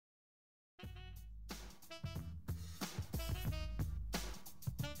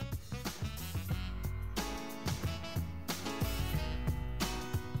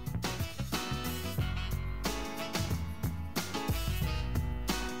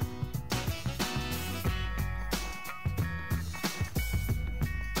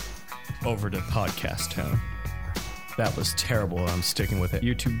over to Podcast Town. That was terrible. I'm sticking with it.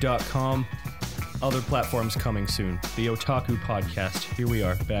 YouTube.com. Other platforms coming soon. The Otaku Podcast. Here we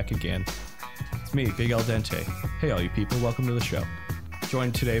are, back again. It's me, Big El Dente. Hey, all you people. Welcome to the show.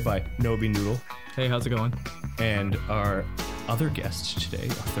 Joined today by Nobi Noodle. Hey, how's it going? And our other guest today,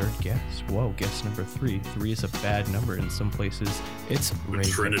 our third guest. Whoa, guest number 3. 3 is a bad number in some places. It's Ray.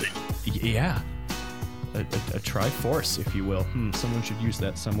 Trinity. Yeah. A triforce, if you will. Someone should use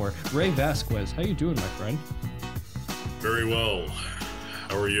that somewhere. Ray Vasquez, how you doing, my friend? Very well.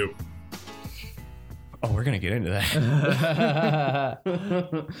 How are you? Oh, we're gonna get into that.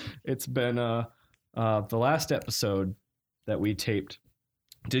 It's been the last episode that we taped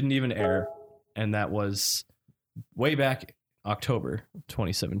didn't even air, and that was way back October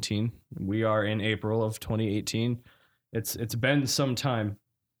 2017. We are in April of 2018. It's been some time.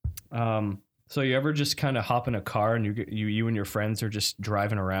 So you ever just kind of hop in a car and you and your friends are just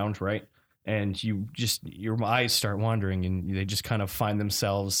driving around, right? And your eyes start wandering and they just kind of find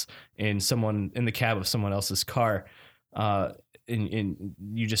themselves in the cab of someone else's car. And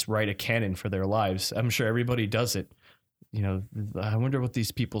you just write a canon for their lives. I'm sure everybody does it. You know, I wonder what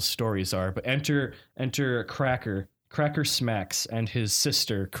these people's stories are, but enter Cracker Smacks and his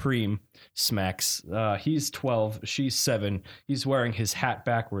sister Cream Smacks. He's 12, she's 7. He's wearing his hat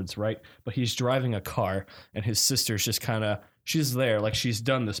backwards, right? But he's driving a car, and his sister's just kind of, she's there like she's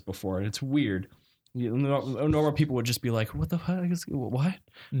done this before, and it's weird. Normal people would just be like, "What the heck? What?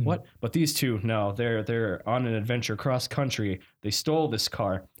 Mm-hmm. What?" But these two, no, they're on an adventure cross country. They stole this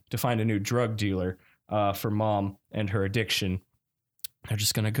car to find a new drug dealer for mom and her addiction. They're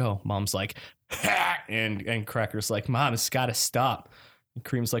just gonna go. Mom's like, ha! and Cracker's like, "Mom, it's gotta stop." And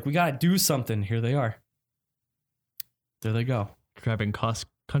Cream's like, "We gotta do something." Here they are. There they go. Driving cross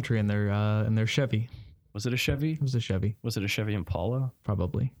country in their Chevy. Was it a Chevy? It was a Chevy. Was it a Chevy Impala?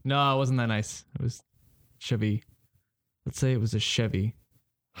 Probably. No, it wasn't that nice. It was Chevy. Let's say it was a Chevy.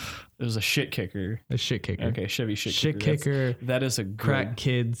 It was a shit kicker. A shit kicker. Okay, Chevy shit kicker. That is a good... Crack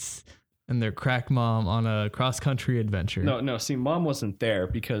kids and their crack mom on a cross-country adventure. No. See, mom wasn't there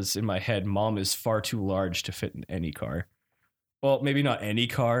because in my head, mom is far too large to fit in any car. Well, maybe not any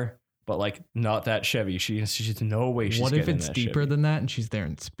car, but like not that Chevy. She's no way she's What getting if it's in that deeper Chevy. than that and she's there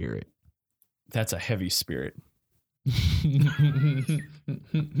in spirit? That's a heavy spirit.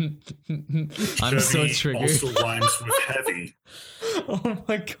 I'm so triggered. Also rhymes with heavy. Oh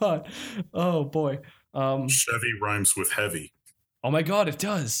my god. Oh boy. Chevy rhymes with heavy. Oh my god, it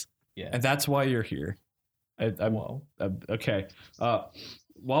does. Yeah. And that's why you're here. Okay.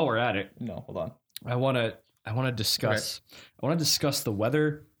 While we're at it, No, hold on. I want to discuss. Okay. I want to discuss the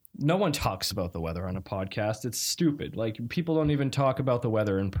weather. No one talks about the weather on a podcast. It's stupid. Like people don't even talk about the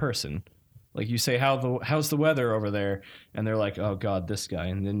weather in person. Like you say, how's the weather over there? And they're like, oh God, this guy.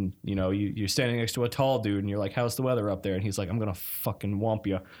 And then, you know, you're standing next to a tall dude and you're like, how's the weather up there? And he's like, I'm going to fucking whomp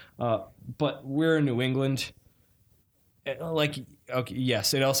you. But we're in New England. Like, okay,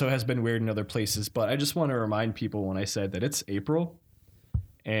 yes, it also has been weird in other places, but I just want to remind people when I said that it's April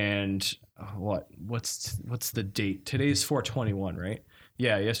and what's the date? Today's 4/21, right?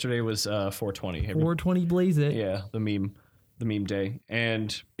 Yeah. Yesterday was 4/20. 420 blaze it. Yeah. The meme day,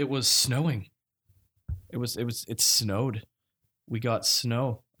 and it was snowing. It snowed. We got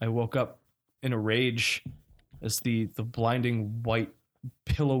snow. I woke up in a rage as the blinding white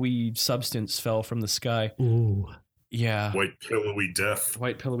pillowy substance fell from the sky. Ooh. Yeah. White pillowy death.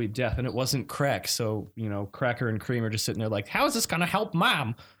 White pillowy death. And it wasn't crack. So, you know, Cracker and Cream are just sitting there like, how is this going to help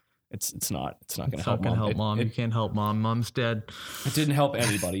mom? It's not going to help mom. You can't help mom. Mom's dead. It didn't help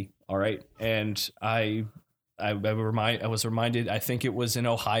anybody. All right. And I was reminded, I think it was in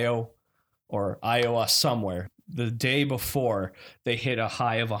Ohio or Iowa somewhere. The day before they hit a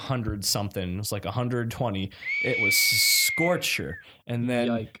high of 100 something. It was like 120. It was scorcher. And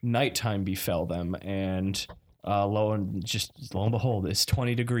then nighttime befell them. And lo and behold, it's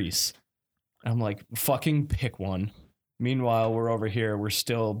 20 degrees. I'm like, fucking pick one. Meanwhile, we're over here. We're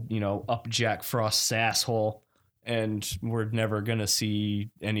still, you know, up Jack Frost's asshole. And we're never going to see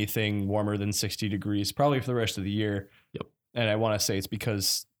anything warmer than 60 degrees, probably for the rest of the year. Yep. And I want to say it's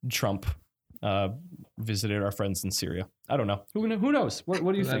because Trump visited our friends in Syria. I don't know. Who knows? What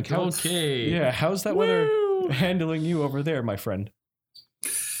do you think? Okay. Yeah, how's that weather handling you over there, my friend?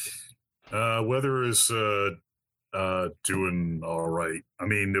 Weather is doing all right. I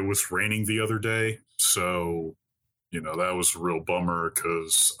mean, it was raining the other day, so, you know, that was a real bummer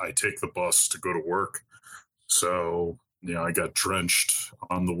because I take the bus to go to work. So, you know, I got drenched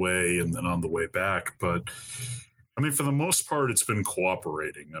on the way and then on the way back. But, I mean, for the most part, it's been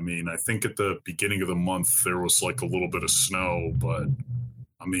cooperating. I mean, I think at the beginning of the month, there was like a little bit of snow, but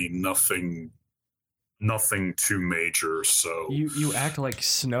I mean, nothing too major. So You act like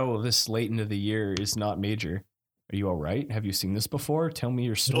snow this late into the year is not major. Are you all right? Have you seen this before? Tell me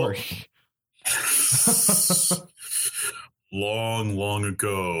your story. Long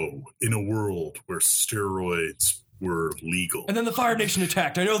ago, in a world where steroids were legal. And then the Fire Nation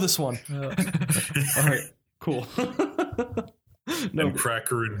attacked. I know this one. All right, cool. And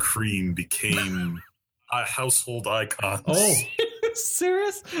Cracker and Cream became household icons. Oh,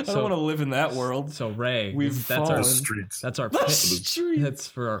 serious? I don't want to live in that world. So Ray, We've that's fallen. our The streets. that's our The pitch. street. That's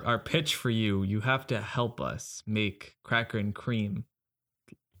for our pitch for you. You have to help us make Cracker and Cream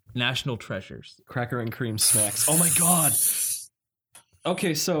national treasures. Cracker and Cream snacks. Oh my god.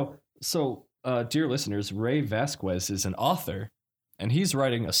 Okay, so dear listeners, Ray Vasquez is an author, and he's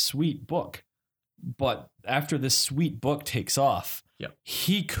writing a sweet book. But after this sweet book takes off, Yep.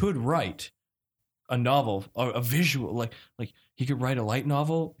 he could write a novel, or a visual, like he could write a light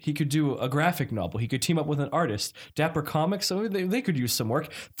novel. He could do a graphic novel. He could team up with an artist. Dapper Comics, so they could use some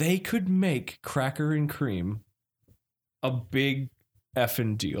work. They could make Cracker and Cream a big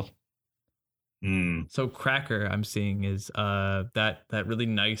effing deal. So Cracker, I'm seeing is that really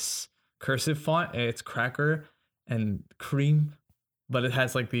nice cursive font. It's Cracker and Cream, but it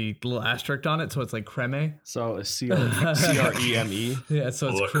has like the little asterisk on it, so it's like creme. So a CREME. Yeah, so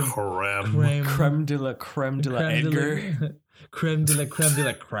it's Creme. Creme de la Edgar. Creme de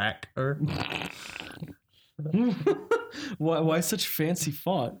la cracker. Why such fancy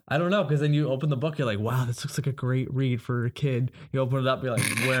font? I don't know, because then you open the book, you're like, wow, this looks like a great read for a kid. You open it up, you're like,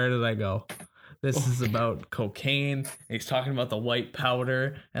 where did I go? This is about cocaine. And he's talking about the white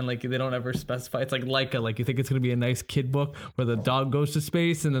powder, and like they don't ever specify. It's like Leica. Like you think it's gonna be a nice kid book where the dog goes to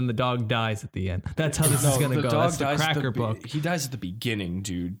space and then the dog dies at the end. That's how this is gonna go. That's the Cracker book. He dies at the beginning,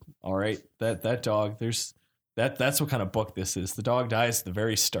 dude. All right, that dog. That's what kind of book this is. The dog dies at the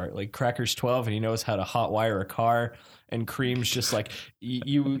very start. Like Cracker's 12 and he knows how to hotwire a car, and Cream's just like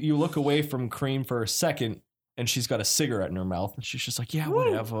you look away from Cream for a second. And she's got a cigarette in her mouth, and she's just like, "Yeah,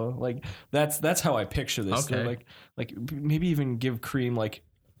 whatever." Like that's how I picture this. Okay. They're like maybe even give Cream like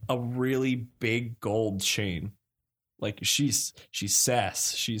a really big gold chain. Like she's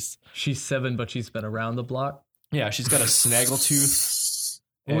sass. She's 7, but she's been around the block. yeah. She's got a snaggletooth.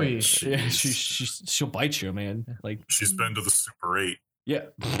 Oy. Yeah, she'll bite you, man. Like She's been to the Super 8. yeah.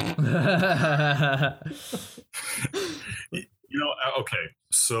 Okay,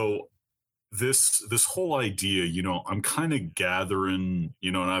 so this whole idea, I'm kind of gathering,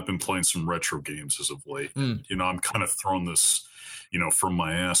 and I've been playing some retro games as of late. Mm. I'm kind of throwing this, from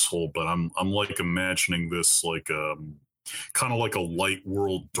my asshole, but I'm like imagining this like kind of like a light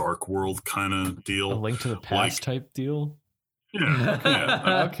world, dark world kind of deal. A Link to the Past type deal.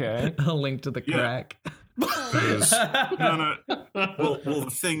 Yeah. Okay. A link to the crack. Because, well,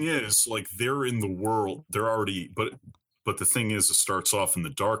 the thing is, like, they're in the world. They're already, but the thing is, it starts off in the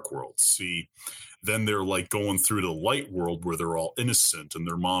dark world. See, then they're like going through the light world where they're all innocent and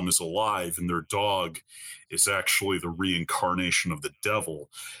their mom is alive and their dog is actually the reincarnation of the devil.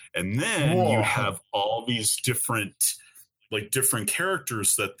 And then you have all these different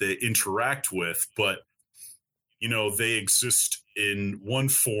characters that they interact with, but they exist in one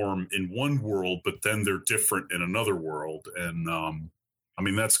form in one world, but then they're different in another world. And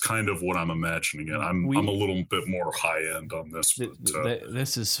that's kind of what I'm imagining it. I'm a little bit more high end on this. But,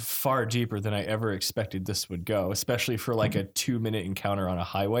 this is far deeper than I ever expected this would go, especially for like a 2-minute encounter on a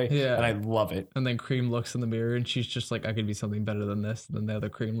highway. Yeah. And I love it. And then Cream looks in the mirror and she's just like, I could be something better than this. And then the other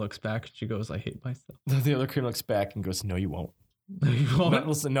Cream looks back and she goes, I hate myself. The other Cream looks back and goes, no, you won't. You won't? No,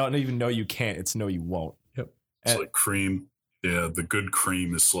 listen, not even no, you can't. It's no, you won't. Yep. it's like Cream. Yeah. The good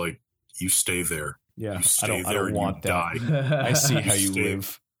Cream is like, you stay there. Yeah. You stay I there don't and want you that. die. I see how you stay-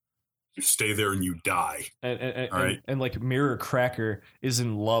 live. You stay there and you die. And All right. and like Mirror Cracker is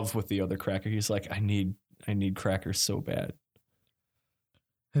in love with the other Cracker. He's like, I need Cracker so bad.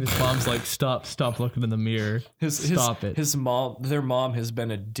 And his mom's like, stop looking in the mirror. Stop it. Their mom has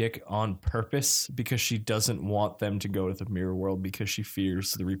been a dick on purpose because she doesn't want them to go to the mirror world because she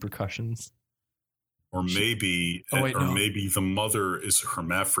fears the repercussions. Or maybe, maybe the mother is a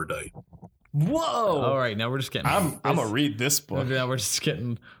hermaphrodite. Whoa! All right, now we're just getting. I'm gonna read this book. Now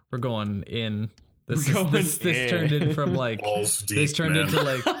we're going in. This in. turned in from like Balls deep, this turned man. into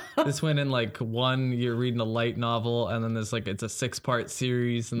like this went in like one. You're reading a light novel, and then there's like it's a 6-part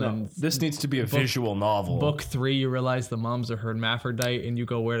series, and No, then this needs to be a visual novel. book 3. You realize the moms are hermaphrodite, and you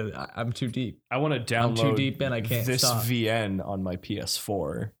go, "Where? I'm too deep. I want to download I'm too deep in. I can't this stop." VN on my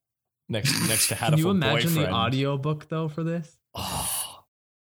PS4 next to Hatoful Can you imagine Boyfriend. the audio book though for this? Oh,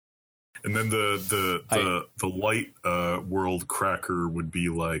 And then the light world cracker would be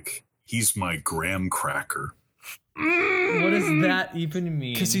like, he's my graham cracker. What does that even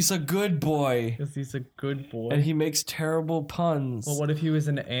mean? Because he's a good boy. Because he's a good boy. And he makes terrible puns. Well, what if he was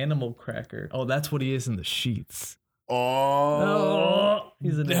an animal cracker? Oh, that's what he is in the sheets. Oh,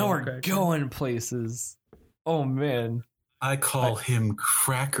 he's an now animal we're cracker. going places. Oh, man. I call him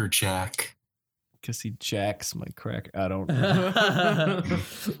Cracker Jack. Because he jacks my crack. I don't know.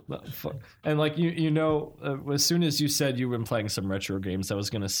 And like, as soon as you said you've been playing some retro games, I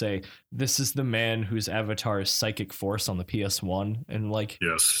was going to say, this is the man whose avatar is Psychic Force on the PS1. And like,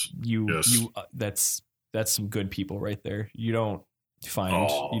 Yes. that's some good people right there. You don't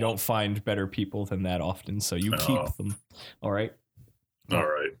find better people than that often. So you keep them. All right. All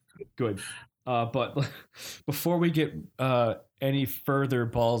right. Good. But before we get any further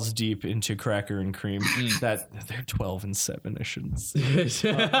balls deep into Cracker and Cream, that they're 12 and 7, I shouldn't say.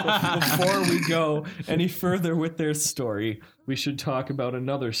 Before we go any further with their story, we should talk about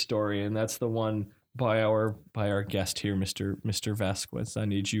another story, and that's the one by our guest here, Mr. Vasquez. I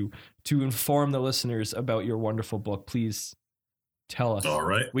need you to inform the listeners about your wonderful book. Please tell us. All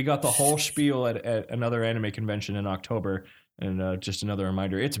right. We got the whole spiel at another anime convention in October. And just another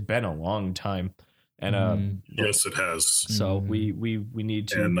reminder, it's been a long time. And yes, it has. So we need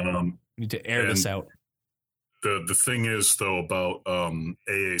to air this out. The thing is, though, about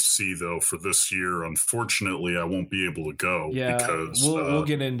AAC, though, for this year, unfortunately, I won't be able to go. Yeah, because we'll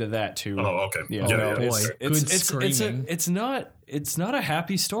get into that too. Oh, okay. Yeah, boy. It's not a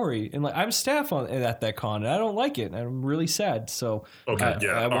happy story, and like I'm staff at that con, and I don't like it. And I'm really sad. So okay,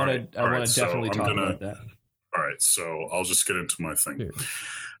 I want to definitely talk about that. All right, so I'll just get into my thing. Yeah.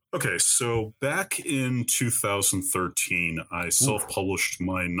 Okay, so back in 2013, I self-published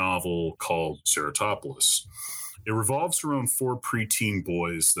my novel called Ceratopolis. It revolves around 4 preteen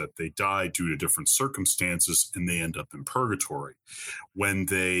boys that they die due to different circumstances, and they end up in purgatory. When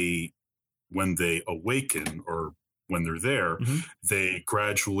they awaken, or when they're there, they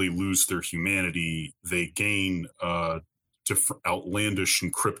gradually lose their humanity. They gain different outlandish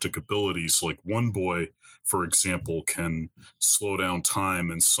and cryptic abilities. Like one boy, for example, can slow down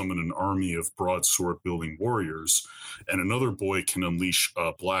time and summon an army of broadsword wielding warriors, and another boy can unleash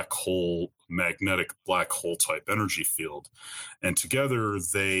a magnetic black hole type energy field, and together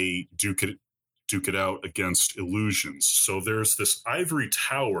they duke it out against illusions. So there's this ivory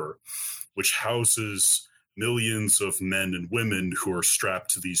tower which houses millions of men and women who are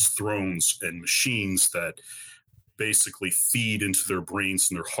strapped to these thrones and machines that basically feed into their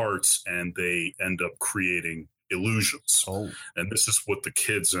brains and their hearts, and they end up creating illusions. And this is what the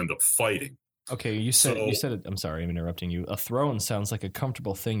kids end up fighting. Okay, you said it. I'm sorry, I'm interrupting you. A throne sounds like a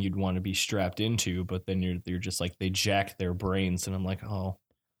comfortable thing you'd want to be strapped into, but then you're just like, they jack their brains, and I'm like,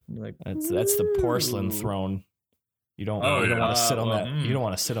 that's the porcelain throne. You don't want to sit on that. You don't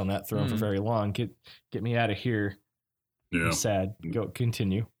want to sit on that throne for very long. Get me out of here. Yeah, I'm sad. Go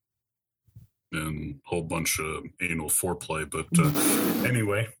continue. And a whole bunch of anal foreplay, but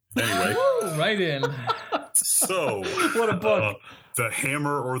anyway. Right in. So what a book. The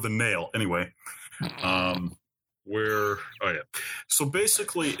Hammer or the Nail. Anyway, so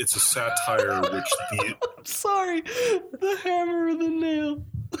basically it's a satire which the I'm sorry, the Hammer or the Nail.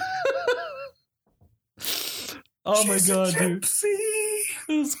 Oh my god, dude,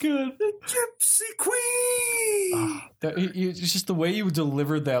 that's good. The Gypsy Queen. It's just the way you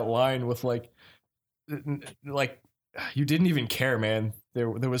delivered that line with like you didn't even care, man. There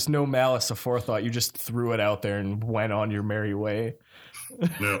was no malice aforethought. You just threw it out there and went on your merry way.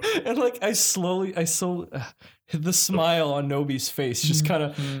 No. And like the smile on Nobi's face just kind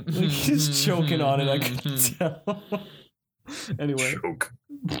of like he's choking on it. I can tell. Anyway, Choke.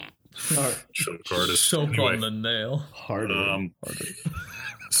 Right. Choke artist. Choke anyway, on the nail. Harder.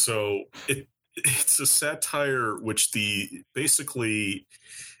 So it's a satire which these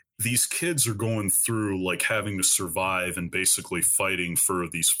kids are going through, like having to survive and basically fighting for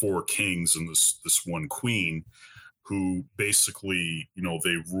these 4 kings and this one queen, who basically,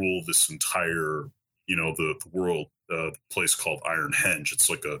 they rule this entire, the world, the place called Iron Henge. It's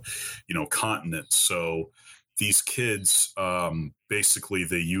like a, continent. So these kids, basically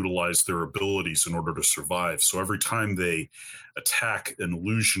they utilize their abilities in order to survive. So every time they attack an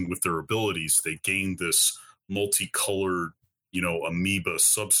illusion with their abilities, they gain this multicolored, amoeba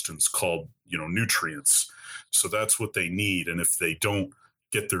substance called, nutrients. So that's what they need. And if they don't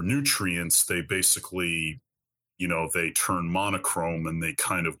get their nutrients, they basically, they turn monochrome and they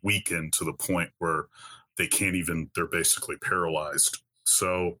kind of weaken to the point where they're basically paralyzed.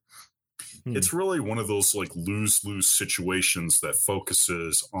 So it's really one of those like lose-lose situations that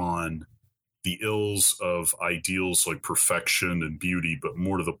focuses on the ills of ideals like perfection and beauty, but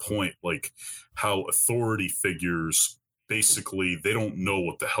more to the point, like how authority figures basically they don't know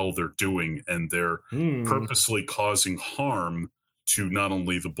what the hell they're doing, and they're purposely causing harm to not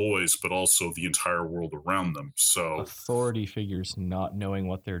only the boys but also the entire world around them. So authority figures not knowing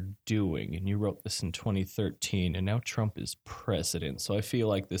what they're doing, and you wrote this in 2013, and now Trump is president, so I feel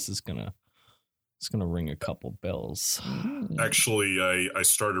like this is gonna ring a couple bells. actually I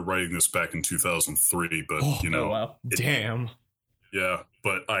started writing this back in 2003, but wow. Damn. Yeah,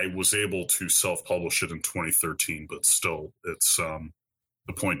 but I was able to self-publish it in 2013, but still it's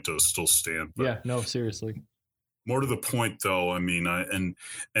the point does still stand. But yeah, no, seriously. more to the point though, I mean,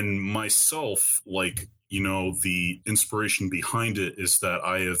 and myself, like, the inspiration behind it is that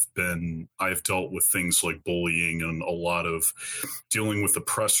I've dealt with things like bullying and a lot of dealing with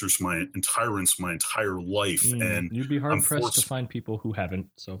oppressors and tyrants my entire life. And you'd be hard pressed to find people who haven't.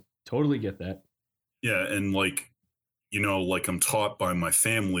 So totally get that. Yeah. And like I'm taught by my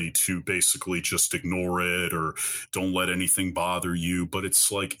family to basically just ignore it or don't let anything bother you. But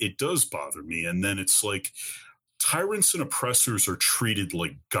it's like, it does bother me. And then it's like, tyrants and oppressors are treated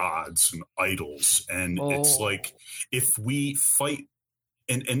like gods and idols. And it's like, if we fight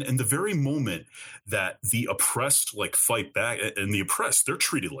and the very moment that the oppressed like fight back, and the oppressed, they're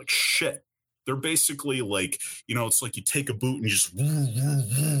treated like shit. They're basically like, it's like you take a boot and you just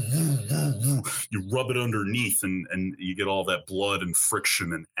you rub it underneath and you get all that blood and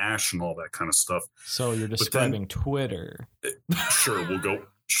friction and ash and all that kind of stuff. So you're describing Twitter. Sure, we'll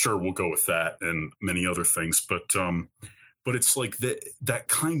go with that and many other things. But it's like that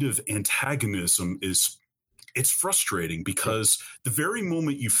kind of antagonism it's frustrating, because the very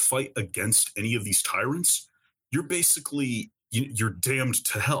moment you fight against any of these tyrants, you're basically you're damned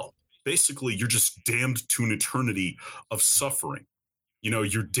to hell. Basically, you're just damned to an eternity of suffering.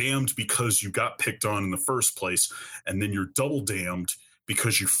 You're damned because you got picked on in the first place, and then you're double damned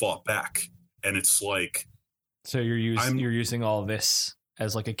because you fought back. And it's like, so you're using all this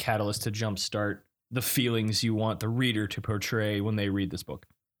as like a catalyst to jumpstart the feelings you want the reader to portray when they read this book.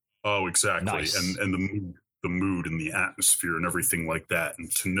 Oh, exactly. Nice. And the mood and the atmosphere and everything like that.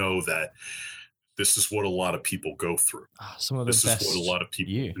 And to know that this is what a lot of people go through. This is what a lot of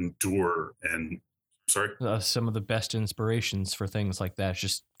people endure. And sorry, some of the best inspirations for things like that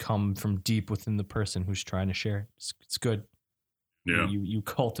just come from deep within the person who's trying to share. It's good. Yeah. You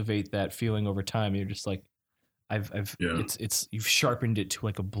cultivate that feeling over time. You're just like, you've sharpened it to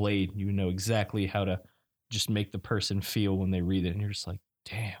like a blade. You know exactly how to just make the person feel when they read it. And you're just like,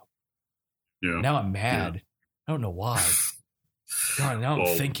 damn. Yeah. Now I'm mad. Yeah. I don't know why. God, now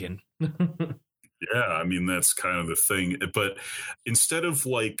I'm thinking. Yeah, I mean, that's kind of the thing. But instead of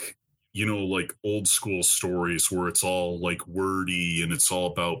like, like old school stories where it's all like wordy and it's all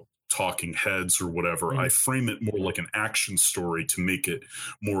about talking heads or whatever, I frame it more like an action story to make it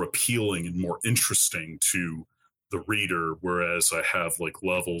more appealing and more interesting to the reader. Whereas I have like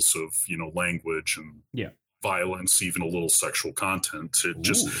levels of, language and violence, even a little sexual content to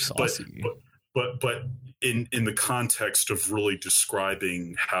but in the context of really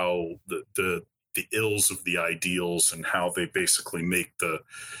describing how the ills of the ideals and how they basically make the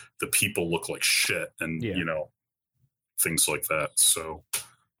people look like shit and things like that. So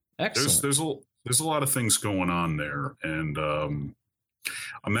there's a lot of things going on there. And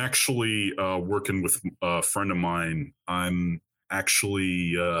I'm actually working with a friend of mine. I'm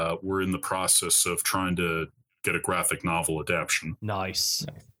actually we're in the process of trying to get a graphic novel adaptation. Nice.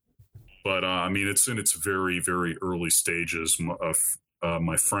 But I mean, it's in its very, very early stages.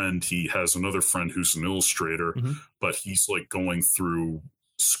 My friend, he has another friend who's an illustrator, but he's like going through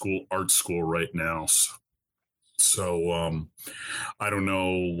art school right now. So I don't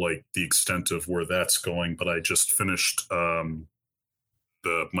know like the extent of where that's going, but I just finished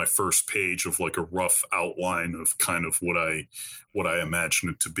my first page of like a rough outline of kind of what I imagine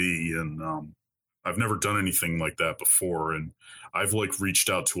it to be. And I've never done anything like that before. And I've like reached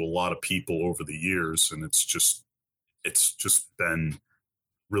out to a lot of people over the years, and it's just been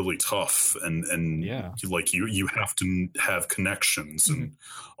really tough. And like you have to have connections. And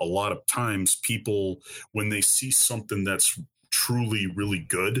a lot of times people, when they see something that's truly really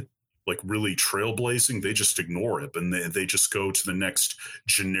good, like really trailblazing, they just ignore it and they just go to the next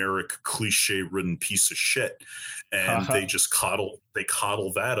generic cliche ridden piece of shit. And they just coddle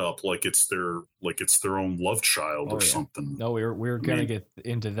that up like it's their own love child or something. No, we're gonna get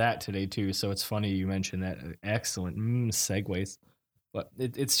into that today too. So it's funny you mentioned that. Excellent segues. But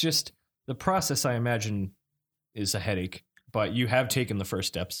it's just the process, I imagine, is a headache. but you have taken the first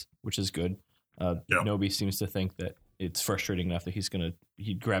steps, which is good. Yeah. Nobi seems to think that it's frustrating enough that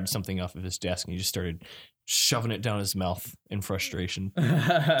he grabbed something off of his desk and he just started shoving it down his mouth in frustration.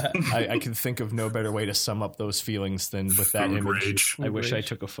 I can think of no better way to sum up those feelings than with that Food image. rage. I wish I Rage.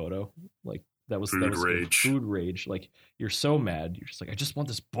 took a photo. Like that was Food that was good. rage. Food rage. Like you're so mad. You're just like, I just want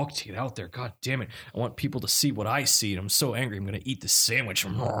this book to get out there. God damn it. I want people to see what I see. And I'm so angry. I'm gonna eat this sandwich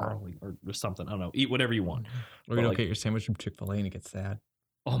or something. I don't know. Eat whatever you want. Or you But, don't like- get your sandwich from Chick-fil-A and you get sad.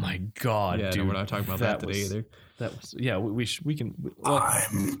 Oh my god, Yeah, dude. no, we're not talking about that today was- either. That was we can well,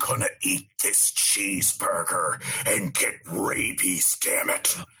 I'm gonna eat this cheeseburger and get rabies, damn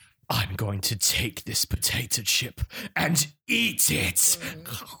it. I'm going to take this potato chip and eat it.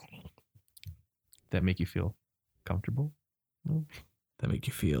 That make you feel comfortable? That make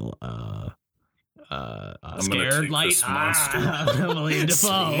you feel gonna scared take like this monster. William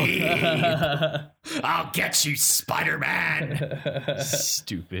Dafoe. I'll get you, Spider-Man.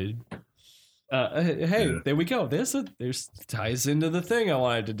 Stupid. Hey, Yeah. there we go. There's ties into the thing I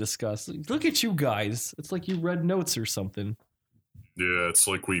wanted to discuss. Look at you guys. It's like you read notes or something. Yeah, it's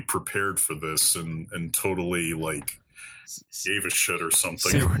like we prepared for this and totally like gave a shit or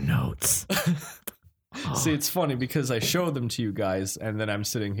something. There were notes. See, it's funny because I show them to you guys, and then I'm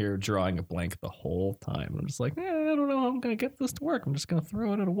sitting here drawing a blank the whole time. I'm just like, I don't know how I'm going to get this to work. I'm just going to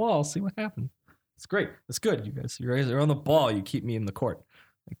throw it at a wall, see what happens. It's great. It's good, you guys. You guys are on the ball. You keep me in the court.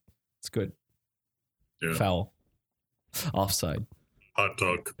 Like, it's good. Yeah. Foul. Offside. Hot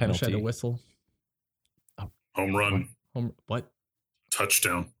dog, I had Penalty. a whistle. home run, What?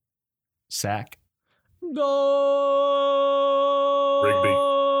 touchdown. Sack. Go! Rigby.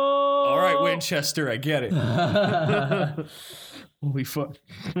 All right, Winchester, I get it. Holy fuck.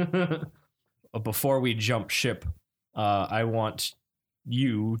 Before we jump ship, I want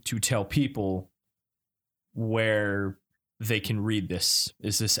you to tell people where they can read this.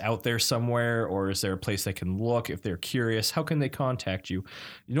 Is this out there somewhere, or is there a place they can look if they're curious? How can they contact you?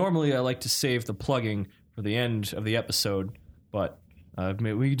 Normally, I like to save the plugging for the end of the episode, but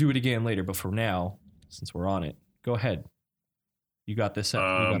maybe we can do it again later. But for now, since we're on it, go ahead. You got this. You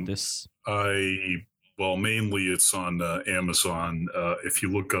got this. Well, mainly it's on Amazon. If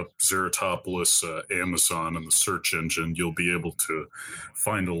you look up Zeratopoulos Amazon in the search engine, you'll be able to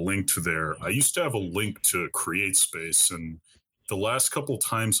find a link to there. I used to have a link to CreateSpace, and the last couple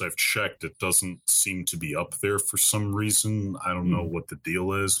times I've checked, it doesn't seem to be up there for some reason. I don't know what the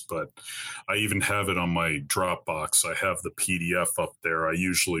deal is, but I even have it on my Dropbox. I have the PDF up there. I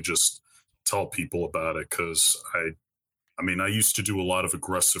usually just tell people about it because I mean, I used to do a lot of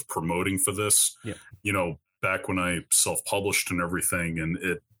aggressive promoting for this, Yep. you know, back when I self-published and everything.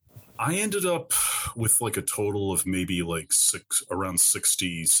 And I ended up with like a total of maybe like around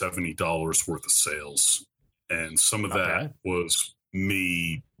 $60, $70 worth of sales. And some of Not that bad. was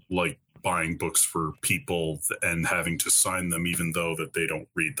me like buying books for people and having to sign them, even though that they don't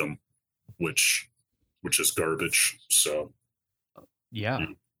read them, which is garbage. So, Yeah.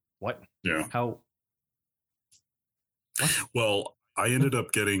 What? yeah. How? Well, I ended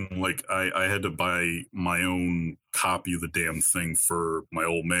up getting like I had to buy my own copy of the damn thing for my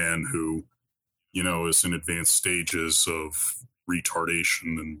old man who, you know, is in advanced stages of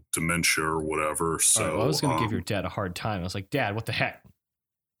retardation and dementia or whatever. So All right, well, I was going to give your dad a hard time. I was like, Dad, what the heck?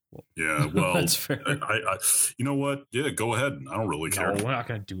 yeah, well, That's fair. I you know what? Yeah, go ahead. I don't really care. No, we're not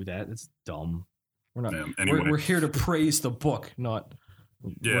going to do that. It's dumb. We're not. Yeah, anyway. We're here to praise the book, not.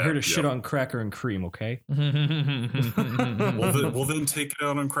 Yeah, we're here to shit yeah. on Cracker and Cream, okay? Well, then take it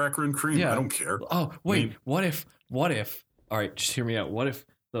out on Cracker and Cream. Yeah. I don't care. Oh, wait. mean- What if? All right, just hear me out. What if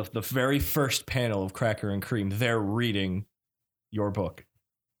the very first panel of Cracker and Cream, they're reading your book,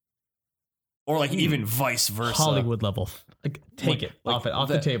 or like even vice versa? Hollywood level. Like, take it off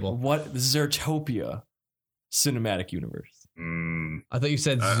the table. What Zertopia cinematic universe? Mm, I thought you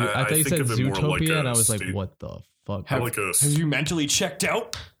said I I thought you think said of it more like Zootopia, a and I was like, state- what the fuck? Have- like a Have you mentally checked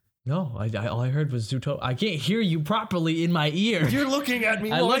out? No, all I heard was Zootopia. I can't hear you properly in my ear. You're looking at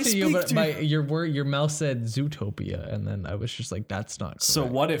me I while I looked at speak you, but to you. your mouth said Zootopia, and then I was just like, that's not correct. So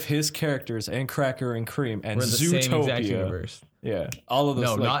what if his characters and Cracker and Cream and We're in the same exact Zootopia, universe. yeah, all of those,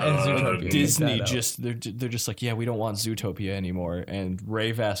 No, like, not in Zootopia. Disney Take that out. just they're just like, yeah, we don't want Zootopia anymore. And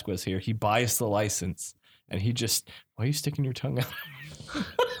Ray Vasquez here, he buys the license, and he just, why are you sticking your tongue out?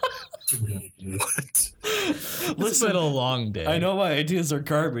 what? It's been a long day. I know my ideas are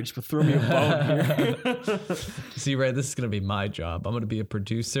garbage, but throw me a bone here. See, Ray, this is gonna be my job. I'm gonna be a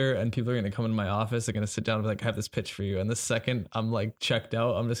producer, and people are gonna come in my office. They're gonna sit down and be like, "I have this pitch for you." And the second I'm like checked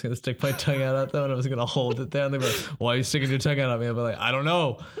out, I'm just gonna stick my tongue out at them, and I was gonna hold it there. And they're like, "Why are you sticking your tongue out at me?" I'll be like, "I don't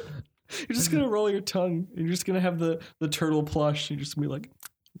know." You're just gonna roll your tongue. You're just gonna have the turtle plush. You're just gonna be like,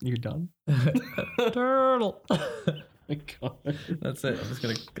 you're done. Turtle. My God. That's it.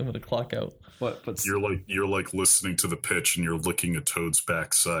 I'm gonna clock out. What? But You're like listening to the pitch and you're looking at Toad's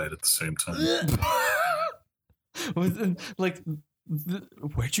backside at the same time. like,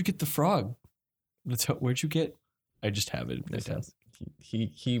 where'd you get the frog? Where'd you get? I just have it.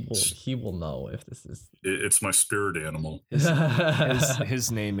 He will know if this is. It's my spirit animal.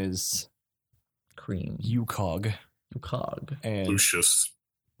 His name is Cream. Yukog. And Lucius.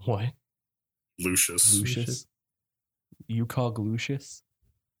 what? Lucius. Yukog Lucius.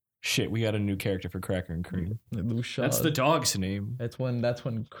 Shit, we got a new character for Cracker and Cream. Lucia. That's the dog's name. That's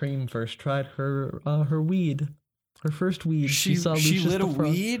when Cream first tried her weed. Her first weed. She saw lit Lucius a the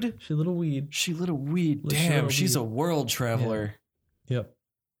frog. weed. She lit a weed. She lit a weed. She lit Damn, a she's weed. a world traveler. Yep.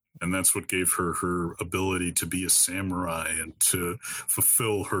 And that's what gave her her ability to be a samurai and to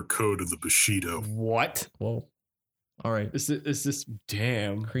fulfill her code of the Bushido. What? Whoa. All right. Is this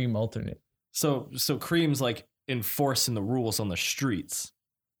damn? Cream alternate. So Cream's like enforcing the rules on the streets.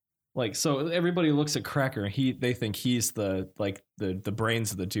 Like, so everybody looks at Cracker and they think he's the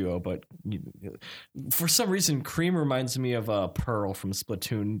brains of the duo, but for some reason Cream reminds me of Pearl from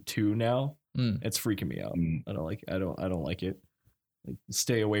Splatoon 2 now. It's freaking me out. I don't like it. Like,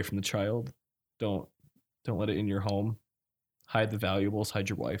 stay away from the child. Don't let it in your home. Hide the valuables, hide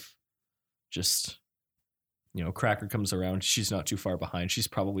your wife. Just, Cracker comes around. She's not too far behind. She's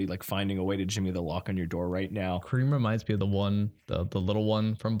probably like finding a way to jimmy the lock on your door right now. Cream reminds me of the little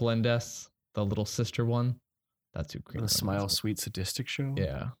one from Blend S, the little sister one. That's who Cream. The reminds Smile me. Sweet Sadistic show?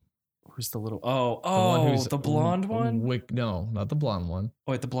 Yeah. Who's the little... the who's blonde one? No, not the blonde one.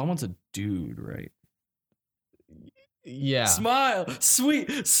 Oh, wait, the blonde one's a dude, right? Yeah. Smile, sweet,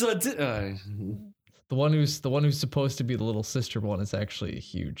 The one who's supposed to be the little sister one is actually a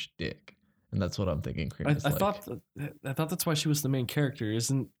huge dick, and that's what I'm thinking. Cream I is like. thought that's why she was the main character.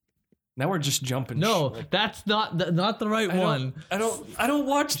 Isn't? Now we're just jumping. No, that's not the right one. I don't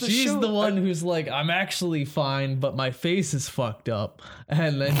watch the show. She's the one who's like, I'm actually fine, but my face is fucked up,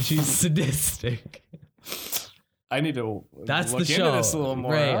 and then she's sadistic. I need to. That's look the into show. this a little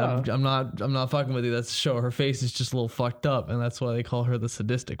more. Ray, huh? I'm not fucking with you. That's the show. Her face is just a little fucked up, and that's why they call her the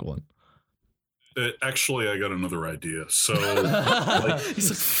sadistic one. Actually, I got another idea. So,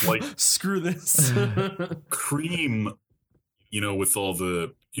 He's like, screw this. Cream, with all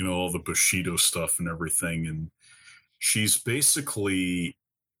the Bushido stuff and everything, and she's basically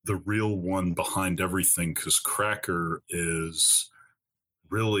the real one behind everything, because Cracker is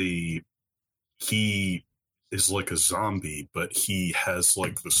really, he is like a zombie, but he has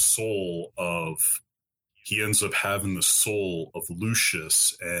like the soul of, he ends up having the soul of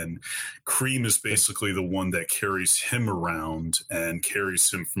Lucius, and Cream is basically the one that carries him around and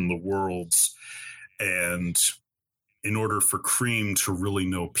carries him from the worlds. And in order for Cream to really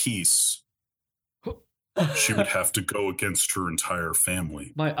know peace, she would have to go against her entire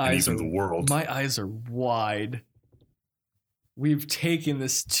family My and eyes even are, the world. My eyes are wide. We've taken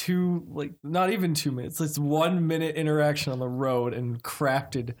this not even 2 minutes, this 1 minute interaction on the road and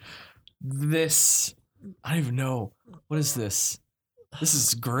crafted this. I don't even know. What is this? This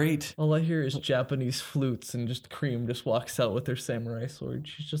is great. All I hear is Japanese flutes, and just Cream just walks out with her samurai sword.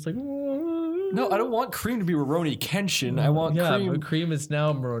 She's just like, No, I don't want Cream to be Rurouni Kenshin. I want Cream. But Cream is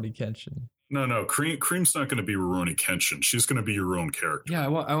now Moroni Kenshin. No, Cream's not going to be Rurouni Kenshin. She's going to be your own character. Yeah, I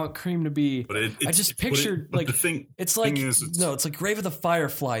want Cream to be. But I just pictured like the thing. It's like it's like Grave of the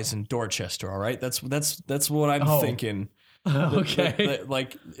Fireflies in Dorchester. All right, that's what I'm thinking. Okay,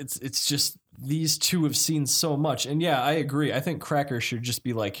 like it's just these two have seen so much, and yeah, I agree. I think Cracker should just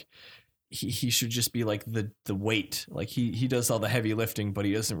be like he should just be like the weight. Like he does all the heavy lifting, but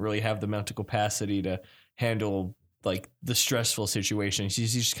he doesn't really have the mental capacity to handle like the stressful situations. He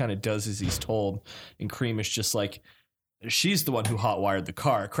just kind of does as he's told, and Cream is just like, she's the one who hotwired the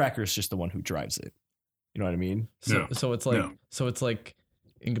car. Cracker's just the one who drives it. You know what I mean? So it's like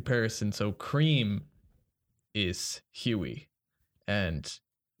in comparison. So Cream is Huey, and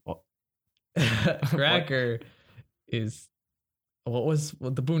Cracker is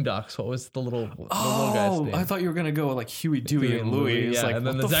the Boondocks? What was the little guy's name? I thought you were gonna go like Huey, Dewey, and Louie. It's yeah, like, and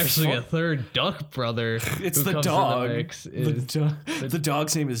then what there's actually a fuck? third duck brother. It's who the comes dog. In the mix. The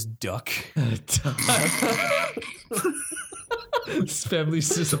dog's name is Duck. His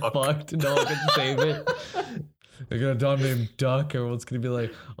family's just fucked. No one can save it. They got a dog named Duck. Everyone's gonna be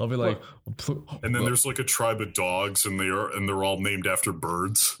like, I'll be like, and then there's like a tribe of dogs, and they're all named after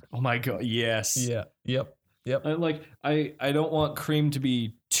birds. Oh my god! Yes. Yeah. Yep. Yep. Like I don't want Cream to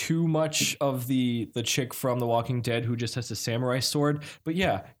be too much of the chick from The Walking Dead who just has a samurai sword, but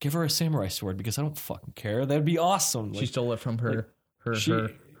yeah, give her a samurai sword because I don't fucking care. That'd be awesome. She stole it from her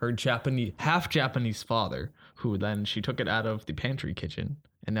Japanese, half Japanese father, who then she took it out of the pantry kitchen,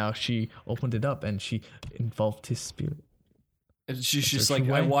 and now she opened it up and she involved his spirit. And she's just like,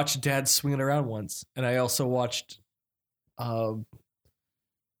 I watched Dad swing it around once, and I also watched,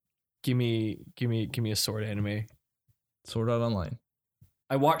 give me a sword anime. Sword Art Online.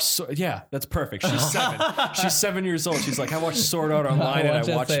 I watched, yeah, that's perfect. She's 7. She's 7 years old. She's like, I watched Sword Art Online, and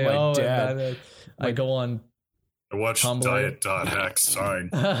I watched my dad. I go on. I watched Tumblr. Diet.hack sign.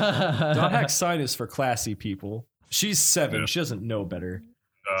 .hack sign is for classy people. She's 7. Yeah. She doesn't know better.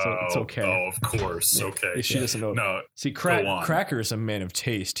 So it's okay. Oh, of course. Okay. She doesn't know. No. See, Cracker is a man of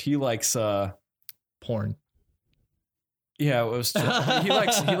taste. He likes porn. Yeah, it was. he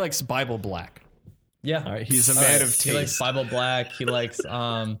likes Bible Black. Yeah. All right, he's a man of taste. He likes Bible Black. He likes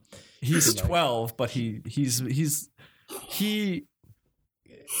He's 12, but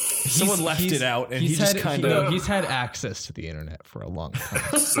someone left it out, and he just kind of. He's had access to the internet for a long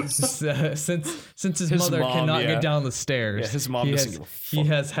time. since his mother mom, cannot get down the stairs. Yeah, his mom he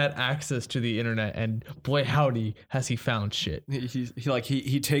has had access to the internet, and boy howdy has he found shit.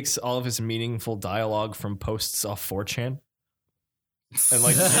 He takes all of his meaningful dialogue from posts off 4chan. And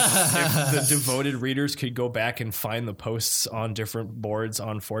like, if the devoted readers could go back and find the posts on different boards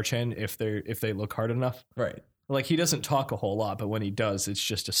on 4chan if they look hard enough, right? Like, he doesn't talk a whole lot, but when he does, it's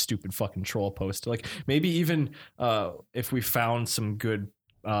just a stupid fucking troll post. Like, maybe even if we found some good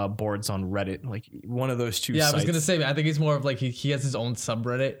boards on Reddit, like one of those two. Yeah, sites. I was gonna say, I think he's more of like he has his own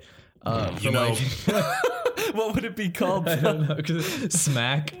subreddit. What would it be called? I don't know. 'Cause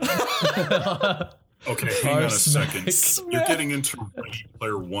Smack. Okay, hang on a second. You're getting into Ready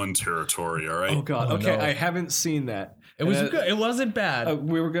Player One territory, all right? Oh god. Okay, no. I haven't seen that. It was good. It wasn't bad. I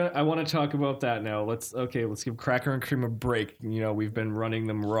want to talk about that now. Let's give Cracker and Cream a break. You know, we've been running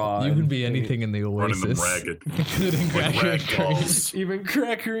them raw. You can be anything in the Oasis. Running them ragged. Including Cracker and Cream. Even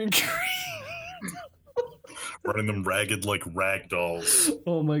Cracker and Cream. Running them ragged like rag dolls.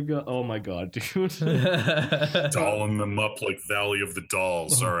 Oh my god, dude. Dolling them up like Valley of the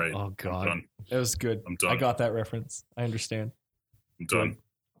Dolls. All right. Oh god. It was good. I'm done. I got that reference. I understand. I'm done.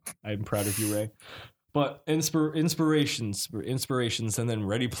 Good. I'm proud of you, Ray. But inspirations, and then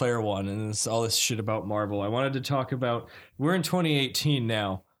Ready Player One, and all this shit about Marvel. I wanted to talk about. We're in 2018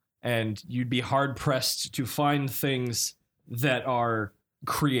 now, and you'd be hard pressed to find things that are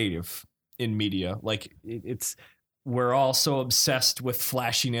creative in media. Like we're all so obsessed with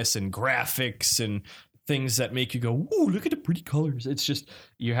flashiness and graphics and things that make you go, "Ooh, look at the pretty colors." It's just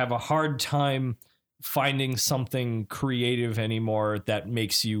you have a hard time finding something creative anymore that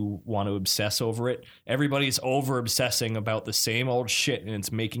makes you want to obsess over it. Everybody's over obsessing about the same old shit, and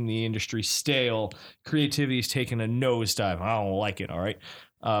it's making the industry stale. Creativity's taking a nosedive. I don't like it. All right.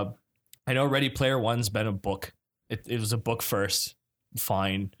 I know Ready Player One's been a book. It was a book first.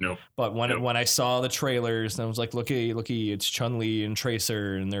 Fine. Nope. But when I saw the trailers, and I was like, looky, it's Chun-Li and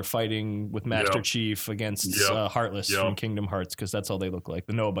Tracer, and they're fighting with Master Chief against Heartless from Kingdom Hearts, because that's all they look like,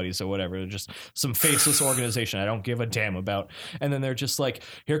 the nobodies or whatever. They're just some faceless organization I don't give a damn about. And then they're just like,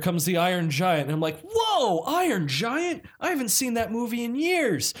 here comes the Iron Giant, and I'm like, whoa, Iron Giant? I haven't seen that movie in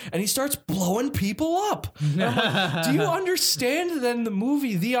years. And he starts blowing people up. And I'm like, do you understand that in the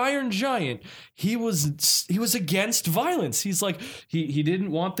movie The Iron Giant, he was against violence? He's like, he didn't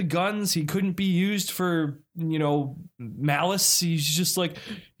want the guns. He couldn't be used for, malice. He's just like,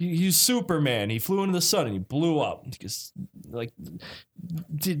 he's Superman. He flew into the sun and he blew up. Because, like,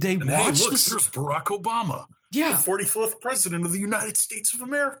 did they watch this? There's Barack Obama. Yeah. The 45th president of the United States of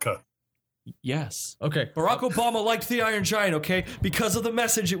America. Yes. Okay. Barack Obama liked the Iron Giant, okay? Because of the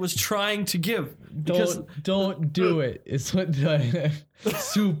message it was trying to give. Don't do it. It's what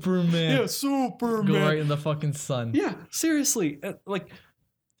Superman. Yeah, Superman. Go right in the fucking sun. Yeah, seriously.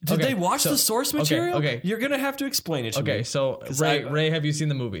 Did they watch the source material? Okay. You're going to have to explain it to me. Okay, so Ray, have you seen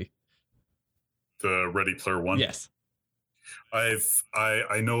the movie? The Ready Player One? Yes.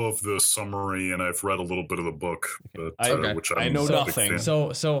 I know of the summary, and I've read a little bit of the book, but which I know nothing.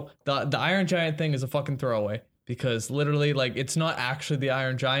 So the Iron Giant thing is a fucking throwaway, because literally, like, it's not actually the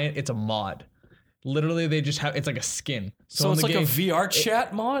Iron Giant, it's a mod. Literally, they just have, it's like a skin. So it's like a VR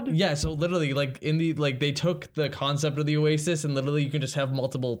chat mod? Yeah, so literally, like, they took the concept of the Oasis, and literally you can just have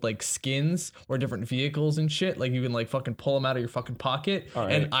multiple, like, skins or different vehicles and shit. Like, you can, like, fucking pull them out of your fucking pocket.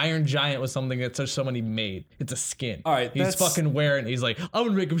 Right. And Iron Giant was something that somebody made. It's a skin. All right, he's fucking wearing, he's like, I'm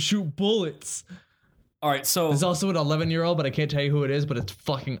gonna make him shoot bullets. All right, so there's also an 11-year-old, but I can't tell you who it is, but it's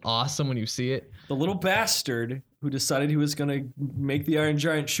fucking awesome when you see it. the little bastard who decided he was going to make the Iron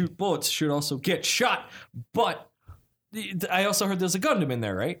Giant shoot bullets should also get shot. But I also heard there's a Gundam in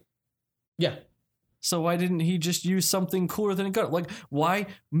there, right? Yeah. So why didn't he just use something cooler than a Gundam? Like, why?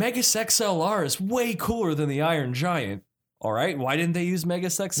 Megas XLR is way cooler than the Iron Giant. All right, why didn't they use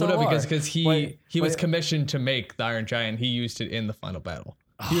Megas XLR? Well, no, because he was commissioned to make the Iron Giant. He used it in the final battle.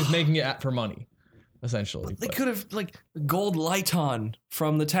 He was making it for money, essentially. They could have, like, Gold Lighton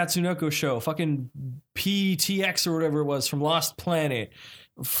from the Tatsunoko show, fucking PTX or whatever it was from Lost Planet,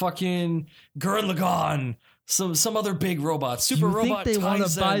 fucking Gurren Lagann, some other big robots, Super Robot think they want to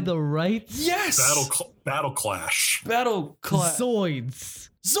Taizen. buy the rights? Yes! Battle Clash. Zoids!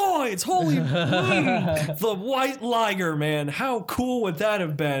 Holy the White Liger, man. How cool would that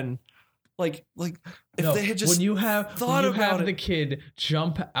have been? Like if they had just when you have about the kid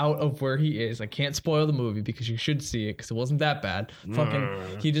jump out of where he is. I can't spoil the movie because you should see it because it wasn't that bad.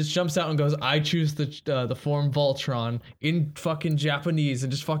 He just jumps out and goes, "I choose the form Voltron" in fucking Japanese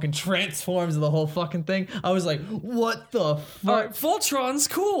and just fucking transforms the whole fucking thing. I was like, "What the fuck?" Voltron's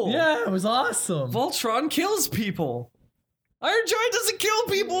cool. Yeah, it was awesome. Voltron kills people. Iron Giant doesn't kill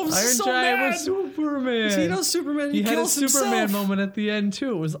people. I'm Iron so Giant mad. was Superman. He knows Superman. He had a kills Superman himself. moment at the end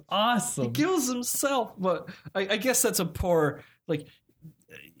too. It was awesome. He kills himself, but I guess that's a poor, like,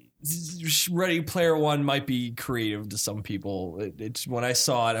 Ready Player One might be creative to some people. It's when I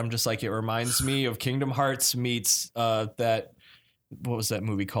saw it, I'm just like, it reminds me of Kingdom Hearts meets that, what was that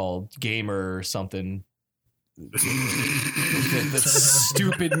movie called? Gamer or something. the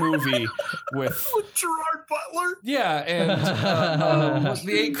stupid movie with Gerard Butler. Yeah, and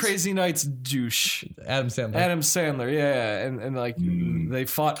the 8 Crazy Nights douche. Adam Sandler. Yeah, and like they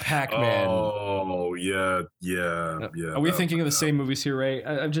fought Pac-Man. Oh yeah. Are we thinking of the same movies here, Ray?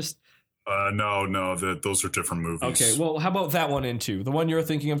 I'm just. No, those are different movies. Okay, well, how about that one too? The one you're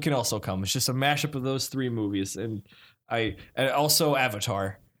thinking of can also come. It's just a mashup of those 3 movies, and also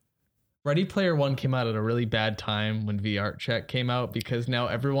Avatar. Ready Player One came out at a really bad time when VR Chat came out because now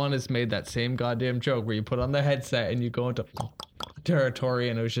everyone has made that same goddamn joke where you put on the headset and you go into territory,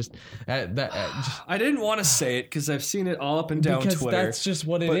 and it was just I didn't want to say it because I've seen it all up and down because Twitter. that's just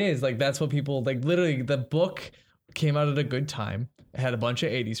what it is. Like that's what people like. Literally, the book came out at a good time. It had a bunch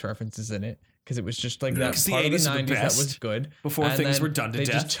of 80s references in it. Because it was just like that part of the 90s that was good. Before things were done to death.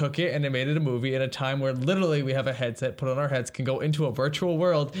 They just took it and they made it a movie in a time where literally we have a headset, put on our heads, can go into a virtual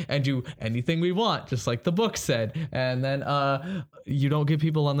world and do anything we want, just like the book said. And then you don't give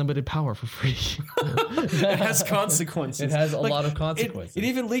people unlimited power for free. It has consequences. It has a lot of consequences. It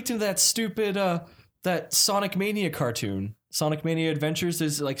even leaked into that stupid that Sonic Mania cartoon. Sonic Mania Adventures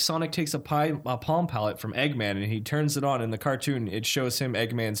is like Sonic takes a Palm Pilot from Eggman and he turns it on in the cartoon. It shows him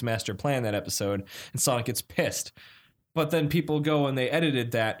Eggman's master plan that episode, and Sonic gets pissed. But then people go and they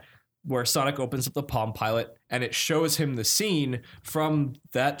edited that where Sonic opens up the Palm Pilot and it shows him the scene from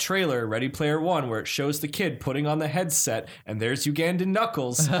that trailer, Ready Player One, where it shows the kid putting on the headset and there's Ugandan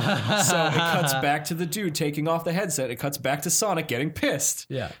Knuckles. So it cuts back to the dude taking off the headset. It cuts back to Sonic getting pissed.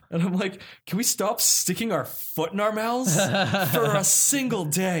 Yeah. And I'm like, can we stop sticking our foot in our mouths for a single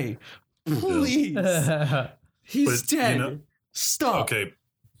day? Please. He's dead. Stop. Okay.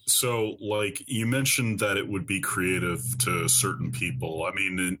 So, like, you mentioned that it would be creative to certain people. I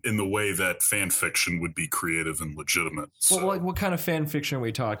mean, in the way that fan fiction would be creative and legitimate. So. Well, like, what kind of fan fiction are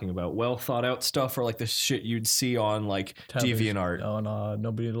we talking about? Well thought out stuff, or like the shit you'd see on like DeviantArt? On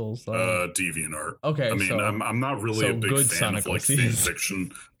Nobody Knows. DeviantArt. Okay, I mean, I'm not really a big fan of like fan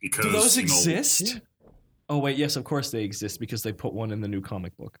fiction because do those exist? Yeah. Oh wait, yes, of course they exist because they put one in the new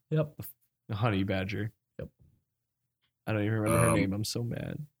comic book. Yep. The Honey Badger. Yep. I don't even remember her name. I'm so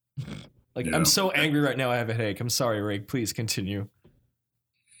mad. Like, yeah. I'm so angry right now. I have a headache. I'm sorry, Ray. Please continue.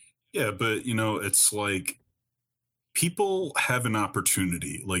 Yeah, but it's like people have an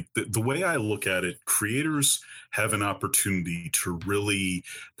opportunity. Like the way I look at it, creators have an opportunity to really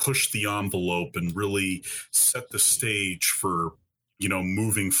push the envelope and really set the stage for,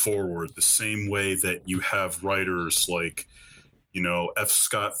 moving forward the same way that you have writers like, F.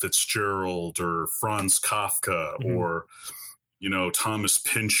 Scott Fitzgerald or Franz Kafka or Thomas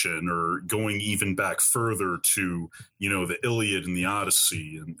Pynchon, or going even back further to, the Iliad and the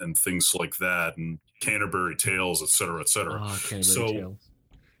Odyssey and things like that, and Canterbury Tales, et cetera, et cetera. Tales.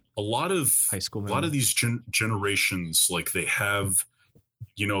 A lot of High School a lot of these generations, like they have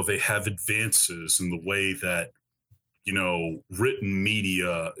advances in the way that, written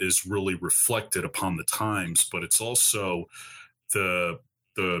media is really reflected upon the times, but it's also the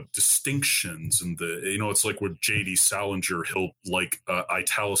distinctions and it's like with J.D. Salinger, he'll like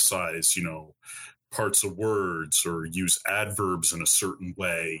italicize, parts of words or use adverbs in a certain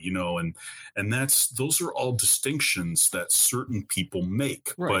way, and those are all distinctions that certain people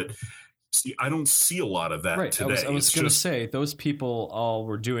make. Right. But see, I don't see a lot of that Right. today. I was going to say, those people all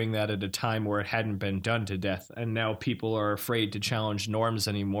were doing that at a time where it hadn't been done to death. And now people are afraid to challenge norms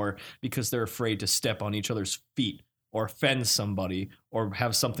anymore because they're afraid to step on each other's feet or offend somebody or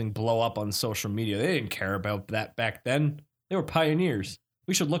have something blow up on social media. They didn't care about that back then. They were pioneers.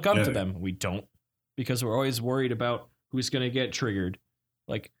 We should look up to them. We don't, because we're always worried about who's going to get triggered.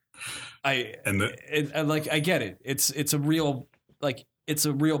 Like, I get it. It's a real, like, it's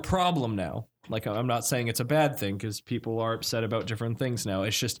a real problem now. Like, I'm not saying it's a bad thing because people are upset about different things now.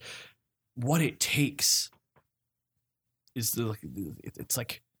 It's just what it takes is it's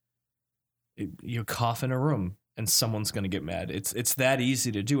like you cough in a room and someone's going to get mad. It's that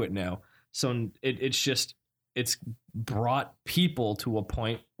easy to do it now. So it's brought people to a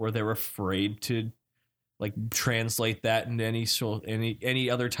point where they're afraid to like translate that into any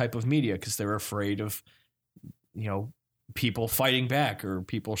other type of media because they're afraid of, people fighting back or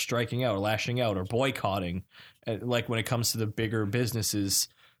people striking out or lashing out or boycotting. And like when it comes to the bigger businesses,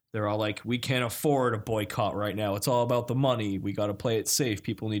 they're all like, we can't afford a boycott right now. It's all about the money. We got to play it safe.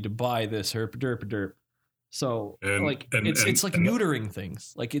 People need to buy this. Herp derp derp. So it's like neutering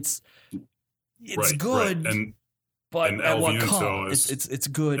things. Like it's right, good, right. But and at what Alviento cost? It's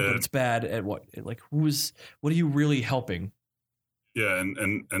good, but it's bad at what? Like what are you really helping? Yeah,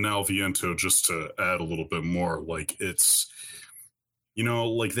 and Alviento, just to add a little bit more, like it's,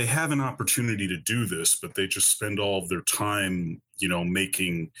 like they have an opportunity to do this, but they just spend all of their time,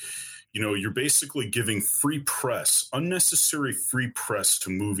 making, you're basically giving free press, unnecessary free press to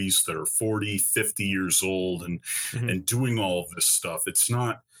movies that are 40, 50 years old and doing all of this stuff.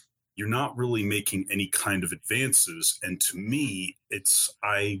 You're not really making any kind of advances. And to me, it's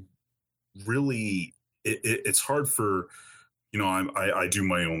hard for, I do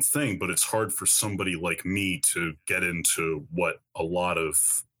my own thing, but it's hard for somebody like me to get into what a lot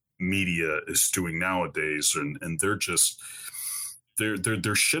of media is doing nowadays. And they're just, they're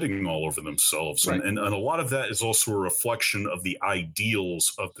shitting all over themselves. Right. And a lot of that is also a reflection of the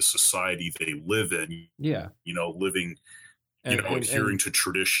ideals of the society they live in. Yeah. Living, adhering to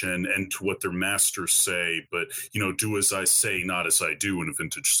tradition and to what their masters say, but, do as I say, not as I do in a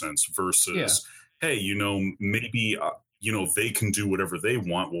vintage sense versus, hey, maybe, they can do whatever they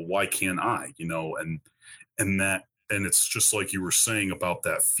want. Well, why can't I, and it's just like you were saying about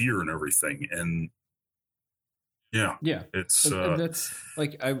that fear and everything. And yeah, it's, that's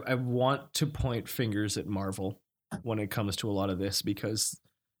like, I want to point fingers at Marvel when it comes to a lot of this, because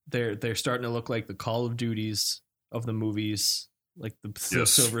they're starting to look like the Call of Duties of the movies, like the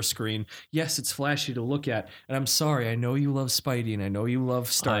silver screen. Yes, it's flashy to look at, and I'm sorry, I know you love Spidey and I know you love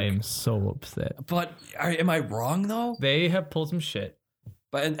Stark. I am so upset. But am I wrong though? They have pulled some shit.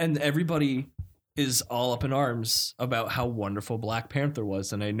 But and everybody is all up in arms about how wonderful Black Panther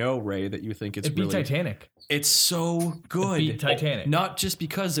was, and I know, Ray, that you think it beat Titanic. It's so good. It beat Titanic. Not just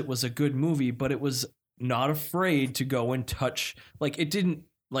because it was a good movie, but it was not afraid to go and touch. Like, it didn't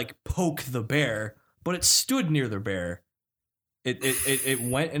like poke the bear, but it stood near the bear. It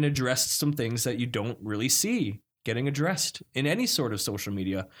went and addressed some things that you don't really see getting addressed in any sort of social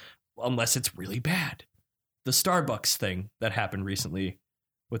media, unless it's really bad. The Starbucks thing that happened recently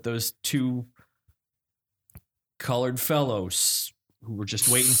with those two colored fellows who were just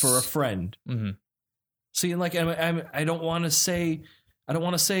waiting for a friend. Mm-hmm. See, like, I don't want to say,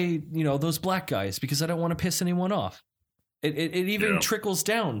 those black guys, because I don't want to piss anyone off. It even trickles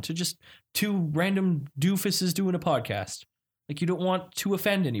down to just two random doofuses doing a podcast. Like, you don't want to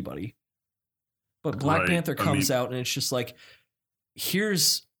offend anybody. But Black Panther comes out and it's just like,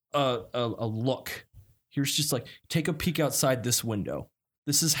 here's a look. Here's just like, take a peek outside this window.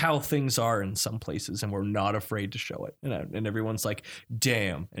 This is how things are in some places, and we're not afraid to show it. And everyone's like,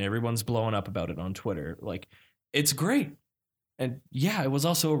 damn. And everyone's blowing up about it on Twitter. Like, it's great. And yeah, it was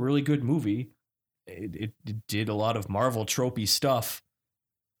also a really good movie. It did a lot of Marvel tropey stuff,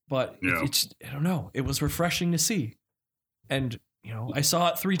 but I don't know. It was refreshing to see. And, I saw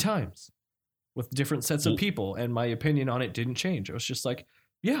it 3 times with different sets of people, and my opinion on it didn't change. I was just like,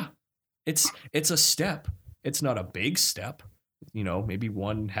 yeah, it's a step. It's not a big step, maybe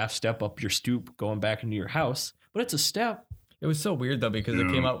 1/2 step up your stoop going back into your house, but it's a step. It was so weird though, because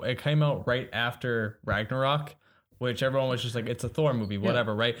it came out right after Ragnarok, which everyone was just like, it's a Thor movie,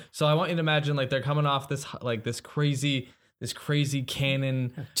 whatever, right? So I want you to imagine, like, they're coming off this crazy this crazy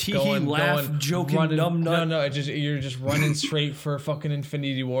cannon Tee-hee, laugh, joking, running, numbnut. No, you're just running straight for fucking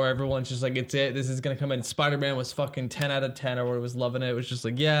Infinity War. Everyone's just like, it's it. This is gonna come in. Spider-Man was fucking 10 out of 10, or was loving it. It was just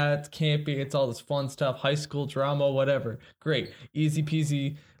like, yeah, it's campy. It's all this fun stuff, high school drama, whatever. Great, easy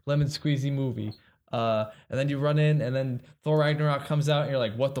peasy, lemon squeezy movie. And then you run in, and then Thor Ragnarok comes out, and you're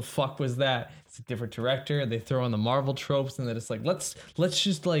like, what the fuck was that? It's a different director. They throw in the Marvel tropes, and then it's like, let's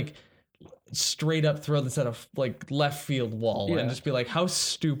just like straight up throw this at a like left field wall and just be like, how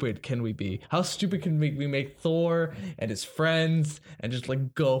stupid can we be? How stupid can we make Thor and his friends and just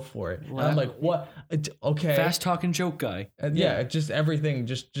like go for it? And I'm like, what? Okay, Fast talking joke guy. And just everything.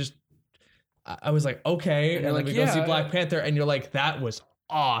 Just I was like, okay, and then like, we go see Black Panther, and you're like, that was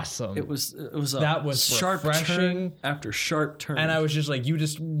awesome. It was that was sharp refreshing turn after sharp turn. And I was just like,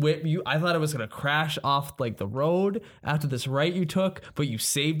 I thought it was gonna crash off like the road after this right you took, but you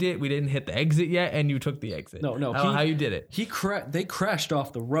saved it. We didn't hit the exit yet, and you took the exit. No, I don't know how you did it. They crashed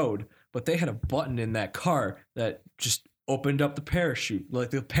off the road, but they had a button in that car that just opened up the parachute, like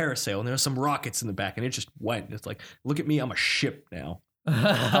the parasail, and there were some rockets in the back, and it just went. It's like, look at me, I'm a ship now.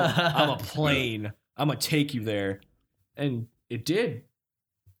 I'm a plane. I'm gonna take you there, and it did.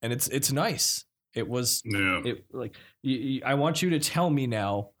 And it's nice. It was like I want you to tell me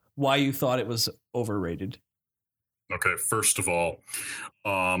now why you thought it was overrated. Okay, first of all,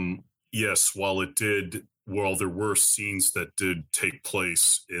 yes, while there were scenes that did take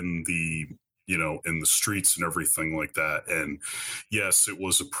place in the streets and everything like that, and yes, it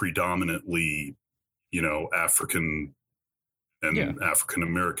was a predominantly African and African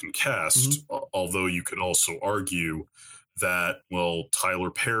American cast, although you could also argue that, well, Tyler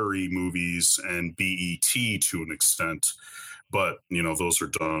Perry movies and BET to an extent, but those are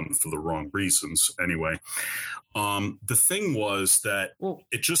done for the wrong reasons anyway. The thing was that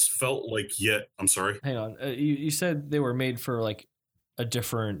it just felt like I'm sorry. Hang on. You said they were made for like a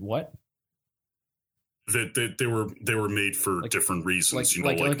different what? That they were made for different reasons,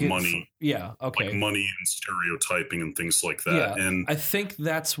 like money. Yeah, okay. Like money and stereotyping and things like that. Yeah, and I think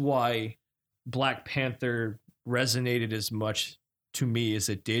that's why Black Panther resonated as much to me as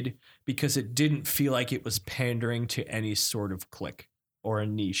it did, because it didn't feel like it was pandering to any sort of clique or a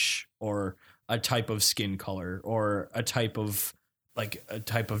niche or a type of skin color or a type of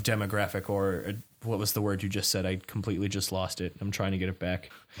demographic or what was the word you just said? I completely just lost it. I'm trying to get it back.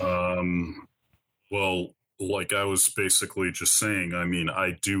 Well, like I was basically just saying, I mean,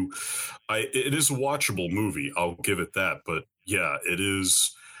 it is a watchable movie. I'll give it that. But yeah, it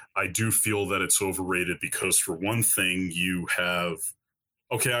is. I do feel that it's overrated because, for one thing, I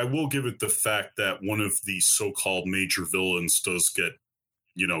will give it the fact that one of the so-called major villains does get,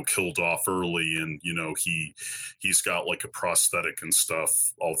 killed off early, and, he's got like a prosthetic and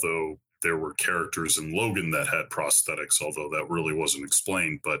stuff, although there were characters in Logan that had prosthetics, although that really wasn't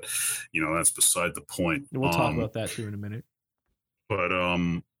explained, but that's beside the point. We'll talk about that too in a minute. But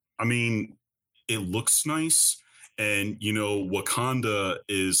I mean, it looks nice. And Wakanda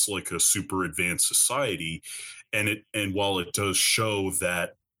is like a super advanced society, and while it does show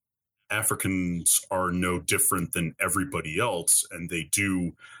that Africans are no different than everybody else, and they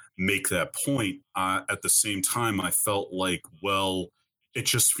do make that point, at the same time, I felt like, well, it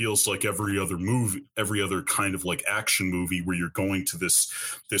just feels like every other movie, every other kind of like action movie where you're going to this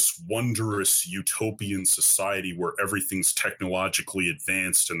wondrous utopian society where everything's technologically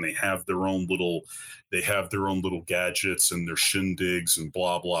advanced, and they have their own little gadgets and their shindigs and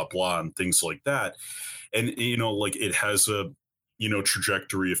blah, blah, blah, and things like that. And, like it has a,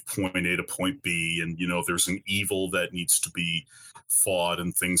 trajectory of point A to point B, and, there's an evil that needs to be fought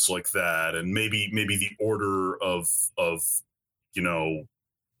and things like that. And maybe the order of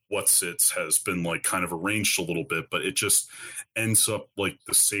has been like kind of arranged a little bit, but it just ends up like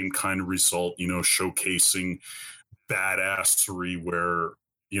the same kind of result, showcasing badassery where,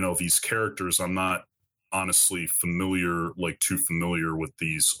 these characters, I'm not honestly too familiar with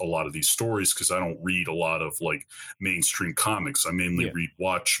a lot of these stories, because I don't read a lot of like mainstream comics. I mainly read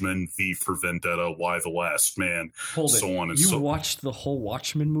Watchmen, V for Vendetta, Y the Last Man, You watched the whole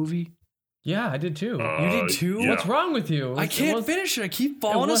Watchmen movie? Yeah, I did too. You did too? Yeah. What's wrong with you? I can't finish it. I keep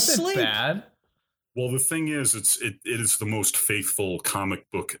falling asleep. Bad. Well, the thing is, it is the most faithful comic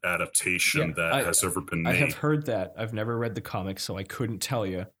book adaptation that has ever been made. I have heard that. I've never read the comics, so I couldn't tell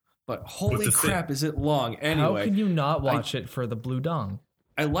you. But holy crap, is it long? Anyway, how can you not watch it for the Blue Dong?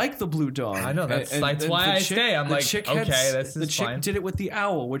 I like the Blue Dong. I know that's why I stay. I'm like, okay, this is fine. The chick did it with the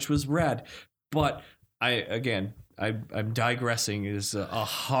owl, which was rad. But I'm digressing. Is a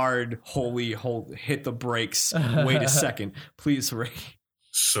hard, holy hit the brakes. Wait a second, please, Ray.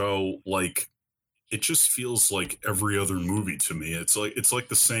 So, like, it just feels like every other movie to me. It's like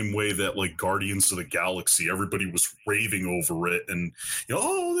the same way that like Guardians of the Galaxy, everybody was raving over it, and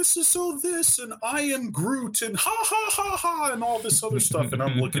oh, this is so this, and I am Groot, and ha ha ha ha, and all this other stuff, and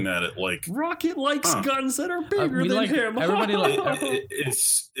I'm looking at it like Rocket likes guns that are bigger than him. Everybody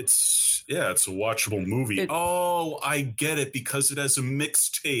it's a watchable movie. I get it, because it has a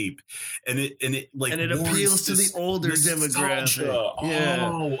mixtape, and it appeals to the older demographic. Yeah.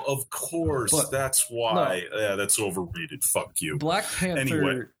 Oh, of course. But that's why. No. Yeah, that's overrated. Fuck you. Black Panther,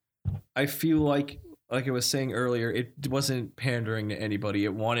 anyway. I feel like I was saying earlier, it wasn't pandering to anybody.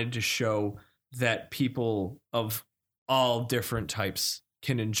 It wanted to show that people of all different types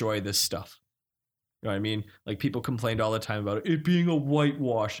can enjoy this stuff. You know what I mean? Like, people complained all the time about it being a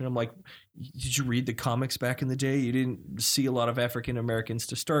whitewash. And I'm like, did you read the comics back in the day? You didn't see a lot of African Americans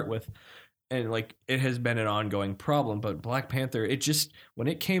to start with. And like, it has been an ongoing problem. But Black Panther, when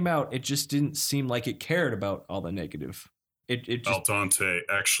it came out, it just didn't seem like it cared about all the negative. It just... Al Dante,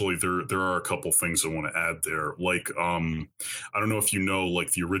 actually, there are a couple things I want to add there. Like, I don't know if you know,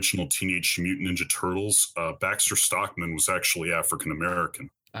 like the original Teenage Mutant Ninja Turtles, Baxter Stockman was actually African American.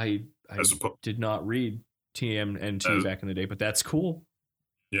 I did not read TMNT back in the day, but that's cool.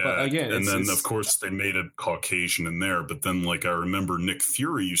 Yeah, but again, and then of course they made it Caucasian in there, but then like I remember Nick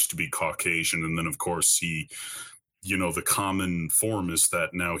Fury used to be Caucasian, and then of course he, the common form is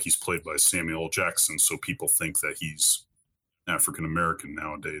that now he's played by Samuel L. Jackson, so people think that he's African American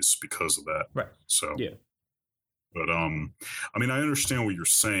nowadays because of that. Right. So yeah. But I mean, I understand what you're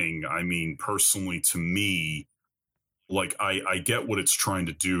saying. I mean, personally, to me, like I get what it's trying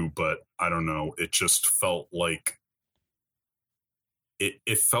to do, but I don't know. It just felt like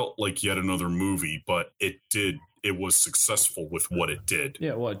it felt like yet another movie, but it was successful with what it did.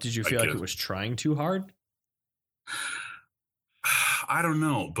 Yeah. Well, did you feel like it was trying too hard? I don't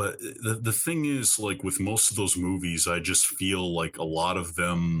know, but the thing is, like with most of those movies, I just feel like a lot of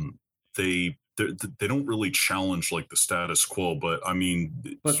them they don't really challenge like the status quo. But I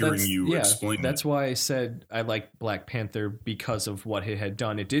mean, hearing you explain, that's why I said I like Black Panther, because of what it had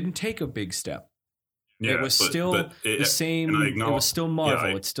done. It didn't take a big step. Yeah, it was still the same. It was still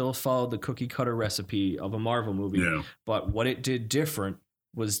Marvel. It still followed the cookie cutter recipe of a Marvel movie. Yeah. But what it did different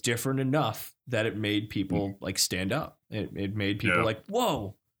was different enough that it made people like stand up. It made people like,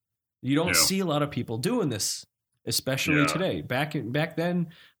 whoa, you don't see a lot of people doing this, especially today. Back then,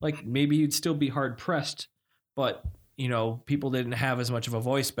 like maybe you'd still be hard pressed, but people didn't have as much of a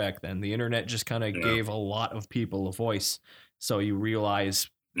voice back then. The internet just kind of gave a lot of people a voice. So you realize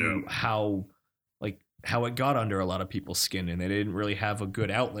how it got under a lot of people's skin, and they didn't really have a good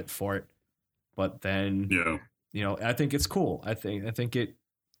outlet for it. But then, I think it's cool. I think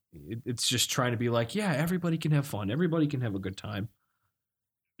it's just trying to be like, yeah, everybody can have fun. Everybody can have a good time.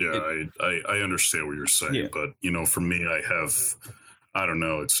 Yeah, I understand what you're saying, but for me, I don't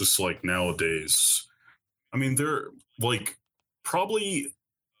know. It's just like nowadays, I mean, they're like probably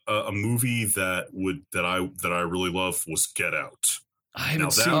a movie that I really love was Get Out. I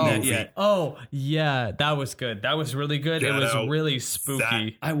haven't seen that yet. Oh, yeah. That was good. That was really good. It was really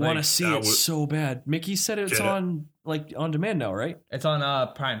spooky. I want to see it so bad. Mickey said it's on demand now, right? It's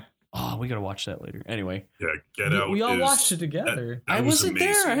on Prime. Oh, we got to watch that later. Anyway. Yeah, Get Out. We all watched it together. I wasn't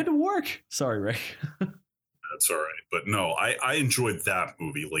there. I had to work. Sorry, Ray. That's all right. But no, I enjoyed that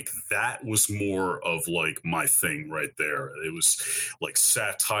movie. Like that was more of like my thing right there. It was like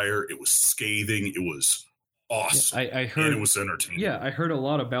satire. It was scathing. It was awesome. I heard, and it was entertaining. Yeah, I heard a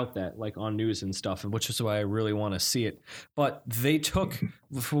lot about that, like on news and stuff, and which is why I really want to see it. But they took,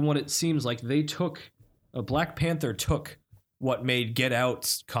 from what it seems like, Black Panther took what made Get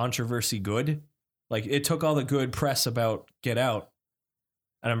Out's controversy good. Like it took all the good press about Get Out,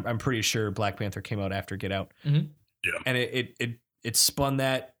 and I'm pretty sure Black Panther came out after Get Out. Mm-hmm. Yeah, and it spun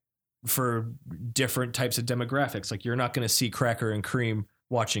that for different types of demographics. Like you're not going to see Cracker and Cream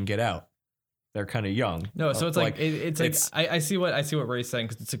watching Get Out. They're kind of young. No, so it's like I see what Ray's saying,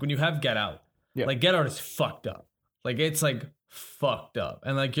 because it's like when you have Get Out, like Get Out is fucked up. Like it's like fucked up,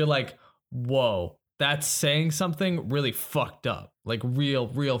 and like you're like, whoa, that's saying something really fucked up, like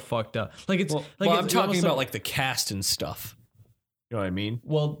real fucked up. Like it's I'm talking about like the cast and stuff. You know what I mean?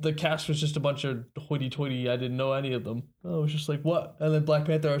 Well, the cast was just a bunch of hoity-toity. I didn't know any of them. I was just like, what? And then Black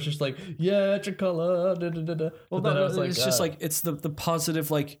Panther, I was just like, yeah, T'Challa. Da, da, da, da. Well, then I was like, it's just like it's the positive,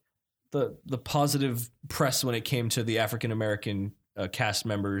 like the positive press when it came to the African American cast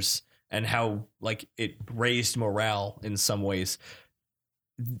members and how like it raised morale in some ways.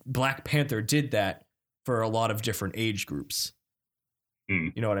 Black Panther did that for a lot of different age groups.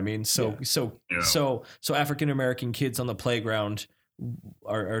 You know what I mean? So African American kids on the playground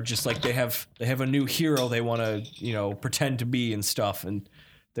are just like they have a new hero they want to pretend to be and stuff, and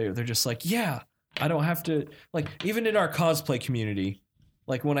they're just like, yeah, I don't have to, like, even in our cosplay community,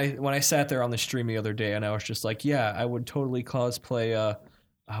 like when I sat there on the stream the other day and I was just like, yeah, I would totally cosplay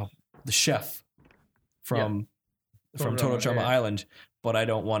the chef from Total Drama Island, but I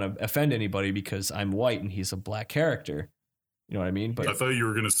don't want to offend anybody because I'm white and he's a black character. You know what I mean? But I thought you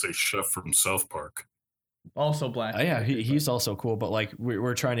were going to say Chef from South Park. Also black. Yeah, he's also cool. But like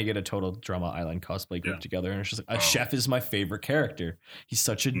we're trying to get a Total Drama Island cosplay group together, and it's just like a chef is my favorite character. He's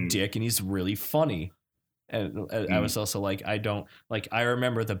such a dick, and he's really funny. And I was also like, I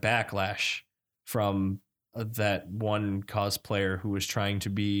remember the backlash from that one cosplayer who was trying to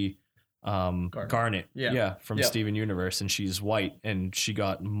be Garnet. From Steven Universe, and she's white, and she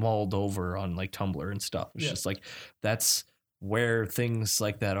got mauled over on like Tumblr and stuff. It's just like, that's where things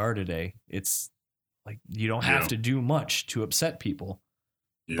like that are today. It's like, you don't have to do much to upset people.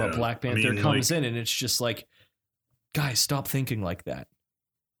 But Black Panther comes in and it's just like, guys, stop thinking like that.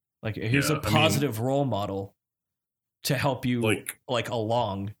 Like, here's a positive role model to help you like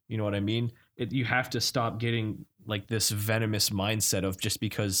along. You know what I mean? You have to stop getting like this venomous mindset of just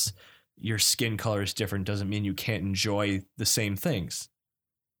because your skin color is different doesn't mean you can't enjoy the same things.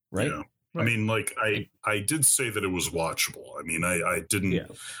 Right? Yeah. Right. I mean, like, I did say that it was watchable. I mean, I didn't. Yeah.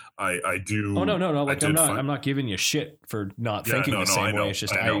 I do. Oh no. Like, I'm not giving you shit for not thinking the same way. It's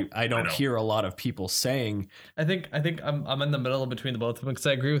just I don't hear a lot of people saying. I think I'm in the middle between the both of them, because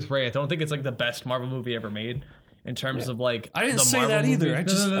I agree with Ray. I don't think it's like the best Marvel movie ever made. In terms of like, I didn't the say Marvel that either.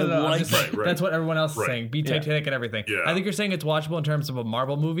 Movies. I just like that's what everyone else is saying. Beat Titanic and everything. Yeah. I think you're saying it's watchable in terms of a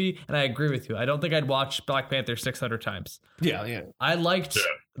Marvel movie, and I agree with you. I don't think I'd watch Black Panther 600 times. Yeah. I liked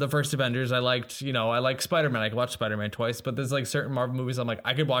the first Avengers. I liked Spider-Man. I could watch Spider-Man twice, but there's like certain Marvel movies I'm like,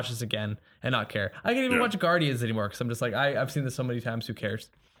 I could watch this again and not care. I can't even watch Guardians anymore because I'm just like, I've seen this so many times. Who cares?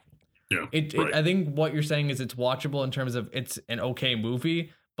 Yeah. I think what you're saying is it's watchable in terms of it's an okay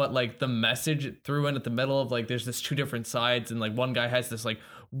movie. But like the message it threw in at the middle of like, there's this two different sides, and like one guy has this like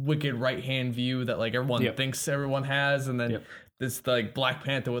wicked right hand view that like everyone thinks everyone has, and then this like Black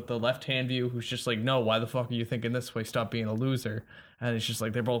Panther with the left hand view who's just like, no, why the fuck are you thinking this way? Stop being a loser. And it's just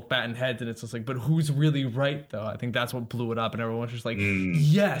like they're both batting heads, and it's just like, but who's really right though? I think that's what blew it up, and everyone's just like,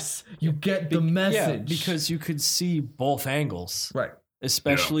 yes, you get the message, because you could see both angles, right?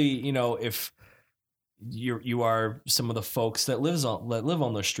 Especially if you are some of the folks that live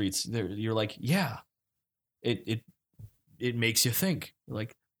on those streets. You're like, it makes you think.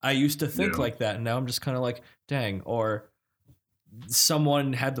 Like, I used to think like that, and now I'm just kind of like, dang. Or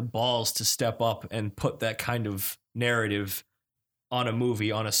someone had the balls to step up and put that kind of narrative on a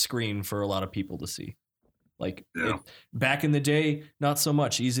movie, on a screen for a lot of people to see. Like, back in the day, not so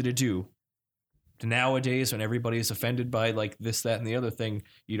much, easy to do. Nowadays, when everybody's offended by like this, that, and the other thing,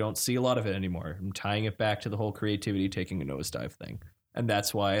 you don't see a lot of it anymore. I'm tying it back to the whole creativity taking a nosedive thing. And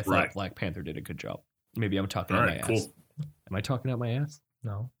that's why I thought Black Panther did a good job. Maybe I'm talking out my ass. Am I talking out my ass?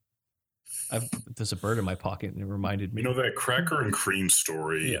 No. There's a bird in my pocket, and it reminded me. That cracker and cream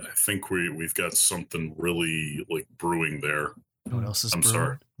story, I think we've got something really like brewing there. What else is brewing?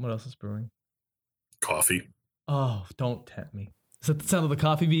 Sorry. What else is brewing? Coffee. Oh, don't tempt me. Is that the sound of the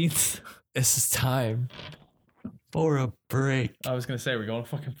coffee beans? This is time for a break. I was going to say, we're going to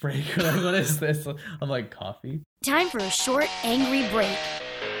fucking break. What is this? I'm like, coffee? Time for a short, angry break.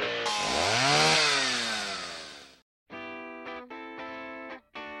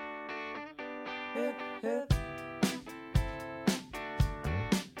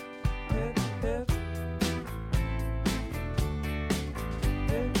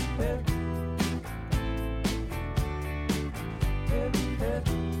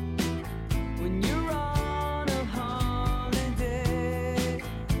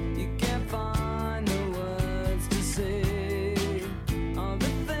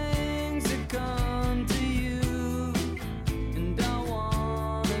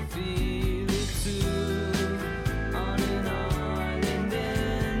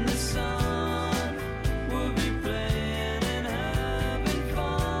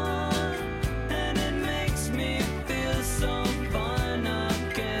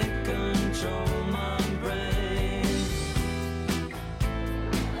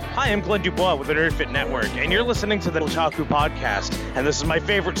 Hi, I'm Glenn Dubois with the NerdFit Network, and you're listening to the Otaku Podcast, and this is my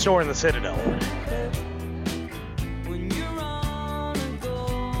favorite store in the Citadel.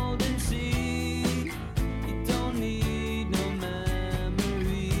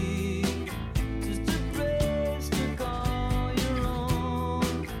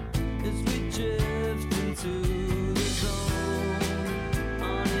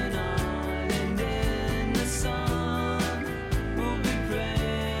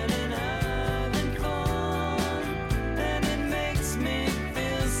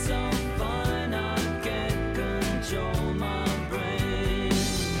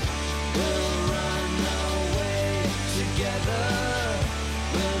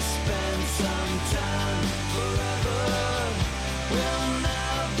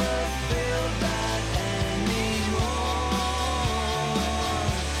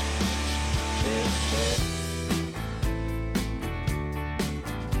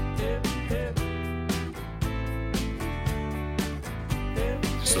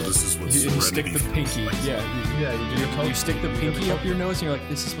 So this is what You stick Serenity the pinky. feels like. Yeah. You do your toe. You stick the pinky up your nose and you're like,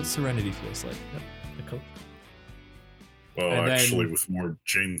 this is what serenity feels like. The coat. Well, And then- actually, with more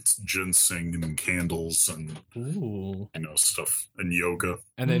ginseng and candles and Ooh. stuff and yoga.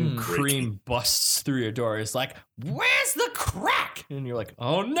 And then Mm. Cream busts through your door. It's like, where's the crack? And you're like,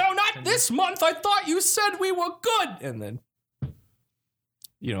 oh no, not this month. I thought you said we were good. And then,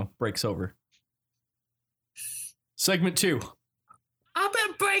 breaks over. Segment 2. I'm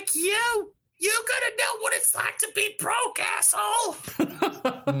gonna break you. You're gonna know what it's like to be broke, asshole.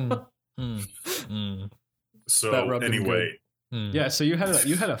 That So rubbed him anyway, Yeah, so you had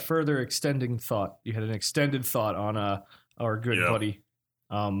a further extending thought. You had an extended thought on our good Yeah. buddy,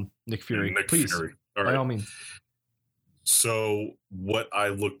 Nick Fury. Nick Please, Fury. All by right. all means. So what I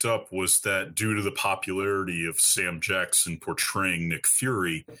looked up was that due to the popularity of Sam Jackson portraying Nick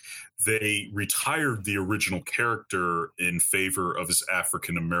Fury, they retired the original character in favor of his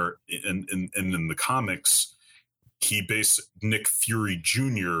African American. And in the comics, Nick Fury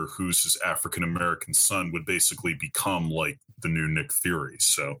Jr., who's his African American son, would basically become like the new Nick Fury.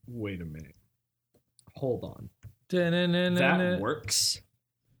 So Wait a minute. Hold on. That That works.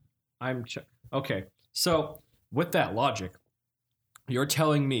 Okay. So with that logic, you're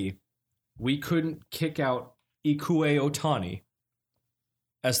telling me we couldn't kick out Ikue Otani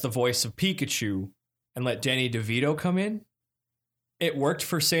as the voice of Pikachu and let Danny DeVito come in? It worked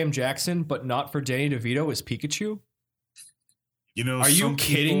for Sam Jackson, but not for Danny DeVito as Pikachu? Are you some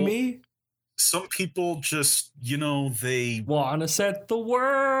kidding people- me? Some people just, they Wanna set the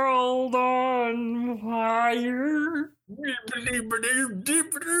world on fire?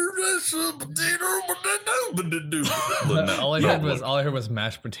 all I heard was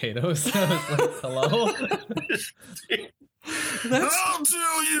mashed potatoes. I was like, hello. I'll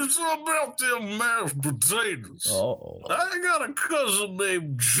tell you something about them mashed potatoes. Oh. I got a cousin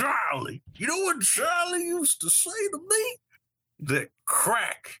named Charlie. You know what Charlie used to say to me? That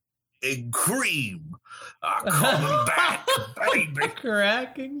crack and cream are coming back, baby.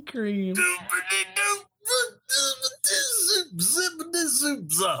 Crack and cream.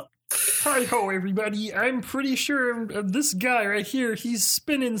 Zippity up. Hi ho, everybody. I'm pretty sure this guy right here, he's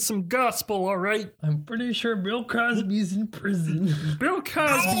spinning some gospel, all right? I'm pretty sure Bill Cosby's in prison. Bill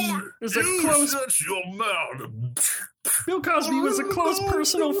Cosby is a close Shut your mouth. Bill Cosby was a close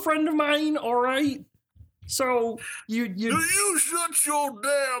personal friend of mine, all right? So you You shut your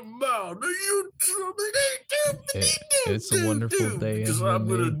damn mouth. It's a wonderful day Because in I'm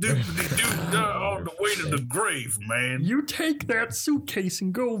the gonna do neighborhood. on the way to the grave, man. you take that suitcase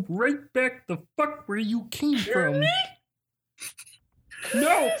and go right back the fuck where you came from.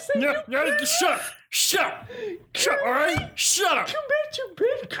 No, shut up, all right? Shut up.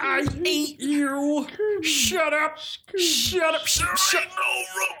 I ate you. Shut up. There ain't no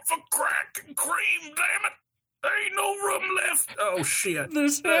room for crack and cream, damn it. There ain't no room left. Oh, shit.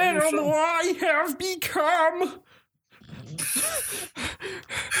 This That was animal I have become.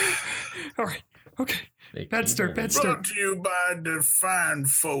 All right, okay. Bad start. Brought to you by the fine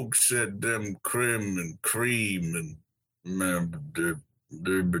folks at them Crim and Cream and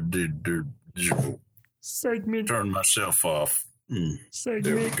Segment. turn myself off. There we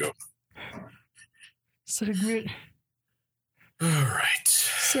Segment. go. Segment. All right.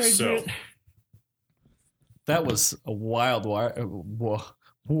 Segment. That was a wild wild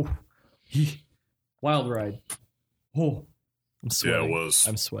ride. Oh, I'm sweating. Yeah, it was.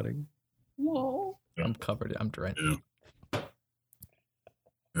 I'm sweating. Whoa. I'm covered. I'm drenched.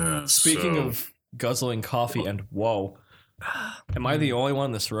 Yeah, Speaking so- of guzzling coffee and whoa, am I the only one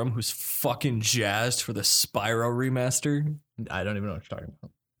in this room who's fucking jazzed for the Spyro remaster? I don't even know what you're talking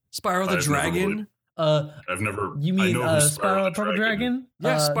about. Spyro the I've never Dragon? I've never. You I mean know who Spyro the Purple Dragon?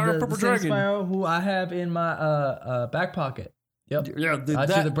 Yeah, Spyro the Purple same Dragon. Spyro who I have in my back pocket. Yep. Yeah,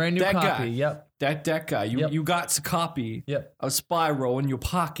 Actually, the brand new that copy. guy. Yep. That guy. Yep. You got a copy Yep. of Spyro in your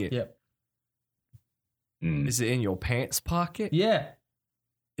pocket. Yep. Mm. Is it in your pants pocket? Yeah.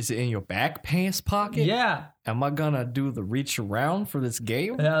 Is it in your back pants pocket? Yeah. Am I gonna do the reach around for this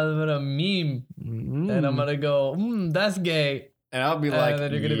game? And I'm gonna meme, and I'm gonna go, that's gay. And I'll be like, and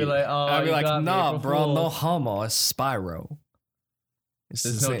then you're gonna be like, oh, I'll be you like, got me, nah, April bro, no Fools." homo. It's Spyro. It's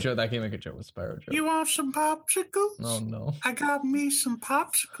There's the no same. joke. That can't make a joke with Spyro joke. You want some popsicles? Oh no. I got me some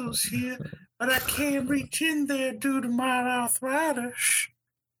popsicles here, but I can't reach in there due to my arthritis.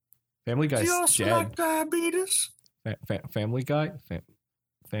 Family Do Guy's you also Jag. like diabetes? Family Guy.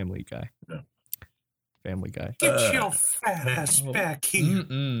 Family Guy. Yeah. Family Guy. Get your fat ass back here.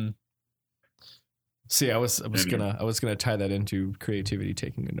 Mm-mm. See, I was gonna tie that into creativity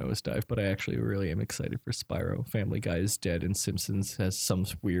taking a nosedive, but I actually really am excited for Spyro. Family Guy is dead, and Simpsons has some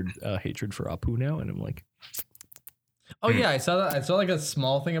weird hatred for Apu now, and I'm like, Oh yeah, I saw that. I saw like a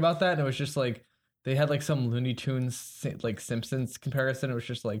small thing about that, and it was just like they had like some Looney Tunes like Simpsons comparison. It was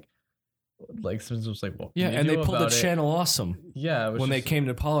just like Simpsons was like, well, yeah, and they pulled the channel awesome. Yeah, it was when they just- came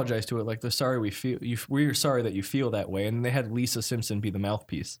to apologize to it, like they're sorry we're sorry that you feel that way, and they had Lisa Simpson be the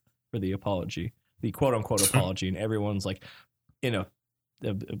mouthpiece for the apology, the quote unquote apology, and everyone's like,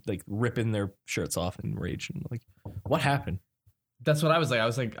 like ripping their shirts off in rage and like, what happened? That's what I was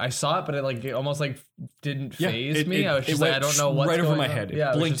like. I saw it, but it almost like didn't phase me. I was just went like, I don't know what's right over going my on. head. It Yeah, I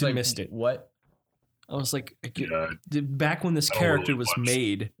was blinked just and like, missed it. What? I was like, Yeah, back when this I don't character really was watch.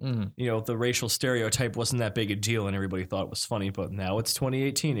 made, Mhm. the racial stereotype wasn't that big a deal and everybody thought it was funny, but now it's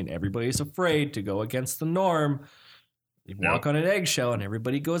 2018 and everybody's afraid to go against the norm. You walk on an eggshell and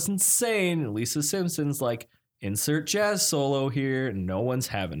everybody goes insane. And Lisa Simpson's like, insert jazz solo here, and no one's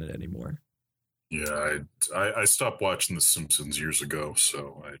having it anymore. Yeah, I stopped watching The Simpsons years ago,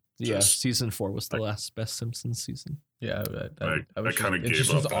 so Season 4 was the last best Simpsons season. Yeah, I was kinda it gave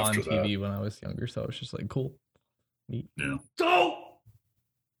just was up on after TV when I was younger, so I was just like, cool, neat. Yeah. Go!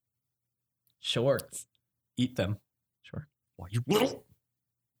 Shorts, Eat them. sure. Why, you little...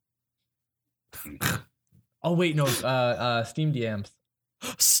 Oh wait, no, steamed yams,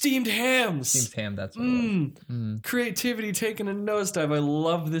 Steamed hams! steamed ham. That's what it was. Mm. Creativity taking a nosedive. I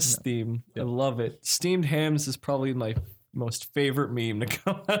love this theme. I love it. Steamed hams is probably my most favorite meme to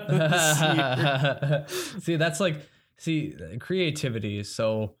come out of this year. See, that's like, creativity is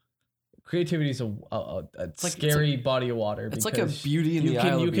so. Creativity is a scary body of water. It's like a because beauty in the eye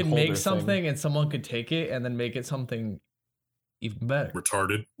of the you can beholder make something thing. and someone could take it and then make it something even better.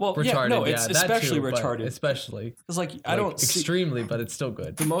 Retarded. Well, Retarded, yeah, no, it's that especially too, but retarded. especially. It's like I Like, don't see, extremely, but it's still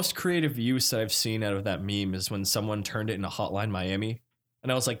good. the most creative use I've seen out of that meme is when someone turned it into Hotline Miami,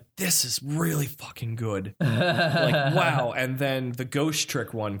 and I was like, "This is really fucking good." Like, wow. And then the ghost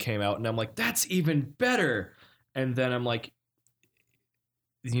trick one came out, and I'm like, "That's even better." And then I'm like,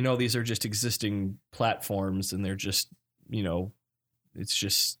 these are just existing platforms, and they're just, it's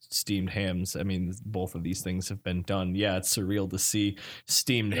just steamed hams. I mean, both of these things have been done. Yeah, it's surreal to see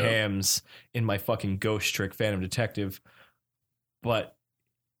steamed hams in my fucking ghost trick Phantom Detective, but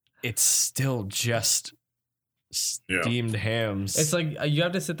it's still just steamed hams. It's like you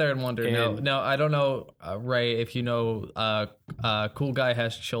have to sit there and wonder. And- No, I don't know, Ray, if you know, Cool Guy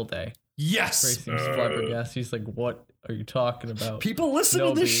Has Chill Day. Ray Yes. seems flabbergasted. He's like, what are you talking about? People listen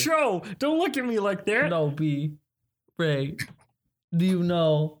No, to this B. show. Don't look at me like that. No, B. Ray, do you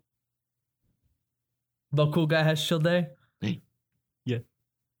know about Cool Guy Has Chill Day?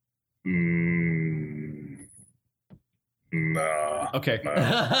 Nah. Okay.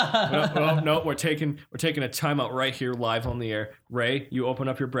 Nah. No, we're taking a timeout right here live on the air. Ray, you open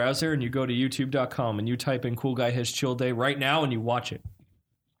up your browser and you go to youtube.com and you type in Cool Guy Has Chill Day right now and you watch it.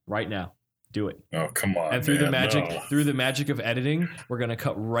 Right now. Do it. Oh, come on. And through the man, magic of editing, we're gonna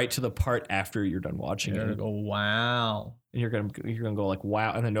cut right to the part after you're done watching You're it. gonna go, wow. And you're gonna go like,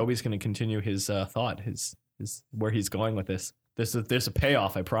 wow, and then Nobody's gonna continue his thought, his where he's going with this. There's a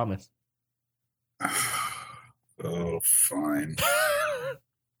payoff, I promise. Oh, fine.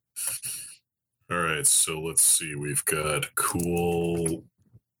 All right, so let's see. We've got cool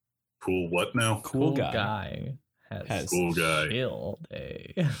what now? Cool guy. has Cool guy. chill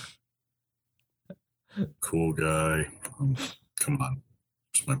day. Cool guy. Come on.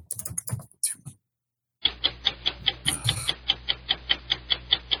 Where's my-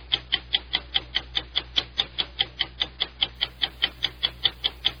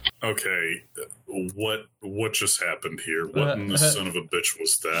 Okay, what just happened here? What in the son of a bitch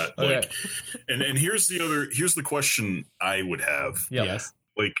was that? Okay. Like, and here's the question I would have. Yep. Yes.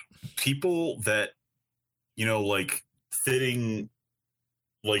 Like people that like fitting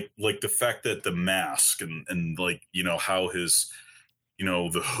like the fact that the mask and like how his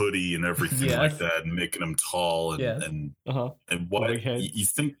the hoodie and everything Yes. like that and making him tall and Yes. and what Big head. you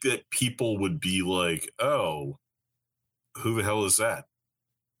think that people would be like, oh, who the hell is that?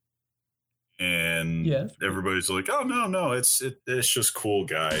 And Yes. everybody's like, oh no, it's just cool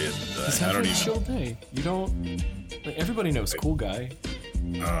guy. And He's I don't having a even. chill day. You don't. Like, everybody knows Cool Guy.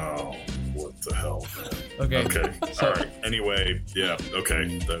 Oh, what the hell? Okay. Okay. So- All right. Anyway, yeah.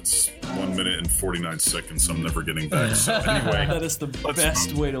 Okay. That's 1 minute and 49 seconds. I'm never getting back. So anyway, That is the Let's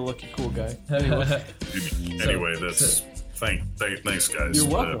best way to look at Cool Guy. Anyway, anyway, that's thanks guys. You're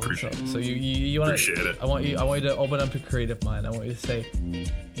welcome. I appreciate it. So you want Appreciate it. I want you to open up your creative mind. I want you to say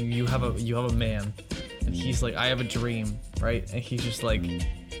you have a man, and he's like, I have a dream, right? And he's just like,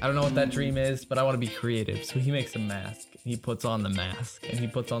 I don't know what that dream is, but I want to be creative. So he makes a mask. He puts on the mask and he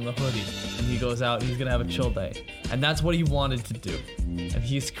puts on the hoodie and he goes out and he's going to have a chill day. And that's what he wanted to do. And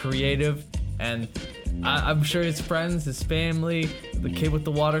he's creative. And I'm sure his friends, his family, the kid with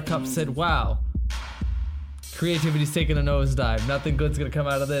the water cup said, wow, creativity's taking a nosedive. Nothing good's going to come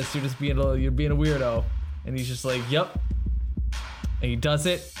out of this. You're being a weirdo. And he's just like, yep. And he does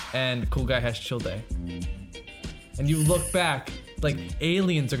it. And cool guy has chill day. And you look back, like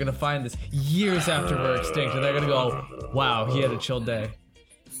aliens are gonna find this years after we're extinct, and they're gonna go, wow, he had a chill day.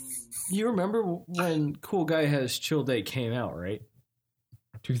 You remember when Cool Guy Has Chill Day came out, right?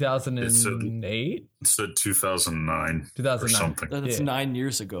 2008? It said 2009. 2009. Or something. That's 9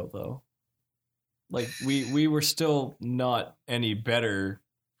 years ago, though. Like, we were still not any better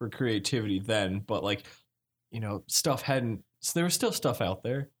for creativity then, but, like, you know, stuff hadn't... So there was still stuff out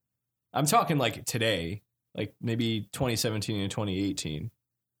there. I'm talking, like, today. Like, maybe 2017 and 2018.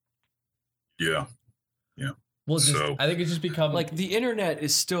 Yeah. Well, I think it's just become... Like, the internet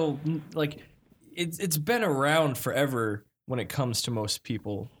is still... Like, it's been around forever when it comes to most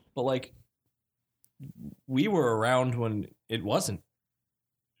people. But, like, we were around when it wasn't.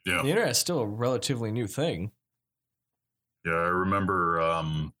 Yeah. The internet's still a relatively new thing. Yeah, I remember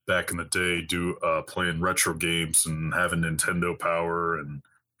back in the day playing retro games and having Nintendo Power and...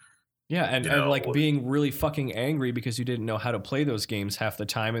 Yeah, and like being really fucking angry because you didn't know how to play those games half the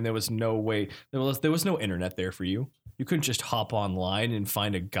time, and there was no way, there was no internet there for you. You couldn't just hop online and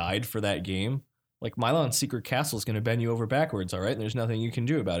find a guide for that game. Like, Milon's Secret Castle is going to bend you over backwards, all right? And there's nothing you can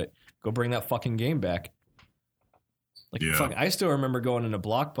do about it. Go bring that fucking game back. Like, I still remember going into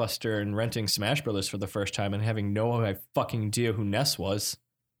Blockbuster and renting Smash Brothers for the first time and having no fucking idea who Ness was.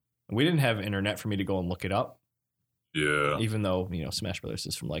 We didn't have internet for me to go and look it up. Yeah. Even though, you know, Smash Brothers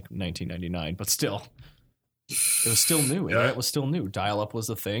is from like 1999, but still, it was still new. Internet was still new. Dial-up was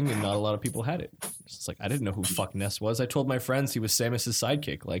a thing, and not a lot of people had it. It's like, I didn't know who fuck Ness was. I told my friends he was Samus's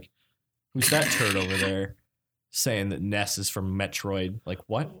sidekick. Like, who's that turd over there saying that Ness is from Metroid? Like,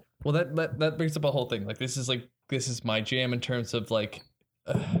 what? Well, that brings up a whole thing. Like, this is my jam in terms of like,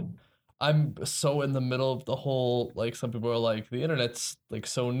 I'm so in the middle of the whole, like, some people are like, the internet's like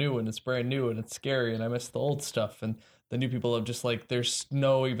so new and it's brand new and it's scary and I miss the old stuff, and the new people are just like, there's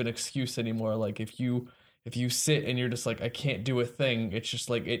no even excuse anymore. Like, if you sit and you're just like, I can't do a thing, it's just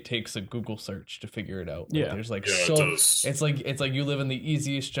like, it takes a Google search to figure it out. Like, there's like it's like you live in the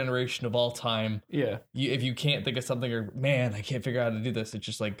easiest generation of all time. Yeah. If you can't think of something, or man, I can't figure out how to do this, it's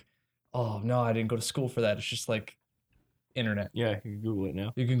just like, oh no, I didn't go to school for that. It's just like internet. Yeah, you can Google it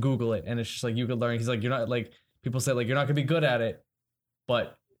now. You can Google it, and it's just like, you can learn. He's like, you're not, like, people say like, you're not gonna be good at it,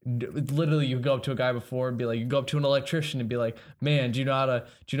 but literally you go up to a guy before and be like, you go up to an electrician and be like, man, do you know how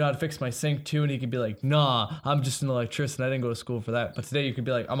to fix my sink too? And he could be like, nah, I'm just an electrician, I didn't go to school for that. But today you could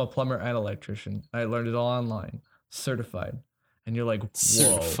be like, I'm a plumber and electrician, I learned it all online, certified. And you're like, whoa.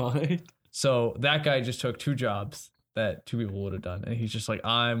 Certified. So that guy just took 2 jobs that 2 people would have done, and he's just like,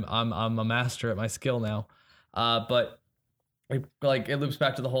 I'm a master at my skill now. But like, it loops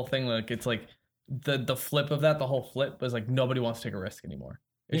back to the whole thing. Like, it's like the flip of that, the whole flip was like, nobody wants to take a risk anymore.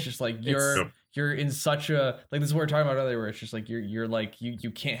 It's just like, you're in such a, like, this is what we were talking about earlier, where it's just like, you're like,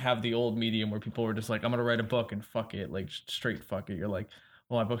 you can't have the old medium where people were just like, I'm gonna write a book and fuck it, like, straight fuck it. You're like,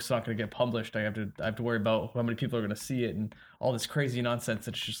 well, my book's not gonna get published, I have to worry about how many people are gonna see it and all this crazy nonsense.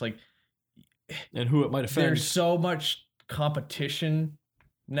 It's just like, and who it might offend. There's so much competition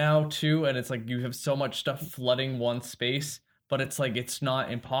now too, and it's like, you have so much stuff flooding one space, but it's like, it's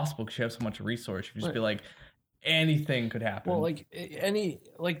not impossible because you have so much resource. You just be like, anything could happen. Well, like,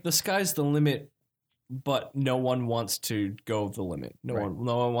 the sky's the limit, but no one wants to go the limit. No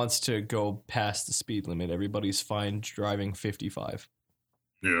one wants to go past the speed limit. Everybody's fine driving 55.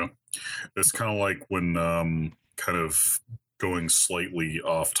 Yeah. It's kind of like when kind of going slightly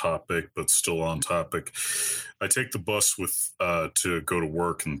off topic but still on topic, I take the bus with to go to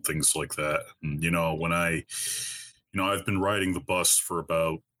work and things like that. And when I've been riding the bus for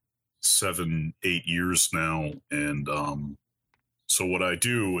about 7-8 years now, and so what I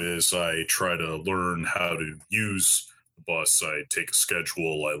do is I try to learn how to use the bus. I take a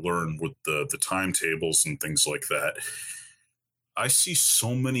schedule, I learn with the timetables and things like that. I see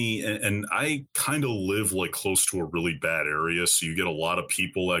so many, and I kind of live like close to a really bad area, so you get a lot of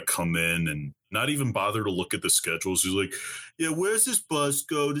people that come in and not even bother to look at the schedules. You're like, yeah, where's this bus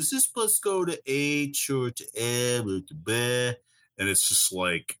go? Does this bus go to H or to M or to B? And it's just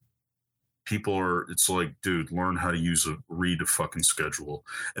like, people are, it's like, dude, learn how to read a fucking schedule.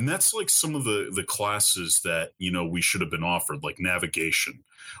 And that's like some of the classes that, you know, we should have been offered, like navigation.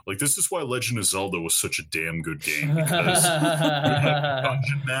 Like, this is why Legend of Zelda was such a damn good game, because you had the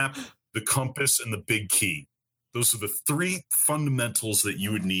dungeon map, the compass, and the big key. Those are the 3 fundamentals that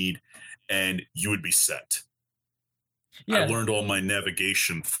you would need, and you would be set. Yeah. I learned all my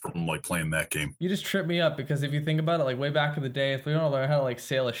navigation from like playing that game. You just trip me up, because if you think about it, like way back in the day, if we don't learn how to like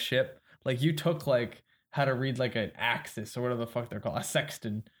sail a ship, like you took like how to read like an axis or whatever the fuck they're called, a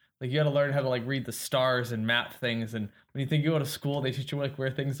sextant. Like you got to learn how to like read the stars and map things. And when you think you go to school, they teach you like where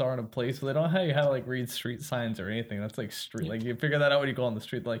things are in a place, but they don't tell you how to like read street signs or anything. That's like street. Like you figure that out when you go on the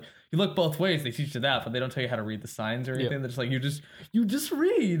street. Like you look both ways, they teach you that, but they don't tell you how to read the signs or anything. They're just like, you just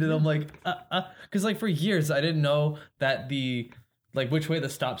read. And I'm like, because like for years I didn't know that like which way the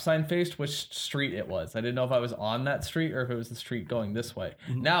stop sign faced, which street it was. I didn't know if I was on that street or if it was the street going this way.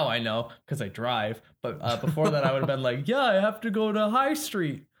 Mm-hmm. Now I know because I drive. But before that, I would have been like, yeah, I have to go to High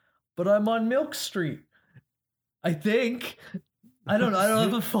Street, but I'm on Milk Street. I think. I don't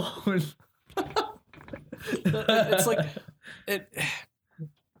have a phone. It's like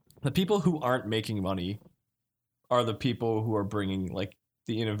the people who aren't making money are the people who are bringing like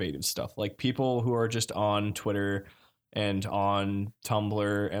the innovative stuff. Like people who are just on Twitter and on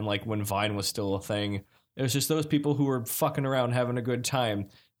Tumblr, and like when Vine was still a thing, it was just those people who were fucking around having a good time.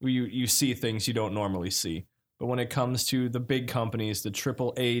 You see things you don't normally see. But when it comes to the big companies, the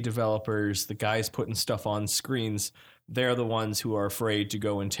AAA developers, the guys putting stuff on screens, they're the ones who are afraid to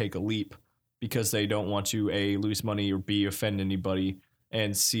go and take a leap because they don't want to A, lose money, or B, offend anybody,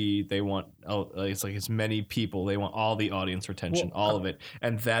 and C, they want it's like as many people, they want all the audience retention, all of it.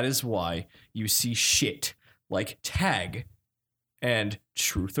 And that is why you see shit like Tag and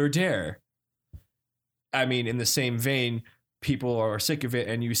Truth or Dare. I mean, in the same vein, people are sick of it,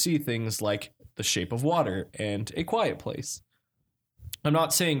 and you see things like The Shape of Water and A Quiet Place. I'm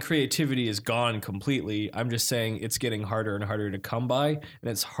not saying creativity is gone completely. I'm just saying it's getting harder and harder to come by, and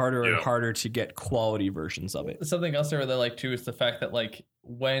it's harder and harder to get quality versions of it. Something else I really like too is the fact that like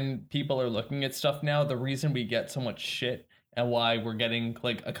when people are looking at stuff now, the reason we get so much shit and why we're getting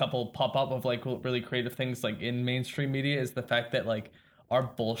like a couple pop up of like really creative things like in mainstream media is the fact that like our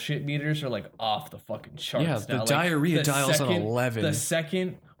bullshit meters are like off the fucking charts. Yeah, the now. diarrhea like, dial's on 11. The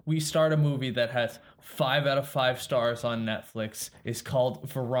second we start a movie that has 5 out of 5 stars on Netflix, is called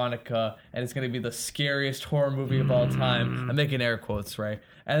Veronica, and it's going to be the scariest horror movie of all time. I'm making air quotes, right?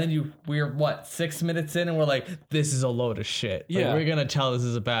 And then we're 6 minutes in, and we're like, this is a load of shit. Like, Yeah. we're going to tell this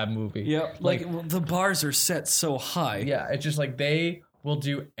is a bad movie. Yep. Like the bars are set so high. Yeah, it's just like they will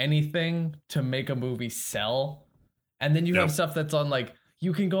do anything to make a movie sell. And then you have stuff that's on like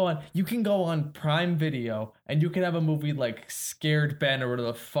you can go on Prime Video and you can have a movie like Scared Ben or whatever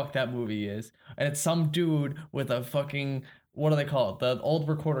the fuck that movie is. And it's some dude with a fucking, what do they call it? The old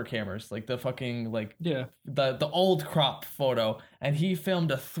recorder cameras, like the fucking like the old crop photo. And he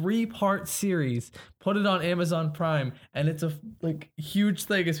filmed a 3-part series, put it on Amazon Prime, and it's a like huge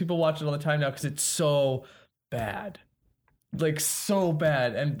thing as people watch it all the time now because it's so bad. Like so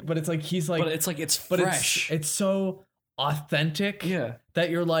bad. But it's like he's like, but it's like it's fresh. It's so authentic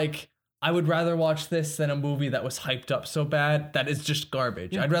that you're like, I would rather watch this than a movie that was hyped up so bad that is just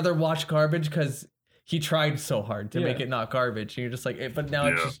garbage. I'd rather watch garbage because he tried so hard to make it not garbage, and you're just like, but now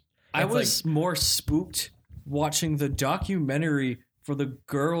it's just. I was more spooked watching the documentary for the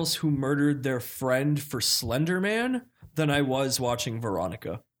girls who murdered their friend for Slender Man than I was watching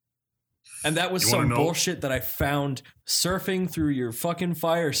Veronica. And that was some bullshit that I found surfing through your fucking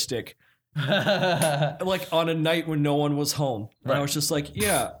Fire Stick. Like on a night when no one was home. And I was just like,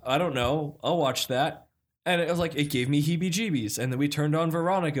 yeah, I don't know, I'll watch that. And it was like, it gave me heebie-jeebies. And then we turned on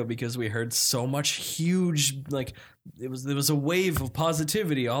Veronica because we heard so much huge, like, there was a wave of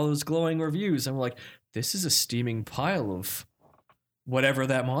positivity, all those glowing reviews. And we're like, this is a steaming pile of whatever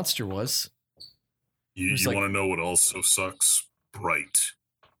that monster was. You like, want to know what also sucks? Bright.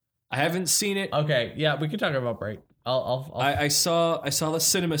 I haven't seen it. Okay, yeah, we can talk about Bright. I saw the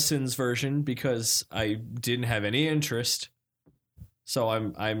CinemaSins version because I didn't have any interest, so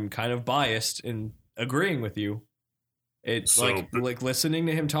I'm kind of biased in agreeing with you. It's so, like listening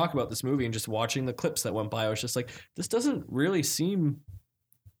to him talk about this movie and just watching the clips that went by. I was just like, this doesn't really seem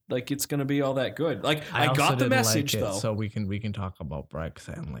like it's gonna be all that good. Like I got the message though, so we can talk about Bright because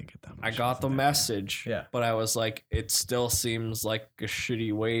I didn't like it that much. I got the message, but I was like, it still seems like a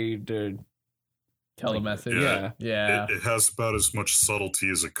shitty way to tell the message. Yeah. It has about as much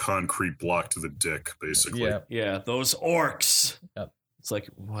subtlety as a concrete block to the dick, basically. Yeah, those orcs. Yep. It's like,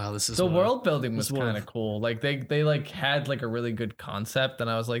 wow, this is The one of- world building was this is one of- kind of cool. Like they like had like a really good concept, and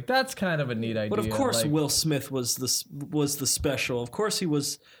I was like, that's kind of a neat idea. But of course, like, Will Smith was the special. Of course, he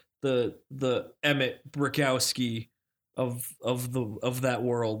was the Emmett Brikowski of that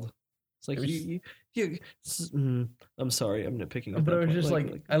world. It's like I'm sorry, I'm nitpicking. at But that it was point.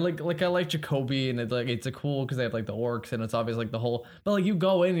 just I like Jacoby, and it's a cool because they have like the orcs, and it's obvious like the whole. But like you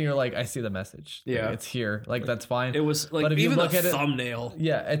go in and you're like, I see the message. Like, Yeah. it's here. Like that's fine. it was like But if you even look the at it- thumbnail.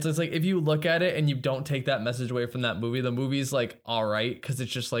 Yeah, it's like if you look at it and you don't take that message away from that movie, the movie's like all right because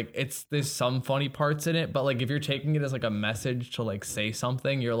it's just like there's some funny parts in it, but like if you're taking it as like a message to like say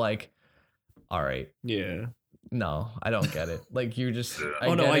something, you're like, all right, Yeah. no, I don't get it. Like you just,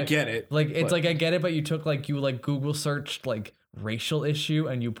 I get it. Like it's but- like I get it, but you took like you like Google searched like racial issue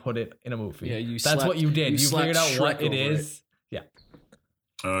and you put it in a movie. Yeah, you that's slapped- what you did. you You figured out slapped what Shrek it over is.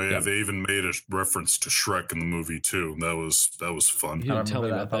 Oh yeah, Yeah. they even made a reference to Shrek in the movie too. That was fun. You I didn't tell me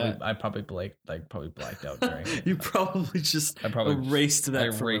remember about that. I probably blacked out during it. You probably just I probably erased that.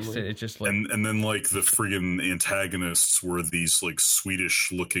 I from erased memory. it. It just like And then like the friggin' antagonists were these like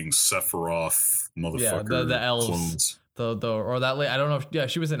Swedish looking Sephiroth motherfucker the elves. clones. the or that I don't know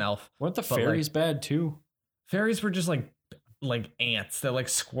if she was an elf. Weren't the but, like- fairies bad too? Fairies were just like ants. They're like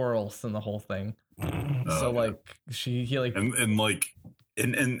squirrels in the whole thing. So yeah. like he like and like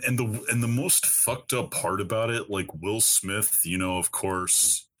and the most fucked up part about it, like Will Smith, you know, of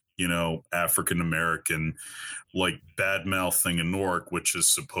course, you know, African American, like bad mouthing a Nork, which is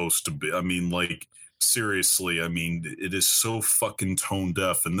supposed to be, I mean, like seriously, I mean, it is so fucking tone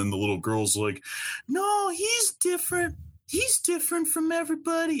deaf. And then the little girl's like, no, he's different. He's different from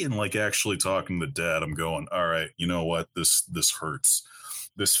everybody. And like actually talking to dad, I'm going, all right, you know what? This hurts.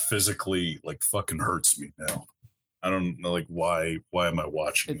 This physically like fucking hurts me now. I don't know, like why am I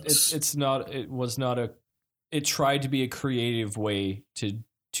watching this? It tried to be a creative way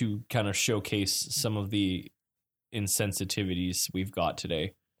to kind of showcase some of the insensitivities we've got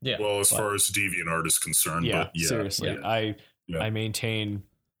today. yeah. Well, as far as DeviantArt is concerned, Yeah, but yeah, seriously. Yeah. I maintain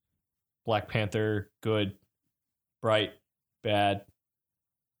Black Panther, good, bright, bad.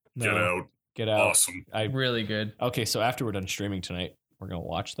 Get No, Out, Get out. awesome. Really good. Okay, so after we're done streaming tonight, we're gonna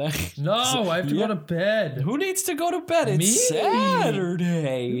watch that. No, I have to Yeah. go to bed. Who needs to go to bed? It's Me.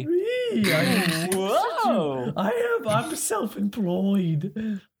 Saturday. Me, Whoa. I'm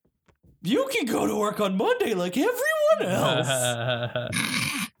self-employed. You can go to work on Monday like everyone else.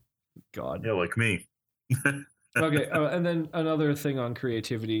 God. Yeah, like me. Okay, and then another thing on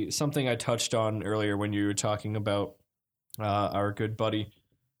creativity, something I touched on earlier when you were talking about our good buddy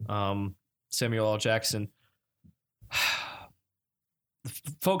Samuel L. Jackson.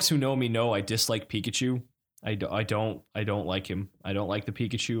 Folks who know me know I dislike Pikachu. I don't like him. I don't like the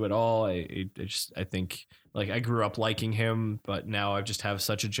Pikachu at all. I think like I grew up liking him, but now I just have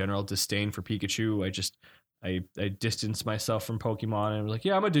such a general disdain for Pikachu. I distance myself from Pokemon and was like,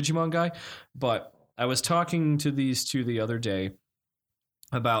 yeah, I'm a Digimon guy. But I was talking to these two the other day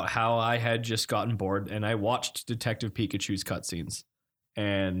about how I had just gotten bored and I watched Detective Pikachu's cutscenes,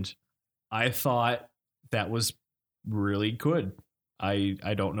 and I thought that was really good. I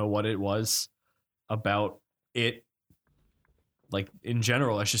don't know what it was about it, like in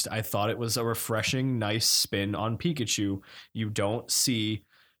general. I thought it was a refreshing, nice spin on Pikachu. You don't see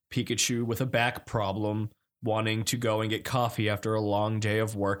Pikachu with a back problem wanting to go and get coffee after a long day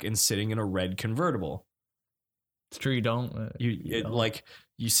of work and sitting in a red convertible. It's true. You don't. Like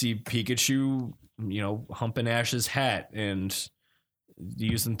you see Pikachu, humping Ash's hat and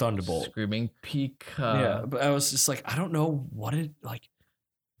using Thunderbolt. Screaming peak. Yeah, but I was just like, I don't know what it like.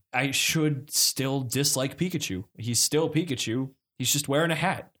 I should still dislike Pikachu. He's still Pikachu. He's just wearing a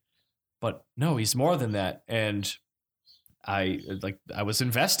hat. But no, he's more than that. And I was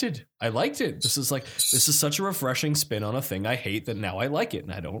invested. I liked it. This is such a refreshing spin on a thing I hate that now I like it,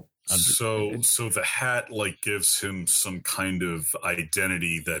 and I don't. So the hat like gives him some kind of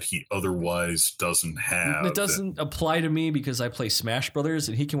identity that he otherwise doesn't have. It doesn't apply to me because I play Smash Brothers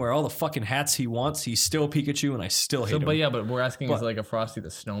and he can wear all the fucking hats he wants. He's still Pikachu and I still hate him. But yeah, but we're asking is But- it like a Frosty the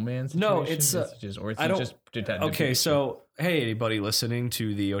Snowman situation? No, it's, just or is I it don't- just Detective Okay, Pikachu? so hey, anybody listening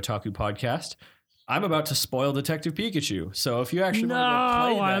to the Otaku podcast, I'm about to spoil Detective Pikachu. So if you actually want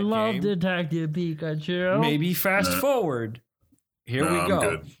to play that game, Detective Pikachu. maybe fast forward. Here No, we I'm go.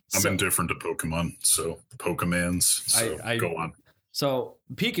 good. I'm So- indifferent to Pokemon, so Pokemans. So I- go on. So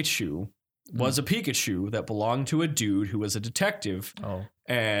Pikachu was a Pikachu that belonged to a dude who was a detective, Oh,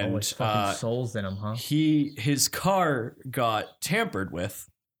 and it's fucking souls in him, huh? his car got tampered with,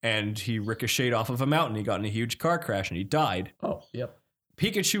 and he ricocheted off of a mountain. He got in a huge car crash, and he died. Oh, yep.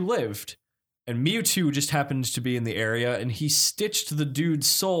 Pikachu lived, And Mewtwo just happened to be in the area, and he stitched the dude's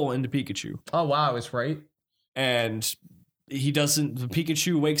soul into Pikachu. Oh wow, I was right. And the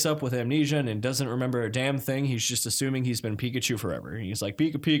Pikachu wakes up with amnesia and doesn't remember a damn thing. He's just assuming he's been Pikachu forever. He's like,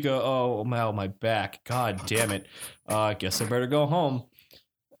 Pika Pika, oh my back. God damn it. Guess I better go home.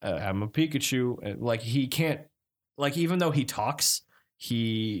 I'm a Pikachu. Like, he can't, like, even though he talks,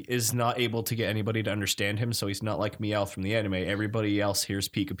 he is not able to get anybody to understand him. So he's not like Meowth from the anime. Everybody else hears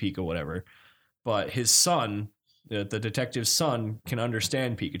Pika Pika, whatever. But his son, the detective's son, can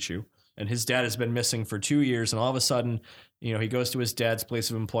understand Pikachu. And his dad has been missing for 2 years. And all of a sudden, you know, he goes to his dad's place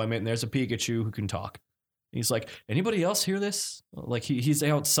of employment and there's a Pikachu who can talk. He's like, anybody else hear this? Like, he's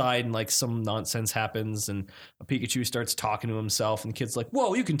outside and like some nonsense happens and a Pikachu starts talking to himself and the kid's like,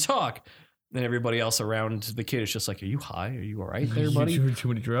 whoa, you can talk. And everybody else around the kid is just like, are you high? Are you all right there, buddy? Too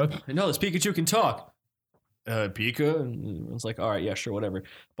many drugs? No, this Pikachu can talk. Pika? And I was like, all right, yeah, sure, whatever.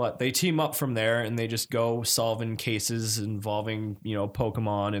 But they team up from there and they just go solving cases involving, you know,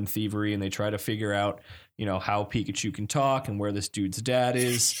 Pokemon and thievery, and they try to figure out, you know, how Pikachu can talk and where this dude's dad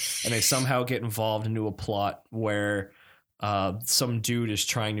is. And they somehow get involved into a plot where some dude is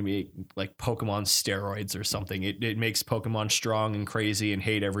trying to make like Pokemon steroids or something. It makes Pokemon strong and crazy and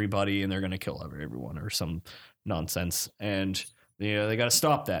hate everybody, and they're going to kill everyone or some nonsense. And you know, they got to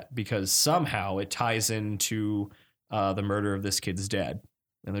stop that because somehow it ties into the murder of this kid's dad.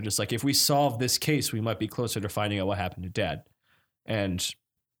 And they're just like, if we solve this case, we might be closer to finding out what happened to dad. And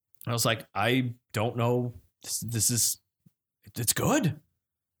I was like, I don't know. It's good.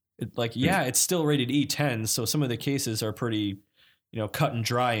 Yeah, it's still rated E10. So some of the cases are pretty, you know, cut and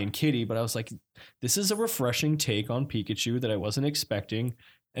dry and kiddie. But I was like, this is a refreshing take on Pikachu that I wasn't expecting.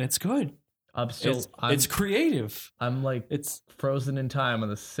 And it's good. It's creative. I'm like, it's frozen in time on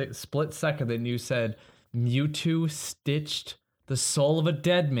the split second that you said Mewtwo stitched the soul of a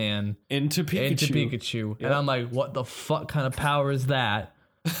dead man into Pikachu. Yep. And I'm like, what the fuck kind of power is that?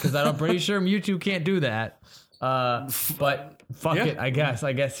 Because I'm pretty sure Mewtwo can't do that. But fuck it, I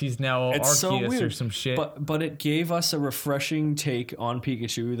guess he's now Arceus or some shit. But it gave us a refreshing take on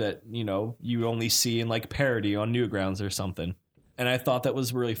Pikachu that, you know, you only see in like parody on Newgrounds or something. And I thought that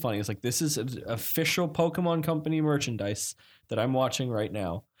was really funny. It's like, this is an official Pokemon Company merchandise that I'm watching right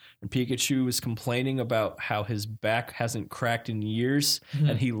now. And Pikachu is complaining about how his back hasn't cracked in years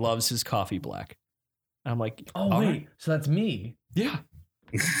and he loves his coffee black. And I'm like, oh, wait, right. So that's me. Yeah.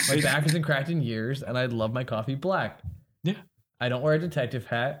 My back hasn't cracked in years and I love my coffee black. Yeah. I don't wear a detective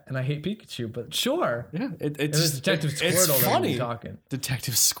hat and I hate Pikachu, but sure. Yeah. It's Detective Squirtle. It's funny. Talking.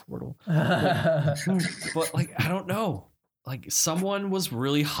 Detective Squirtle. But like, I don't know. Like, someone was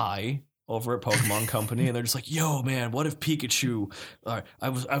really high over at Pokemon Company, and they're just like, yo, man, what if Pikachu...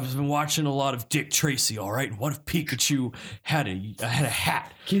 I've been watching a lot of Dick Tracy, all right? And what if Pikachu had a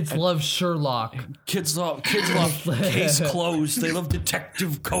hat? Kids love Sherlock. Kids love Case Closed. They love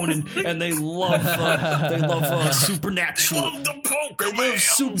Detective Conan, and they love Supernatural. Love the Pokemon. They love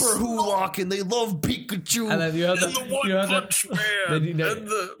Super Hulock, and they love Pikachu. And then you have the One Punch Man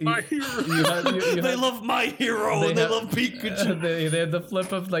and My Hero. They love My Hero, and they love Pikachu. They had the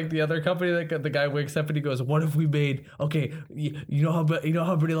flip of like the other company that the guy wakes up and he goes, "What if we made? Okay, you know how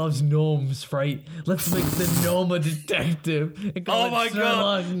everybody loves gnomes, right? Let's make the gnome a detective." And call oh my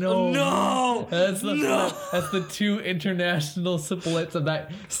Sherlock god! Gnome. No, that's the two international splits of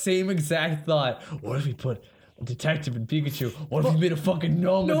that same exact thought. What if we put a detective in Pikachu? What if we made a fucking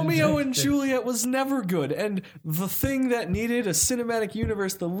gnome? Romeo and Juliet was never good, and the thing that needed a cinematic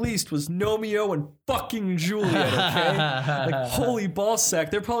universe the least was Nomeo and fucking Juliet. Okay, like holy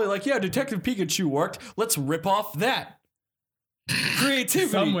ballsack. They're probably like, yeah, Detective Pikachu worked. Let's rip off that.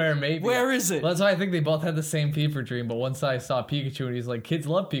 Creativity somewhere, maybe. Where is it? Well, that's why I think they both had the same fever dream. But once I saw Pikachu and he's like, kids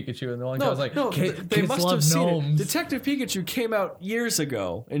love Pikachu, and the only guy was like, they must have seen it. Detective Pikachu came out years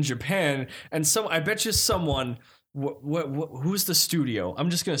ago in Japan, and I bet you someone. Who's the studio? I'm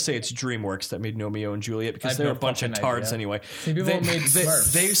just gonna say it's DreamWorks that made Nomeo and Juliet because they're a bunch of tards anyway.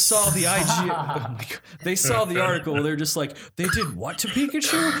 They saw the IG. They saw the article. They're just like, they did what to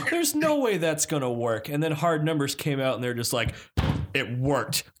Pikachu? There's no way that's gonna work. And then Hard Numbers came out and they're just like, it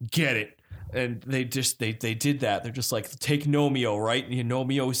worked. Get it. And they did that. They're just like, take Nomeo, right? And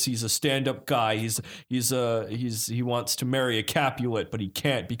Nomeo sees a stand-up guy. He wants to marry a Capulet, but he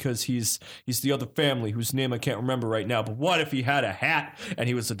can't because he's the other family whose name I can't remember right now. But what if he had a hat and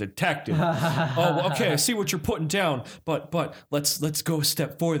he was a detective? Oh, okay, I see what you're putting down. But let's go a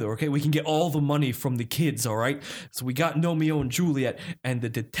step further, okay? We can get all the money from the kids, all right? So we got Nomeo and Juliet, and the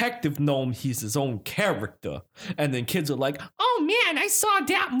detective gnome, he's his own character. And then kids are like, oh man, I saw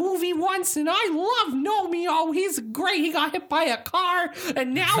that movie once. and I love Nomeo. He's great. He got hit by a car,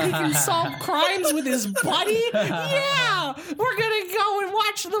 and now he can solve crimes with his buddy. Yeah, we're gonna go and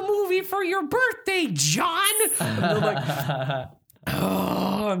watch the movie for your birthday, John. And they're like,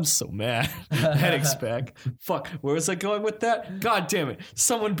 oh, I'm so mad. Headache's back. Fuck, where was I going with that? God damn it.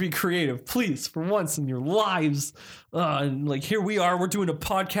 Someone be creative, please, for once in your lives. And like, here we are, we're doing a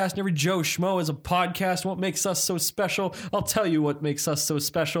podcast, and every Joe Schmo is a podcast. What makes us so special? I'll tell you what makes us so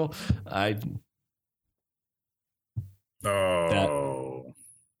special.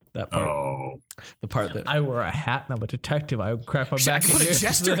 That part. Oh. The part that I wear a hat and I'm a detective. I would crack my I back. put a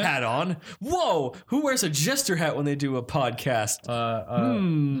jester hat on. Whoa, who wears a jester hat when they do a podcast?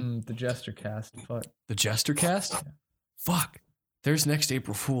 The Jester Cast. Fuck. The Jester Cast? Fuck. There's next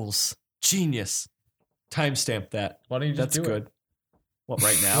April Fool's. Genius. Timestamp that. Why don't you just That's do good. it? What,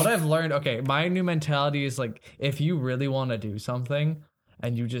 right now? What I've learned, okay, my new mentality is like, if you really want to do something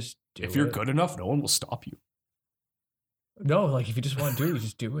and you just do If you're it- good enough, no one will stop you. No, like if you just want to do it, you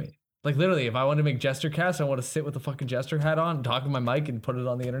just do it. Like literally, if I want to make Jester Cast, I want to sit with the fucking Jester hat on, talk with my mic, and put it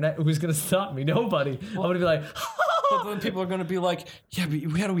on the internet. Who's gonna stop me? Nobody. I'm gonna be like, But then people are going to be like, yeah, but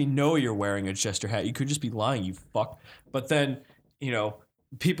how do we know you're wearing a jester hat? You could just be lying, you fuck. But then, you know,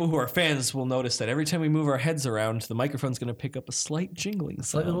 people who are fans will notice that every time we move our heads around, the microphone's going to pick up a slight jingling like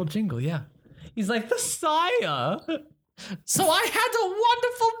sound. a little jingle, yeah. He's like the Sire. So I had a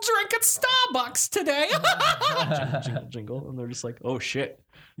wonderful drink at Starbucks today. Jingle, jingle, jingle. And they're just like, oh shit.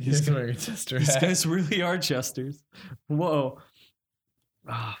 He's wearing a Jester These hat. guys really are jesters. Whoa.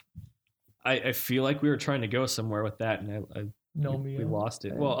 I feel like we were trying to go somewhere with that, and we lost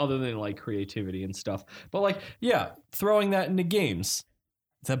it. Well, other than like creativity and stuff. But like, yeah, throwing that into games.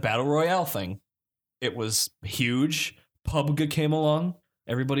 The Battle Royale thing. It was huge. PUBG came along.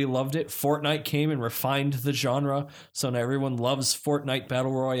 Everybody loved it. Fortnite came and refined the genre. So now everyone loves Fortnite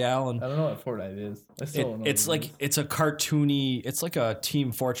Battle Royale. And I don't know what Fortnite is. I still don't know. it's what it like, is. it's a cartoony, it's like a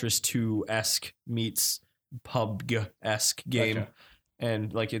Team Fortress 2-esque meets PUBG-esque game. Gotcha.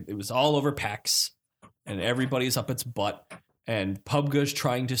 And like it was all over PAX, and everybody's up its butt, and PUBG's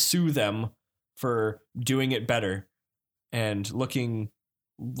trying to sue them for doing it better and looking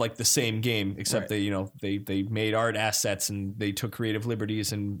like the same game, except Right. they made art assets and they took creative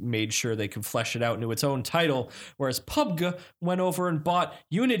liberties and made sure they could flesh it out into its own title, whereas PUBG went over and bought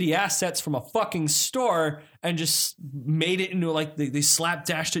Unity assets from a fucking store and just made it into like they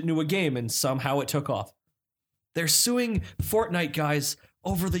slapdashed it into a game, and somehow it took off. They're suing Fortnite guys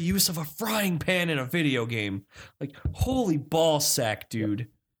over the use of a frying pan in a video game. Like, holy ball sack, dude.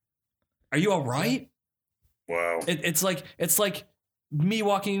 Are you all right? Wow. It's like me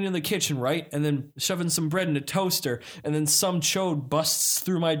walking into the kitchen, right? And then shoving some bread in a toaster, and then some chode busts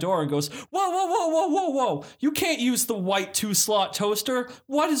through my door and goes, whoa, whoa, whoa, whoa, whoa, whoa. You can't use the white 2-slot toaster.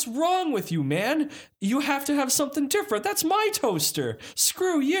 What is wrong with you, man? You have to have something different. That's my toaster.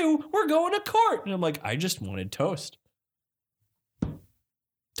 Screw you. We're going to court. And I'm like, I just wanted toast.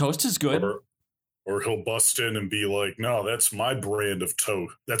 Toast is good. Or he'll bust in and be like, no, that's my brand of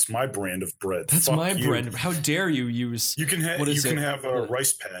toast. That's my brand of bread. That's Fuck my you. brand. How dare you use... You can have What is it?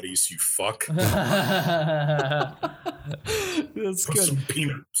 rice patties, you fuck. That's Put good. some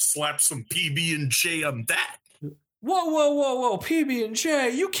peanut, slap some PB&J on that. Whoa, whoa, whoa, whoa,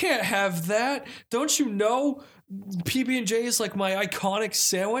 PB&J, you can't have that. Don't you know PB&J is like my iconic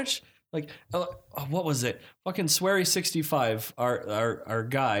sandwich? Like, what was it? Fucking Swery65, our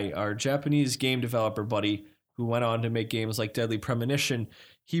guy, our Japanese game developer buddy who went on to make games like Deadly Premonition.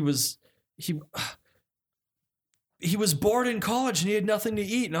 He was bored in college and he had nothing to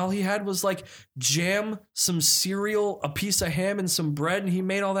eat, and all he had was like jam, some cereal, a piece of ham, and some bread, and he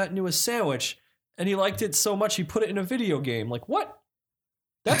made all that into a sandwich. And he liked it so much he put it in a video game. Like, what?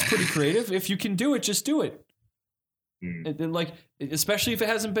 That's pretty creative. If you can do it, just do it. And like, especially if it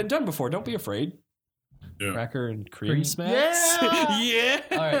hasn't been done before, don't be afraid. Yeah. Cracker and cream Cream- smacks. Yeah! Yeah.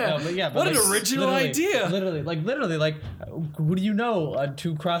 All right, no, but yeah, but What like, an original literally- idea. Literally, who do you know?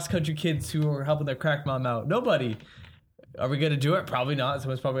 Two cross-country kids who are helping their crack mom out. Nobody. Are we gonna do it? Probably not.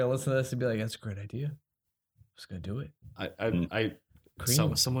 Someone's probably gonna listen to this and be like, "That's a great idea. I'm just gonna do it."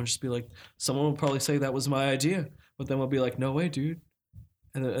 Someone just be like, someone will probably say that was my idea, but then we'll be like, no way, dude.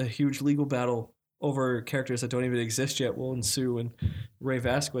 And a huge legal battle over characters that don't even exist yet will ensue, and Ray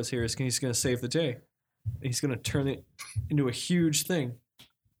Vasquez here he's going to save the day. He's going to turn it into a huge thing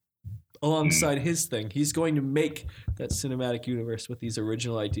alongside his thing. He's going to make that cinematic universe with these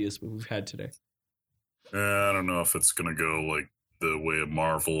original ideas we've had today. I don't know if it's going to go like the way of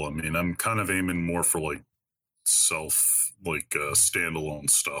Marvel. I mean, I'm kind of aiming more for like standalone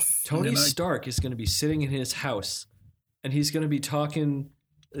stuff. Tony And Stark is going to be sitting in his house, and he's going to be talking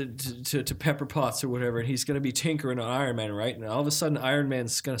to Pepper Potts or whatever, and he's going to be tinkering on Iron Man, right? And all of a sudden, Iron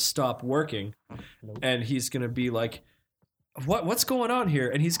Man's going to stop working, and he's going to be like, what's going on here?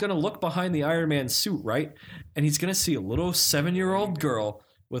 And he's going to look behind the Iron Man suit, right? And he's going to see a little 7-year-old girl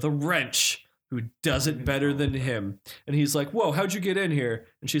with a wrench who does it better than him. And he's like, whoa, how'd you get in here?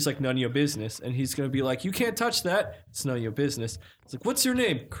 And she's like, none of your business. And he's going to be like, you can't touch that. It's none of your business. It's like, what's your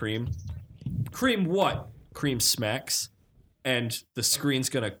name? Cream. Cream what? Cream smacks. And the screen's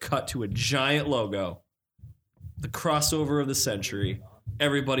going to cut to a giant logo. The crossover of the century.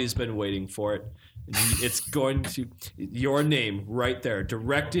 Everybody's been waiting for it. It's going to... Your name right there.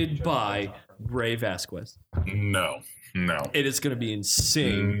 Directed by Ray Vasquez. No. It is going to be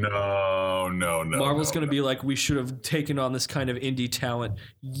insane. No. Marvel's going to be like, we should have taken on this kind of indie talent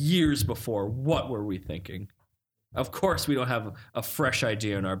years before. What were we thinking? Of course, we don't have a fresh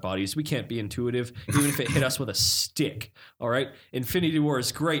idea in our bodies. We can't be intuitive, even if it hit us with a stick. All right? Infinity War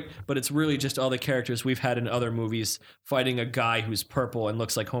is great, but it's really just all the characters we've had in other movies fighting a guy who's purple and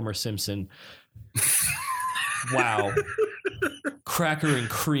looks like Homer Simpson. Wow. Cracker and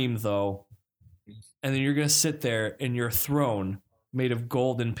cream, though. And then you're going to sit there in your throne made of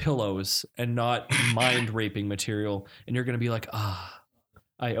golden pillows and not mind-raping material, and you're going to be like,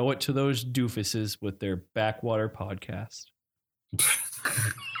 I owe it to those doofuses with their backwater podcast.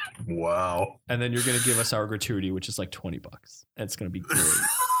 Wow. And then you're going to give us our gratuity, which is like $20. And it's going to be great.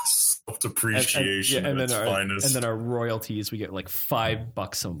 Self-depreciation at its finest. And then our royalties, we get like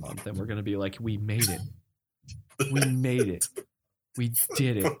 $5 a month. And we're going to be like, we made it. We made it. We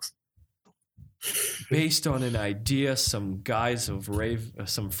did it. Based on an idea some friends of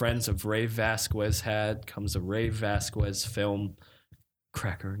Ray Vasquez had, comes a Ray Vasquez film,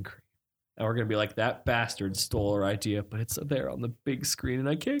 Cracker and Cream. And we're going to be like, that bastard stole our idea, but it's there on the big screen, and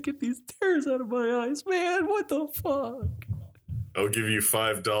I can't get these tears out of my eyes. Man, what the fuck? I'll give you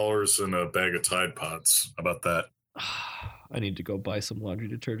 $5 and a bag of Tide Pods. How about that? I need to go buy some laundry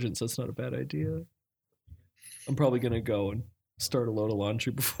detergent, so it's not a bad idea. I'm probably going to go and start a load of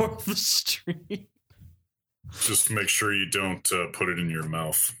laundry before the stream. Just make sure you don't put it in your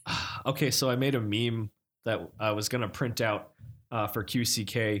mouth. Okay, so I made a meme that I was going to print out for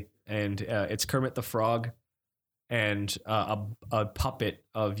QCK, and it's Kermit the Frog and a puppet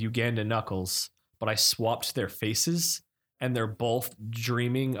of Uganda Knuckles, but I swapped their faces, and they're both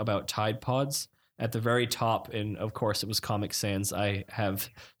dreaming about Tide Pods. At the very top, and of course it was Comic Sans, I have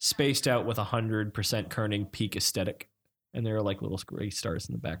spaced out with 100% kerning peak aesthetic. And there are like little gray stars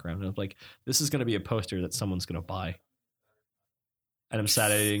in the background. And I was like, this is going to be a poster that someone's going to buy. And I'm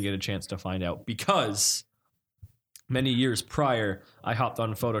sad I didn't get a chance to find out, because many years prior, I hopped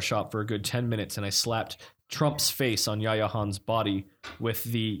on Photoshop for a good 10 minutes and I slapped Trump's face on Yaya Han's body with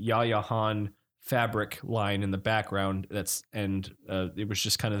the Yaya Han fabric line in the background. It was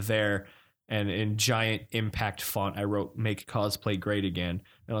just kind of there. And in giant impact font, I wrote, "Make cosplay great again."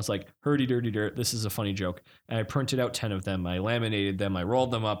 And I was like, "Hurdy dirty dirt, this is a funny joke." And I printed out 10 of them. I laminated them. I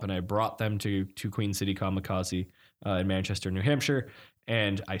rolled them up, and I brought them to Queen City Kamikaze in Manchester, New Hampshire.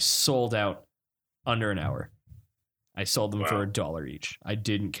 And I sold out under an hour. I sold them for $1 each. I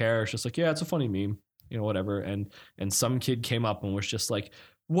didn't care. It's just like, yeah, it's a funny meme, whatever. And some kid came up and was just like,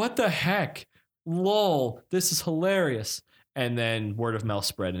 "What the heck? Lol, this is hilarious." And then word of mouth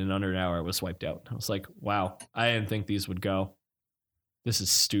spread, and in under an hour, it was wiped out. I was like, wow, I didn't think these would go. This is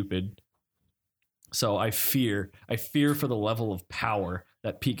stupid. So I fear for the level of power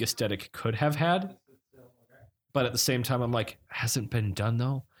that peak aesthetic could have had. But at the same time, I'm like, hasn't been done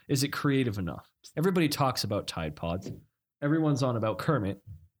though? Is it creative enough? Everybody talks about Tide Pods. Everyone's on about Kermit.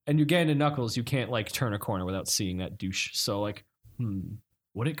 And Uganda Knuckles, you can't like turn a corner without seeing that douche. So like,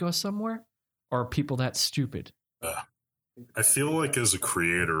 would it go somewhere? Or are people that stupid? I feel like as a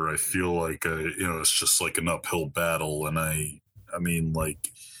creator, I feel like, it's just like an uphill battle. And I mean, like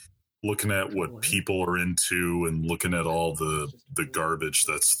looking at what people are into and looking at all the garbage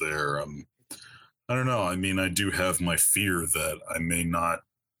that's there. I don't know. I mean, I do have my fear that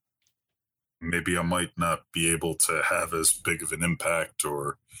maybe I might not be able to have as big of an impact,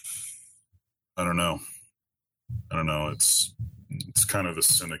 or I don't know. It's kind of a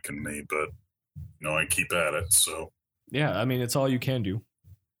cynic in me, but I keep at it. So. Yeah, I mean, it's all you can do.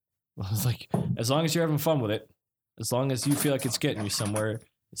 It's like, as long as you're having fun with it, as long as you feel like it's getting you somewhere,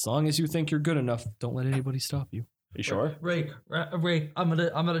 as long as you think you're good enough, don't let anybody stop you. Are you sure? Ray, I'm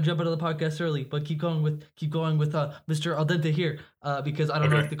gonna jump into the podcast early, but keep going with Mr. Al Dente here, because I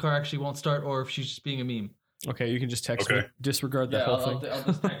don't know if the car actually won't start or if she's just being a meme. Okay, you can just text me. Disregard that whole thing. I'll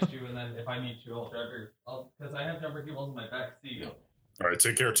just text you, and then if I need to, I'll drive her. Because I have number cables in my back seat. All right,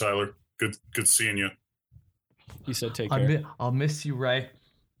 take care, Tyler. Good seeing you. He said, "Take care." I'll miss you, Ray.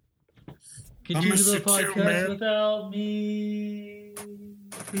 Could I you do miss the you too, podcast man. without me?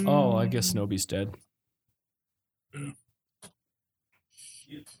 Oh, I guess Nobi's dead.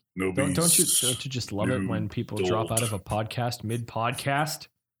 Nobody's Don't you just love it when people drop dolt. out of a podcast mid-podcast?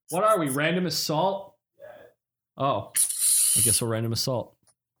 What are we, random assault? Oh, I guess we're random assault.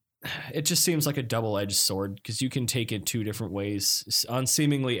 It just seems like a double-edged sword because you can take it two different ways on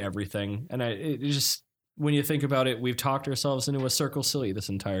seemingly everything. And it just, when you think about it, we've talked ourselves into a circle silly this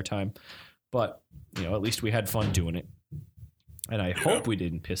entire time. But, at least we had fun doing it. And I hope we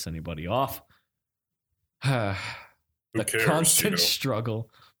didn't piss anybody off. The Who cares, constant struggle.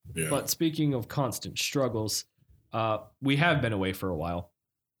 Yeah. But speaking of constant struggles, we have been away for a while.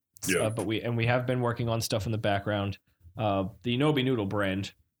 Yeah. But we have been working on stuff in the background. The Nobi Noodle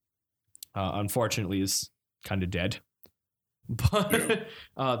brand, unfortunately, is kind of dead. But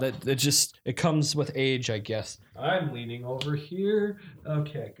it comes with age, I guess. I'm leaning over here.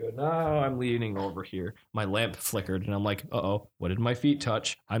 Okay, good. Now I'm leaning over here. My lamp flickered, and I'm like, uh-oh, what did my feet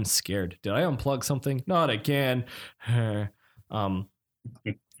touch? I'm scared. Did I unplug something? Not again.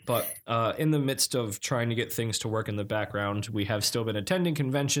 But in the midst of trying to get things to work in the background, we have still been attending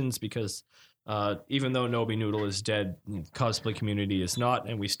conventions because even though Nobi Noodle is dead, the cosplay community is not,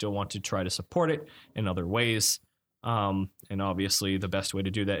 and we still want to try to support it in other ways. And obviously the best way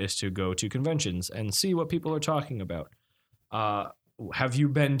to do that is to go to conventions and see what people are talking about. Have you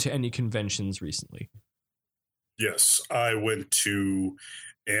been to any conventions recently? Yes, I went to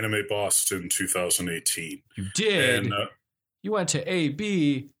Anime Boston 2018. You did? And You went to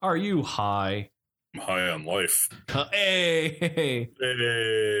AB. Are you high? I'm high on life. Hey.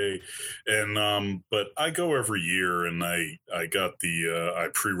 Hey. And but I go every year, and I got I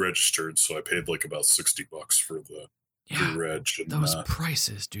pre-registered, so I paid like about $60 for the pre-reg. And, those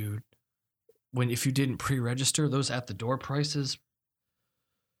prices, dude. If you didn't pre-register, those at the door prices.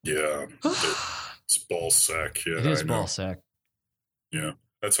 Yeah, it's ball sack. Yeah, It is I know. ball sack. Yeah,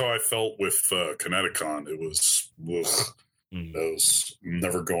 that's how I felt with Kineticon. It was. I was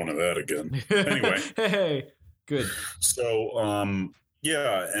never going to that again. Anyway. Hey, good. So,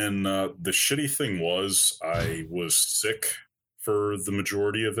 yeah, and the shitty thing was I was sick for the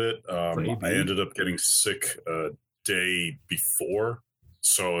majority of it. I ended up getting sick a day before.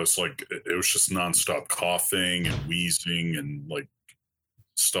 So it's like, it was just nonstop coughing and wheezing and like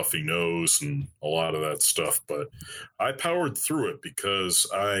stuffy nose and a lot of that stuff. But I powered through it because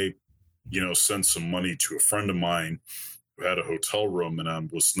I, sent some money to a friend of mine who had a hotel room, and I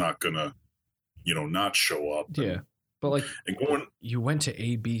was not gonna, not show up. Yeah, but you went to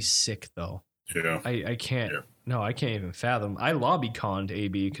AB sick though. Yeah, I can't. Yeah. No, I can't even fathom. I lobby conned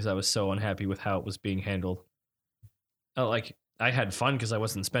AB because I was so unhappy with how it was being handled. I had fun because I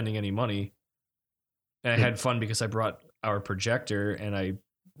wasn't spending any money, and I had fun because I brought our projector and I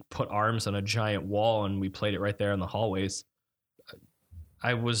put arms on a giant wall and we played it right there in the hallways.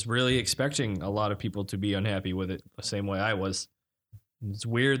 I was really expecting a lot of people to be unhappy with it the same way I was. It's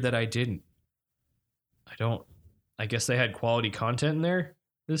weird that I didn't. I guess they had quality content in there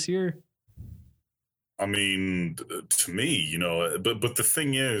this year. I mean, to me, but the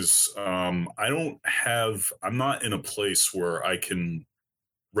thing is, I'm not in a place where I can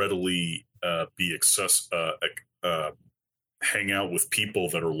readily hang out with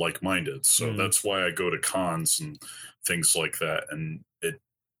people that are like-minded. So that's why I go to cons and things like that. And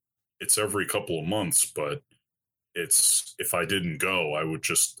it's every couple of months, but if I didn't go, I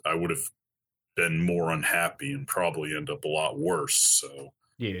would have been more unhappy and probably end up a lot worse. So,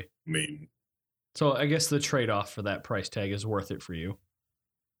 yeah. I mean, so I guess the trade-off for that price tag is worth it for you.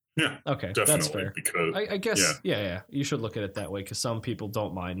 Yeah. Okay. Definitely, that's fair. Because I guess, yeah. You should look at it that way because some people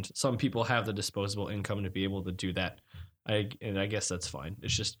don't mind. Some people have the disposable income to be able to do that. I guess that's fine.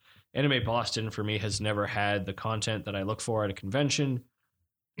 It's just Anime Boston for me has never had the content that I look for at a convention.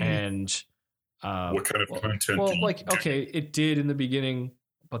 And what kind of content? Okay, it did in the beginning,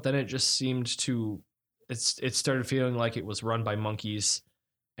 but then it just seemed to it started feeling like it was run by monkeys,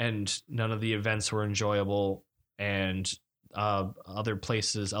 and none of the events were enjoyable. And other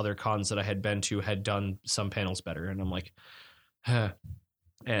places, other cons that I had been to had done some panels better, and I'm like, huh.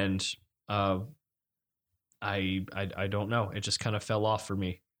 And I don't know. It just kind of fell off for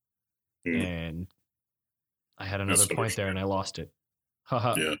me, and I had another point there, and I lost it.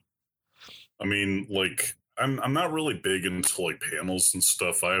 Haha. Yeah. I mean, I'm not really big into panels and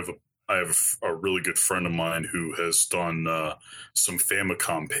stuff. I have a really good friend of mine who has done some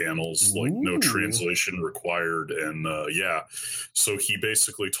Famicom panels, no translation required, and so he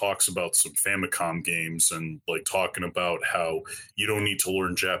basically talks about some Famicom games and talking about how you don't need to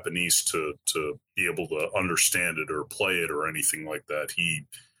learn Japanese to be able to understand it or play it or anything like that. He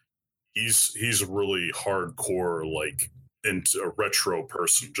he's a really hardcore, like, into a retro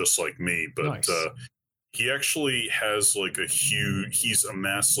person, just like me. But Nice. he actually has like he's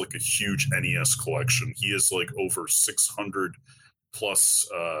amassed like a huge NES collection. He has like over 600 plus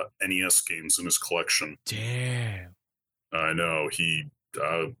NES games in his collection. Damn. I know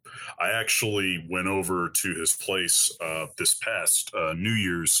I actually went over to his place this past New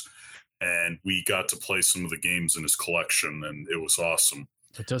Year's, and we got to play some of the games in his collection, and it was awesome.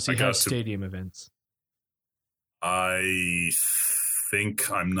 But does he have stadium events? I think,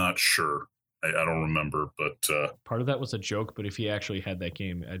 I'm not sure. I don't remember, but Part of that was a joke, but if he actually had that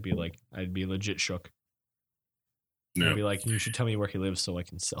game, I'd be legit shook. yeah. I'd be like, you should tell me where he lives so I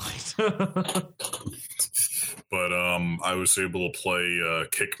can sell it. But I was able to play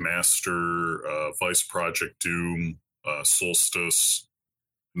Kickmaster, Vice Project Doom, Solstice,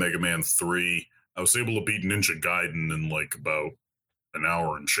 Mega Man 3. I was able to beat Ninja Gaiden in like about an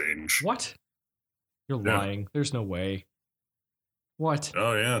hour and change. What? You're Yeah. lying. There's no way. What?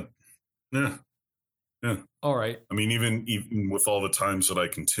 Oh yeah. Yeah. All right. I mean, even with all the times that I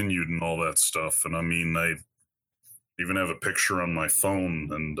continued and all that stuff, and I mean, I even have a picture on my phone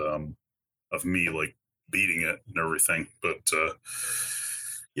and of me like beating it and everything. But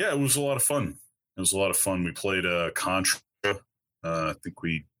yeah, it was a lot of fun. We played Contra. I think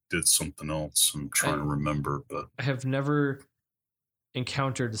we did something else. I'm trying to remember, but I have never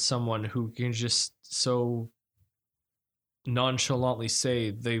encountered someone who can just so nonchalantly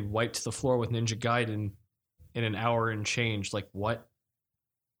say they wiped the floor with Ninja Gaiden in an hour and change. Like, what?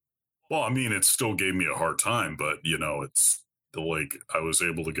 well, I mean, it still gave me a hard time, but you know, it's like I was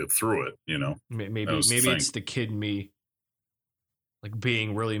able to get through it. You know, Maybe That was the it's thing. the kid in me, like,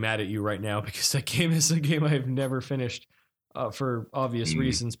 being really mad at you right now because that game is a game I've never finished for obvious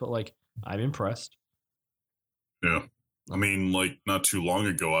reasons. But like, I'm impressed. yeah. I mean, like not too long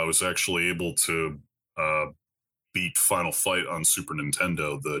ago, I was actually able to beat Final Fight on Super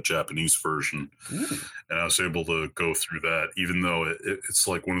Nintendo, the Japanese version, and I was able to go through that, even though it's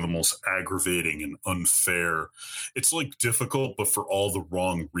like one of the most aggravating and unfair. It's like difficult, but for all the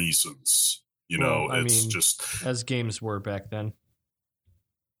wrong reasons. You know, Well, I it's mean, just As games were back then.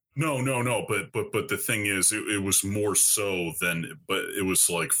 no. But the thing is, it was more so than, but it was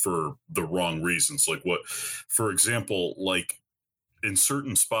like for the wrong reasons. Like what, for example, like in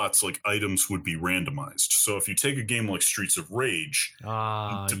certain spots, like items would be randomized. So if you take a game like Streets of Rage,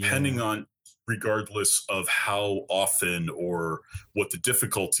 depending on, regardless of how often or what the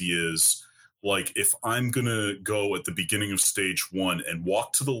difficulty is, like if I'm gonna go at the beginning of stage 1 and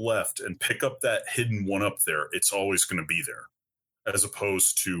walk to the left and pick up that hidden one up there, it's always going to be there. As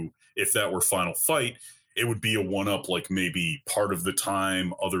opposed to if that were Final Fight, it would be a one up like maybe part of the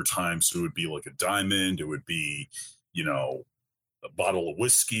time. Other times it would be like a diamond. It would be, you know, a bottle of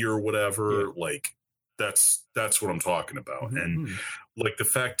whiskey or whatever. Yeah. Like that's what I'm talking about. And Mhm. like the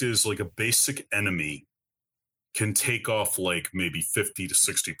fact is, like a basic enemy can take off like maybe 50 to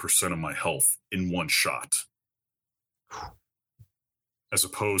 60% of my health in one shot, as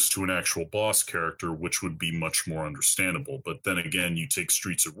opposed to an actual boss character, which would be much more understandable. But then again, you take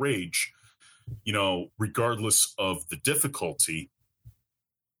Streets of Rage, you know, regardless of the difficulty,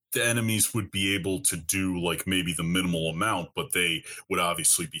 the enemies would be able to do like maybe the minimal amount, but they would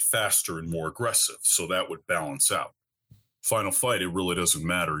obviously be faster and more aggressive. So that would balance out. Final Fight, it really doesn't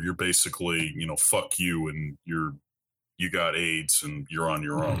matter. You're basically, you know, fuck you, and you got AIDS and you're on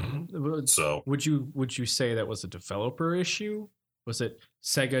your own. So Would you say that was a developer issue? Was it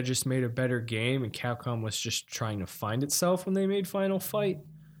Sega just made a better game and Capcom was just trying to find itself when they made Final Fight?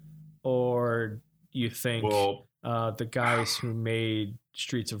 Or you think well, the guys who made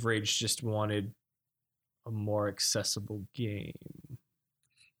Streets of Rage just wanted a more accessible game?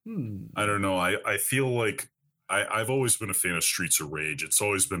 I don't know. I feel like I've always been a fan of Streets of Rage. It's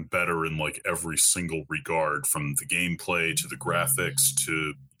always been better in like every single regard, from the gameplay to the graphics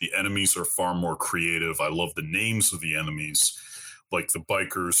to the enemies are far more creative. I love the names of the enemies. Like the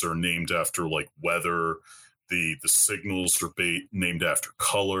bikers are named after like weather. The signals are named after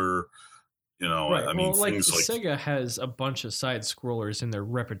color. You know, Right. I mean, well, like things like Sega has a bunch of side scrollers in their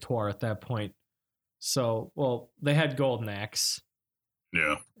repertoire at that point. So, well, they had Golden Axe.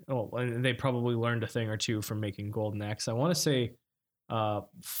 yeah. Oh, and they probably learned a thing or two from making Golden Axe. I want to say,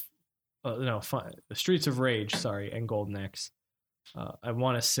 Streets of Rage, sorry, and Golden Axe. I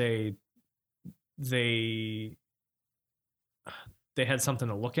want to say they had something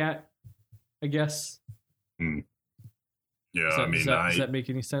to look at, I guess. Yeah, Does that make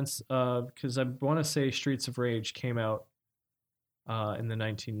any sense? Because I want to say Streets of Rage came out in the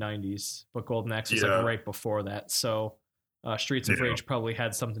 1990s, but Golden Axe was like right before that. So Streets of Yeah. Rage probably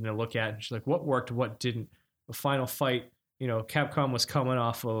had something to look at. And she's like, what worked, what didn't? The Final Fight, Capcom was coming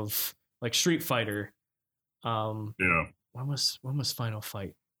off of like Street Fighter. Yeah. When was Final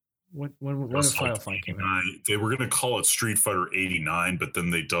Fight? When It did was Final like Fight came out? 89. They were going to call it Street Fighter 89, but then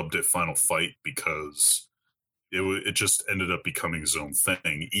they dubbed it Final Fight because it just ended up becoming its own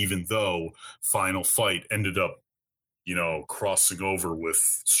thing, even though Final Fight ended up, crossing over with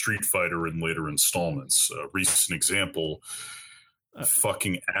Street Fighter in later installments. A recent example,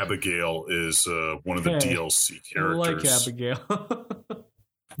 fucking Abigail is one of the Hey, DLC I like characters. Abigail.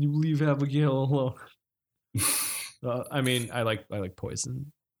 You leave Abigail alone. I like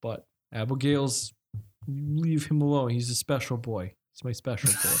Poison, but Abigail's, you leave him alone. He's a special boy. He's my special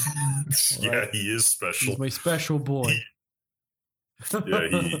boy. Yeah, Alright. he is special. He's my special boy.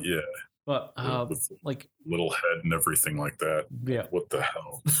 Yeah, But with like, little head and everything like that. yeah. What the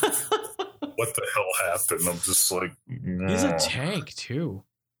hell? What the hell happened? I'm just like, He's a tank too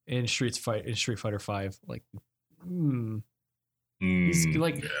in Street Fighter 5. Like, he's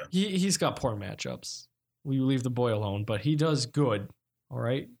like, yeah. he's got poor matchups. We leave the boy alone, but he does good. All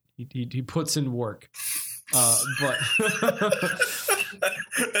right, he puts in work.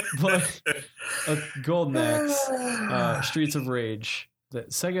 But Golden Axe, Streets of Rage. That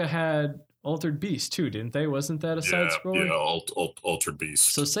Sega had Altered Beast too, didn't they? Wasn't that a side scroller? Yeah, Altered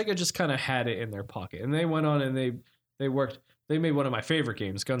Beast. So Sega just kind of had it in their pocket, and they went on and they worked. They made one of my favorite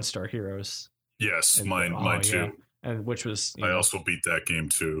games, Gunstar Heroes. Yes, And- mine too. yeah. And which was I also beat that game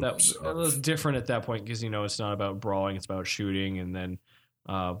too. that so. was different at that point because it's not about brawling, it's about shooting. And then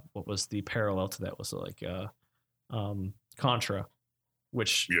what was the parallel to that was like Contra,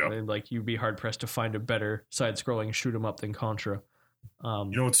 which like you'd be hard pressed to find a better side-scrolling shoot 'em up than Contra.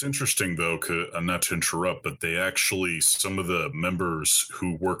 It's interesting though, not to interrupt, but they actually, some of the members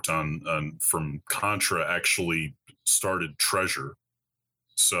who worked on from Contra actually started Treasure.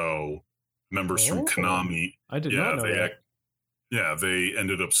 So members from Konami, I did not know that. They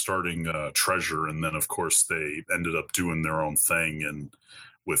ended up starting Treasure, and then of course they ended up doing their own thing, and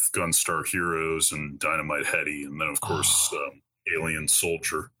with Gunstar Heroes and Dynamite Heady, and then of course Alien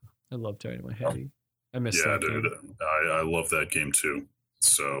Soldier. I love Dynamite Heady. I miss Yeah, that dude, game. I love that game too.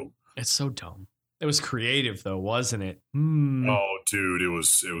 So It's so dumb. It was creative though, wasn't it? oh, dude, it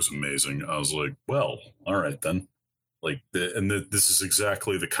was amazing. I was like, well, all right then. Like, this is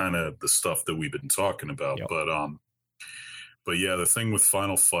exactly the kind of the stuff that we've been talking about. Yep. But yeah, the thing with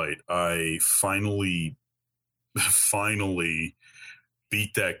Final Fight, I finally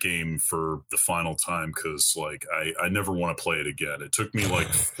beat that game for the final time because like I never want to play it again. It took me like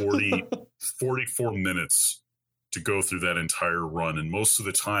 44 minutes to go through that entire run, and most of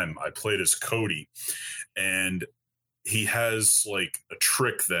the time I played as Cody, and he has like a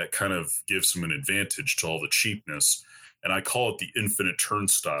trick that kind of gives him an advantage to all the cheapness, and I call it the infinite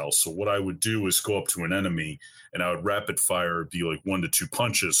turnstile. So what I would do is go up to an enemy and I would rapid fire, be like 1 to 2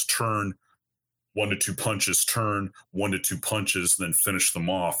 punches, turn, 1 to 2 punches, turn, 1 to 2 punches, then finish them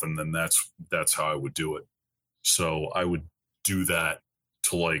off. And then that's how I would do it. So I would do that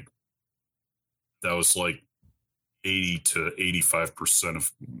to like, that was like 80 to 85%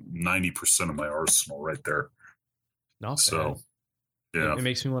 of 90% of my arsenal right there. Not bad. So, yeah. It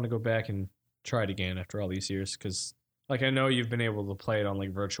makes me want to go back and try it again after all these years because, like, I know you've been able to play it on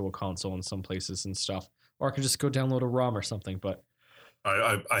like Virtual Console in some places and stuff, or I could just go download a ROM or something. But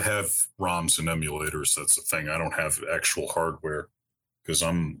I have ROMs and emulators. That's the thing. I don't have actual hardware because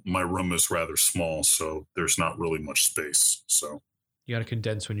my room is rather small, so there's not really much space. So you got to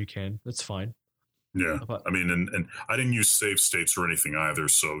condense when you can. That's fine. yeah, But- I mean, and I didn't use save states or anything either.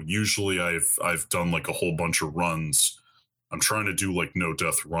 So usually I've done like a whole bunch of runs. I'm trying to do like no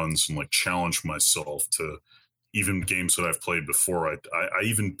death runs and like challenge myself to even games that I've played before. I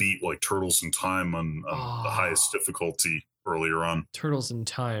even beat like Turtles in Time on the highest difficulty earlier on. Turtles in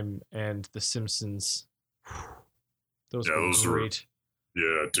Time and The Simpsons. Those Yeah, were those were- great.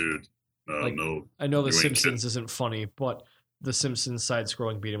 Yeah, dude. Like, No, I know The you ain't Simpsons isn't funny, but The Simpsons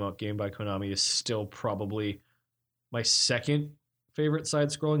side-scrolling beat-em-up game by Konami is still probably my second favorite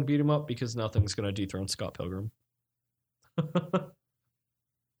side-scrolling beat-em-up because nothing's going to dethrone Scott Pilgrim. Have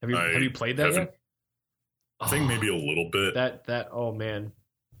you played that yet? I think maybe a little bit. That oh man,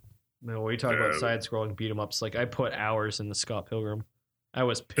 when we talk about Yeah. side-scrolling beat-em-ups, like I put hours in the Scott Pilgrim. I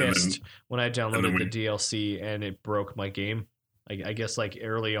was pissed when I downloaded the DLC and it broke my game. I guess like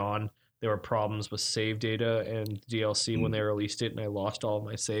early on there were problems with save data and DLC when they released it, and I lost all of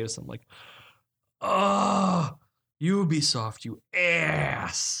my saves. I'm like, Ubisoft, you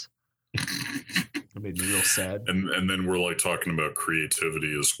ass. It made me real sad. And then we're like talking about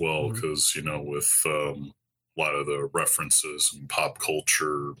creativity as well, Mhm. because with a lot of the references and pop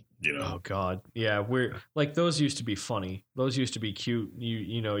culture, Oh God, yeah. We're like those used to be funny. Those used to be cute.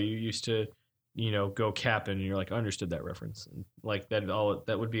 You used to go capping, and you're like, I understood that reference, and like that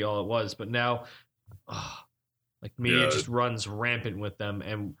would be all it was. But now, like media just runs rampant with them,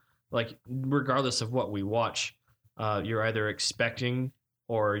 and like regardless of what we watch, you're either expecting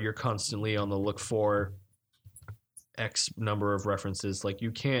or you're constantly on the look for X number of references. Like you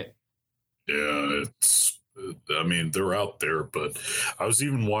can't. Yeah, I mean, they're out there, but I was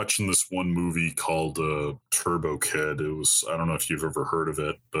even watching this one movie called Turbo Kid. It was, I don't know if you've ever heard of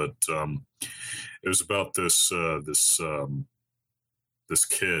it, but it was about this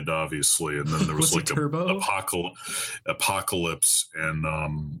kid, obviously, and then there was like a apocalypse,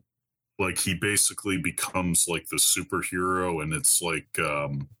 and like he basically becomes like the superhero, and it's like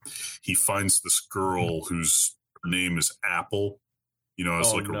he finds this girl whose name is Apple,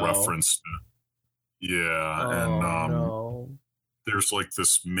 as like a reference to. Yeah, and there's like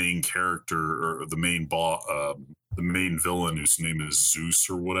this main character or the main the main villain whose name is Zeus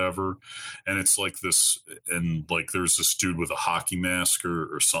or whatever, and it's like this, and like there's this dude with a hockey mask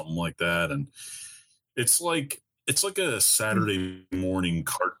or something like that, and it's like a Saturday morning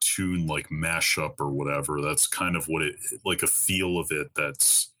cartoon like mashup or whatever. That's kind of what it like a feel of it.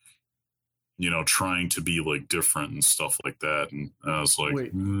 That's trying to be like different and stuff like that. And I was like,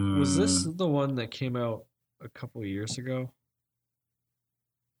 wait, was this the one that came out a couple of years ago?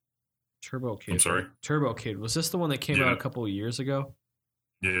 Turbo Kid. I'm sorry? Turbo Kid. Was this the one that came out a couple of years ago?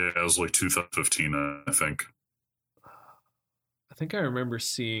 Yeah, it was like 2015, I think. I think I remember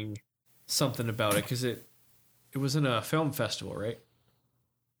seeing something about it because it was in a film festival, right?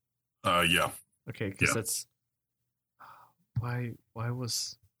 Yeah. Okay, because that's why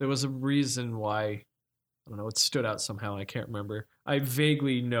was there was a reason why, I don't know, it stood out somehow. I can't remember. I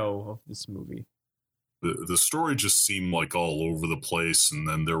vaguely know of this movie. The story just seemed like all over the place, and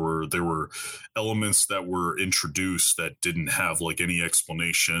then there were elements that were introduced that didn't have like any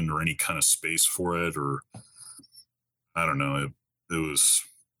explanation or any kind of space for it, or I don't know. It was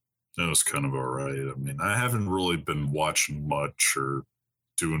kind of all right. I mean, I haven't really been watching much or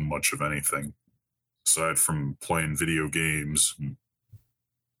doing much of anything aside from playing video games and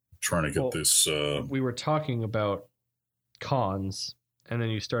trying to get this. We were talking about cons, and then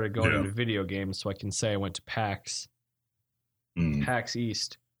you started going into video games, so I can say I went to PAX. PAX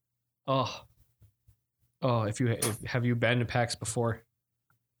East. Oh, have you been to PAX before?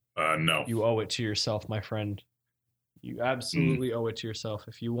 No. You owe it to yourself, my friend. You absolutely owe it to yourself.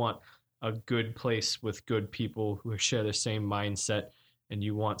 If you want a good place with good people who share the same mindset, and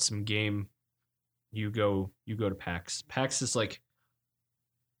you want some game, you go to PAX. PAX is like,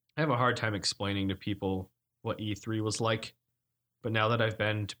 I have a hard time explaining to people what E3 was like, but now that I've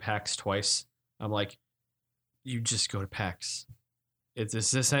been to PAX twice, I'm like, you just go to PAX. It's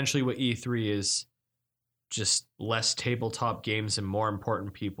essentially what E3 is, just less tabletop games and more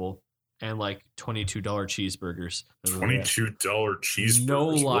important people, and like $22 cheeseburgers. $22 cheeseburgers. No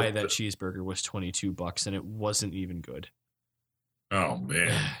lie, that cheeseburger was $22, and it wasn't even good. Oh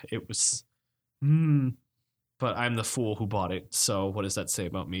man, it was. But I'm the fool who bought it. So what does that say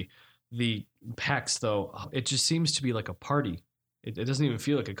about me? The PAX, though, it just seems to be like a party. It doesn't even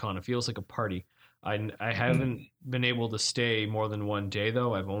feel like a con. It feels like a party. I haven't been able to stay more than one day,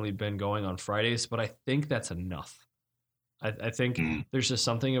 though. I've only been going on Fridays, but I think that's enough. I think there's just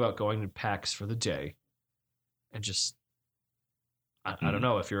something about going to PAX for the day and just, I don't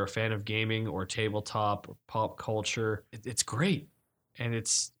know, if you're a fan of gaming or tabletop or pop culture, it's great. And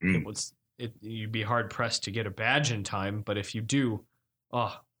you'd be hard pressed to get a badge in time, but if you do,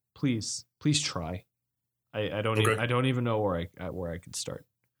 please try. I don't even know where I could start.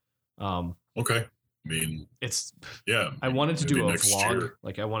 Okay. I mean, I wanted to do a vlog. Year.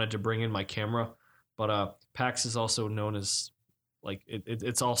 Like I wanted to bring in my camera, but PAX is also known as like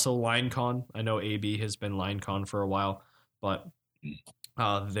it's also LineCon. I know AB has been LineCon for a while, but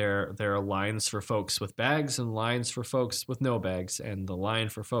there are lines for folks with bags and lines for folks with no bags, and the line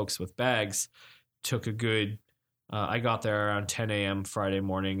for folks with bags took a good. I got there around 10 a.m. Friday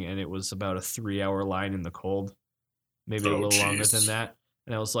morning, and it was about a 3-hour line in the cold, maybe a little longer than that.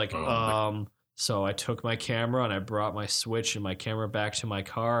 And I was like, so I took my camera and I brought my Switch and my camera back to my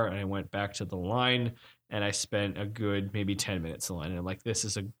car, and I went back to the line, and I spent a good maybe 10 minutes in line. And I'm like, this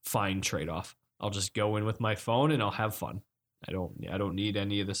is a fine trade-off. I'll just go in with my phone and I'll have fun. I don't need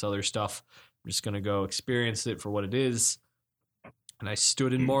any of this other stuff. I'm just going to go experience it for what it is. And I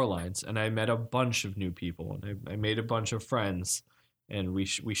stood in more lines, and I met a bunch of new people, and I made a bunch of friends, and we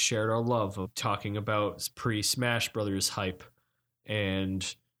shared our love of talking about pre-Smash Brothers hype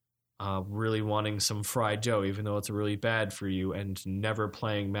and really wanting some fried dough, even though it's really bad for you, and never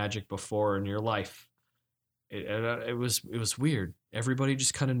playing Magic before in your life. It was weird. Everybody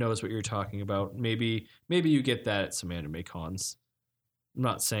just kind of knows what you're talking about. Maybe you get that at some anime cons. I'm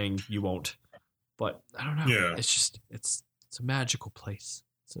not saying you won't, but I don't know. Yeah. It's just it's a magical place.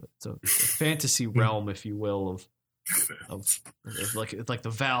 It's a fantasy realm, if you will, of like the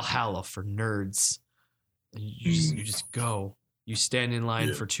Valhalla for nerds. You just go. You stand in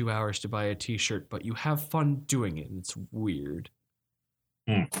line for 2 hours to buy a T-shirt, but you have fun doing it, and it's weird.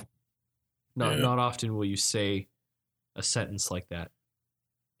 Not often will you say a sentence like that.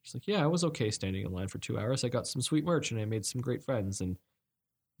 It's like, yeah, I was okay standing in line for 2 hours. I got some sweet merch, and I made some great friends, and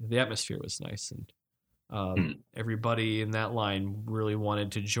the atmosphere was nice, and everybody in that line really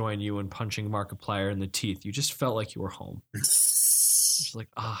wanted to join you in punching Markiplier in the teeth. You just felt like you were home. It's like,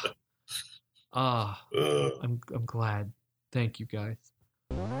 I'm glad. Thank you, guys.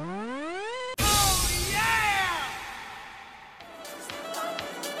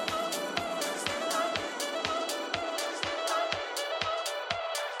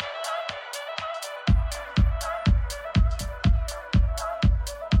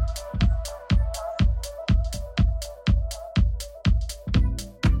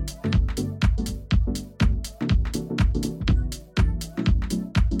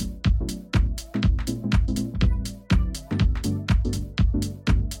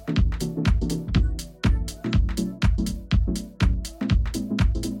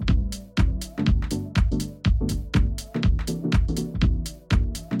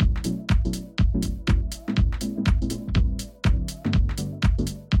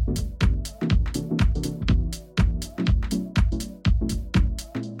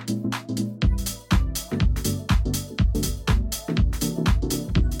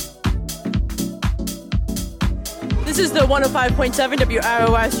 This is the 105.7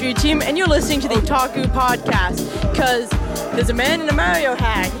 WROS Street Team, and you're listening to the Otaku Podcast, because there's a man in a Mario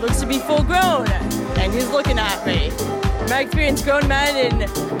hat. He looks to be full grown, and he's looking at me. My experience, grown men in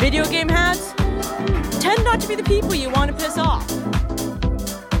video game hats tend not to be the people you want to piss off.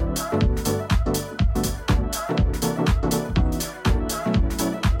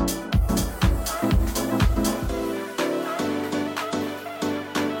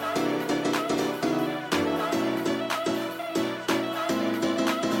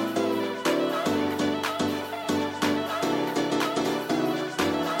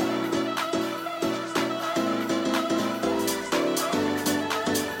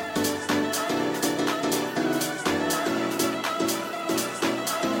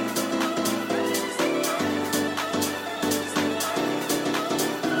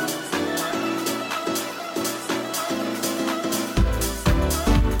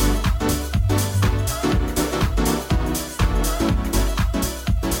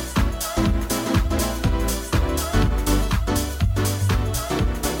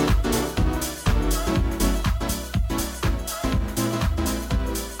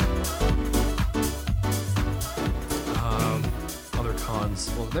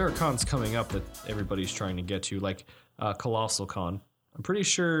 There are cons coming up that everybody's trying to get to, like Colossal Con. I'm pretty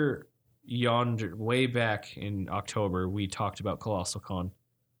sure way back in October, we talked about Colossal Con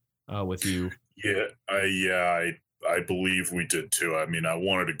with you. I believe we did too. I mean, I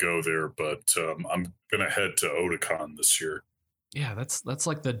wanted to go there, but I'm gonna head to Otakon this year. Yeah, that's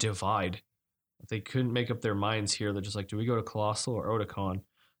like the divide. They couldn't make up their minds here. They're just like, do we go to Colossal or Otakon?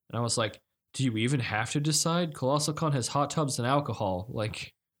 And I was like, do you even have to decide? Colossal Con has hot tubs and alcohol.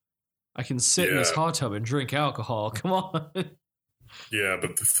 Like, I can sit in this hot tub and drink alcohol. Come on. Yeah,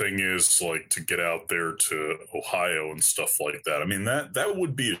 but the thing is, like, to get out there to Ohio and stuff like that, I mean, that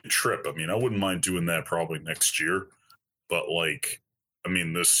would be a trip. I mean, I wouldn't mind doing that probably next year. But, like, I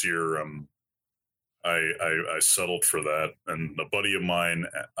mean, this year, I settled for that. And a buddy of mine,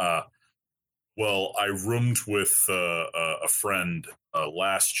 I roomed with a friend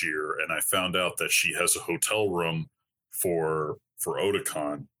last year, and I found out that she has a hotel room for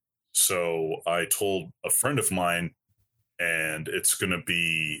Otakon. So I told a friend of mine, and it's going to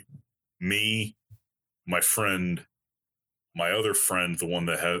be me, my friend, my other friend, the one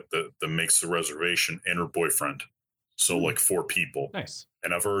that makes the reservation, and her boyfriend. So like 4 people. Nice.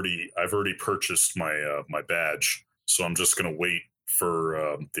 And I've already purchased my my badge, so I'm just going to wait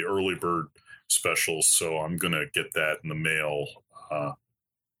for the early bird specials. So I'm going to get that in the mail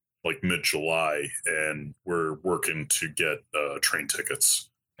like mid-July, and we're working to get train tickets.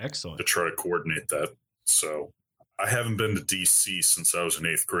 Excellent. To try to coordinate that. So I haven't been to DC since I was in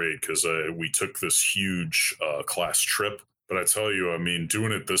 8th grade because we took this huge class trip. But I tell you, I mean,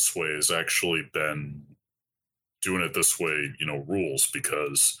 doing it this way has actually been rules,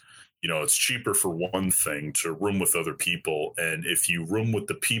 because it's cheaper for one thing to room with other people. And if you room with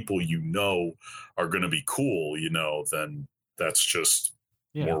the people are going to be cool, then that's just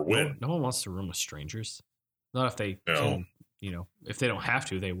more win. No one wants to room with strangers. Not if they can, if they don't have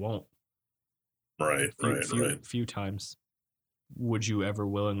to, they won't. Right, Few times would you ever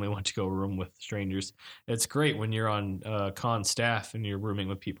willingly want to go room with strangers. It's great when you're on con staff and you're rooming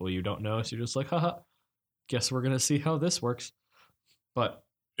with people you don't know. So you're just like, haha, guess we're going to see how this works. But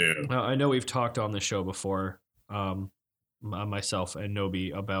I know we've talked on the show before, myself and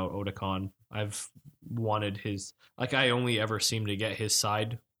Nobi, about Otakon. I've wanted his, I only ever seem to get his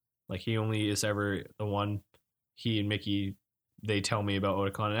side. He only is ever the one, he and Mickey, they tell me about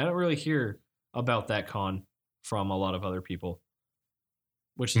Otakon. And I don't really hear about that con from a lot of other people,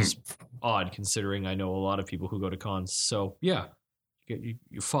 which is odd considering I know a lot of people who go to cons. So yeah,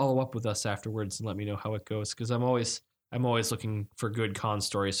 you follow up with us afterwards and let me know how it goes, because I'm always looking for good con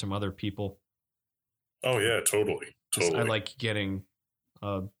stories from other people. Oh yeah, totally. I like getting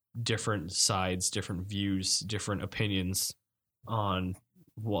different sides, different views, different opinions on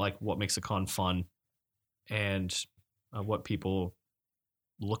what makes a con fun and what people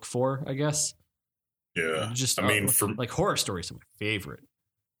look for, I guess. Yeah. Just horror stories are my favorite,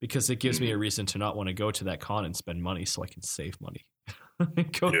 because it gives me a reason to not want to go to that con and spend money so I can save money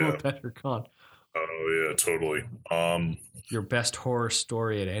and go to a better con. Oh yeah, totally. Your best horror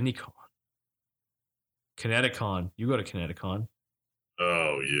story at any con. Kineticon. You go to Kineticon.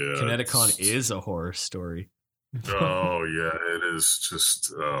 Oh yeah. Kineticon is a horror story. Oh yeah, it is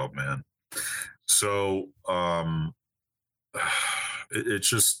just, oh man. So it's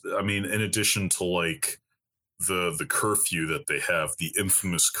just, in addition to the curfew that they have, the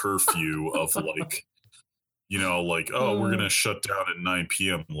infamous curfew of we're gonna shut down at 9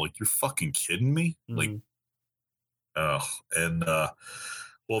 p.m. You're fucking kidding me?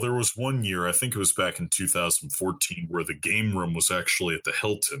 There was one year, I think it was back in 2014, where the game room was actually at the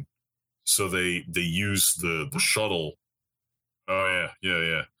Hilton. So they used the shuttle. Oh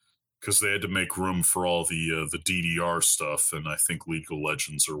yeah. Because they had to make room for all the DDR stuff, and I think League of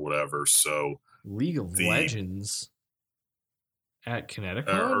Legends or whatever. So League of Legends at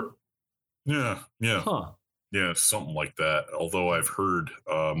Kineticon? Yeah. Huh. Yeah, something like that. Although I've heard,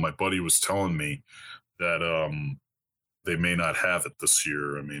 my buddy was telling me that they may not have it this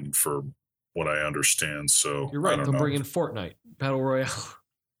year. For what I understand. So you're right. They'll bring in Fortnite Battle Royale.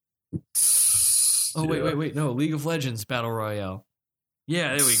 Oh wait! No, League of Legends Battle Royale.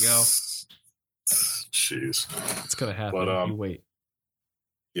 Yeah, there we go. Jeez, it's gonna happen. But, you wait.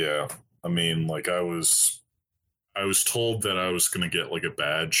 Yeah, I was told that I was gonna get a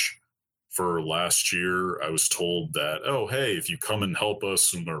badge for last year. I was told that, oh hey, if you come and help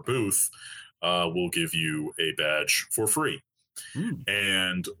us in our booth, we'll give you a badge for free.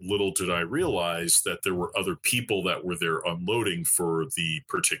 And little did I realize that there were other people that were there unloading for the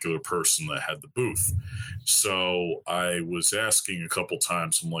particular person that had the booth. So I was asking a couple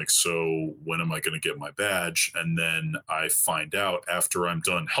times, I'm like, so when am I going to get my badge? And then I find out after I'm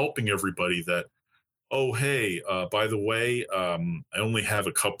done helping everybody that, oh, hey, by the way, I only have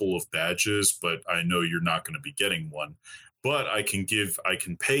a couple of badges, but I know you're not going to be getting one. But I can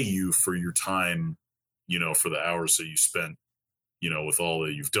pay you for your time, for the hours that you spent, with all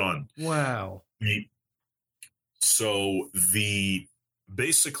that you've done. Wow. So the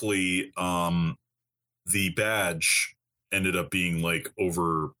badge ended up being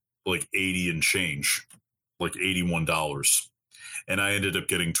over 80 and change, $81. And I ended up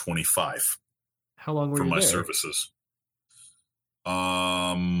getting 25. How long were for you my there? Services.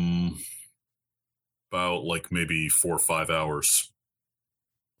 About maybe 4 or 5 hours.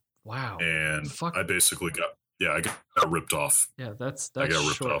 Wow. And I basically got ripped off. Yeah, that's ripped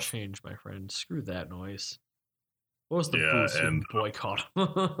short off. change, my friend. Screw that noise. What was the boost and boycott?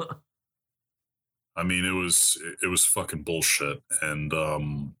 it was fucking bullshit, and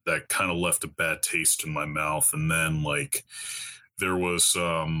that kind of left a bad taste in my mouth. And then there was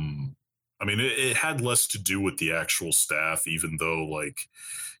it had less to do with the actual staff, even though I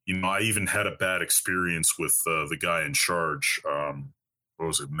even had a bad experience with the guy in charge. What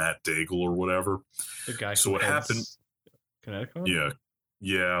was it, Matt Daigle or whatever? The guy. So what happened? Connecticut?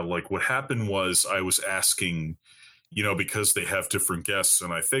 Yeah. What happened was I was asking, because they have different guests,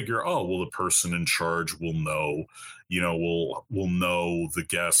 and I figure, oh well, the person in charge will know, will know the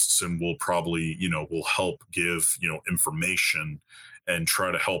guests, and will probably, will help give information and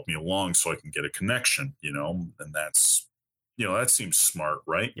try to help me along so I can get a connection, and that's that seems smart,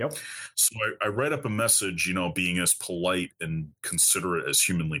 right? Yep. So I write up a message, being as polite and considerate as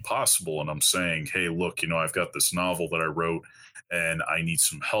humanly possible. And I'm saying, hey, look, I've got this novel that I wrote and I need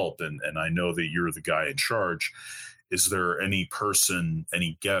some help. And I know that you're the guy in charge. Is there any person,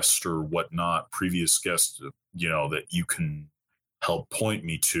 any guest or whatnot, previous guest, that you can help point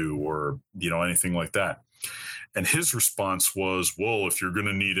me to, or, anything like that? And his response was, well, if you're going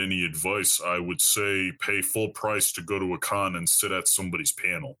to need any advice, I would say pay full price to go to a con and sit at somebody's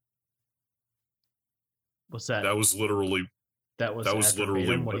panel. What's that? That was literally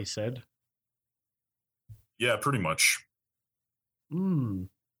literally what he said. Yeah, pretty much. Yeah.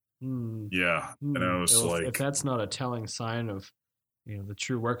 And I was like, if that's not a telling sign of, the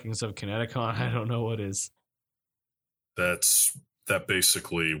true workings of Kineticon, I don't know what is. That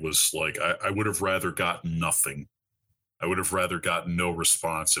basically was like, I would have rather gotten nothing. I would have rather gotten no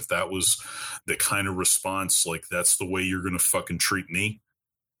response. If that was the kind of response, like, that's the way you're going to fucking treat me.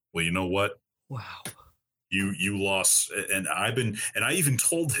 Well, you know what? Wow. You lost. And I even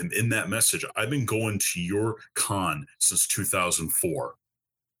told him in that message, I've been going to your con since 2004.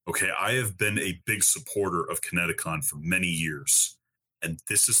 Okay. I have been a big supporter of Kineticon for many years. And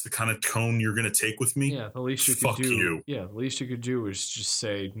this is the kind of tone you're going to take with me? Yeah, the least you Fuck could do. you. Yeah, the least you could do is just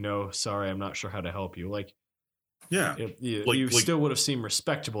say, no, sorry, I'm not sure how to help you. Like, yeah. You still would have seemed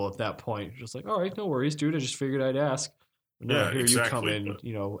respectable at that point. Just like, all right, no worries, dude. I just figured I'd ask. No, here exactly. You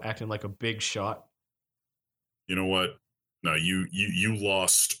come in, acting like a big shot. You know what? No, you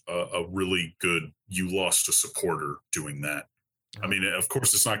lost you lost a supporter doing that. I mean, of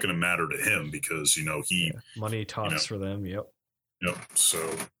course, it's not going to matter to him because, money talks for them. Yep. Yep.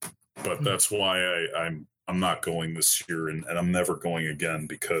 So, but that's why I'm not going this year, and I'm never going again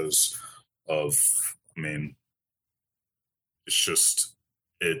because of, it's just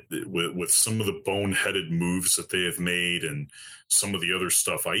with some of the boneheaded moves that they have made and some of the other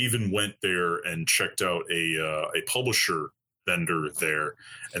stuff. I even went there and checked out a publisher vendor there,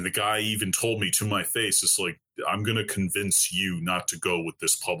 and the guy even told me to my face, it's like, I'm going to convince you not to go with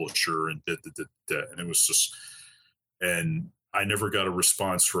this publisher, and and it was just, and I never got a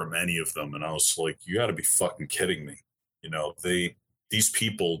response from any of them. And I was like, you got to be fucking kidding me. These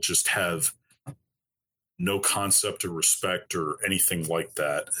people just have no concept of respect or anything like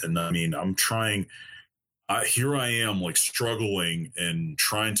that. And I'm trying, here I am, like, struggling and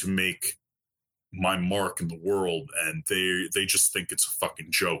trying to make my mark in the world. And they just think it's a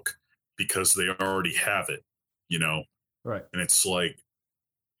fucking joke because they already have it, Right. And it's like,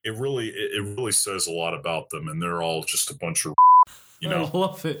 it really says a lot about them, and they're all just a bunch of, I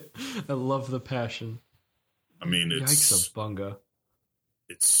love it. I love the passion. It's bunga.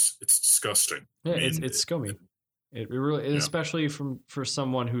 It's disgusting. Yeah, it's scummy. It really, especially for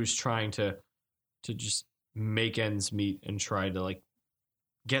someone who's trying to just make ends meet and try to, like,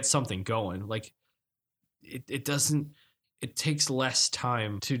 get something going. Like, it takes less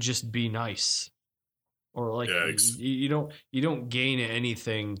time to just be nice. Or, like, you don't gain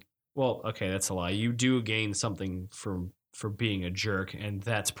anything. Well, okay, that's a lie. You do gain something for being a jerk, and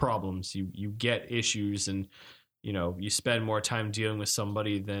that's problems. You get issues, and you spend more time dealing with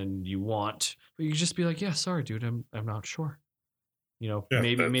somebody than you want. But you just be like, yeah, sorry, dude, I'm not sure.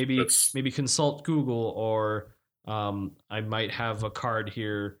 Maybe consult Google, or I might have a card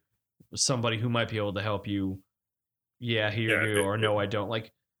here, somebody who might be able to help you. Yeah, here, or no, I don't.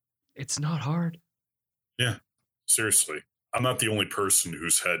 Like, it's not hard. Yeah, seriously. I'm not the only person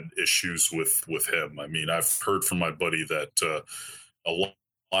who's had issues with him. I've heard from my buddy that a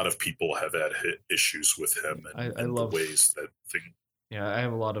lot of people have had issues with him, and I love the ways that thing. Yeah, I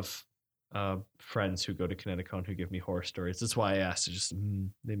have a lot of friends who go to Kineticon who give me horror stories. That's why I asked.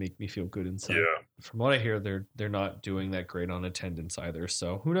 They make me feel good inside. Yeah. From what I hear, they're not doing that great on attendance either.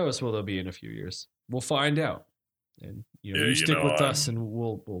 So who knows where they'll be in a few years? We'll find out. And you stick with us, and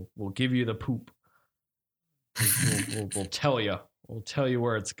we'll give you the poop. We'll tell you. We'll tell you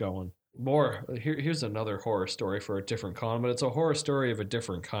where it's going. Here's another horror story for a different con, but it's a horror story of a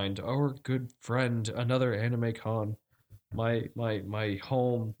different kind. Our good friend, another anime con, my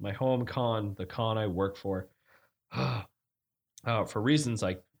home con, the con I work for. For reasons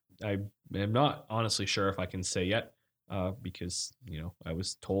I am not honestly sure if I can say yet, because I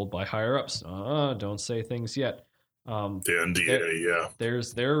was told by higher ups, don't say things yet. The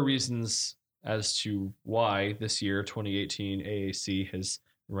NDA, There are reasons as to why this year 2018 AAC has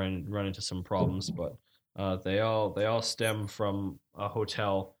run into some problems, but they all stem from a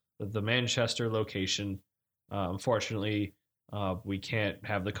hotel, the Manchester location. Unfortunately, we can't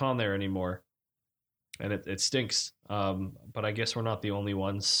have the con there anymore, and it stinks. But I guess we're not the only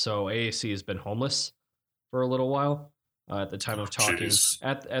ones. So AAC has been homeless for a little while. at the time of talking. Jeez.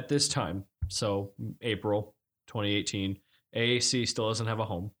 At this time, so April 2018, AAC still doesn't have a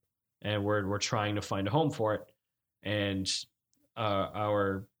home, and we're trying to find a home for it. And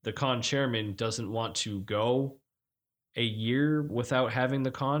the con chairman doesn't want to go a year without having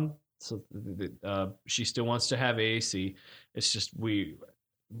the con, so she still wants to have AAC. It's just we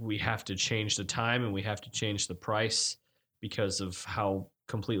have to change the time and we have to change the price because of how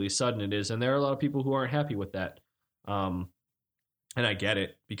completely sudden it is, and there are a lot of people who aren't happy with that. And I get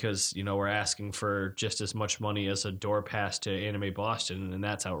it, because we're asking for just as much money as a door pass to Anime Boston, and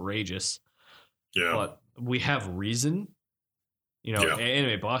that's outrageous. Yeah. But we have reason. Yeah.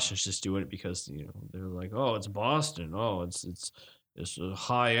 Anime Boston's just doing it because they're like, oh, it's Boston, oh, it's a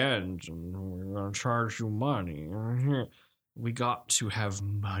high end, and we're gonna charge you money. We got to have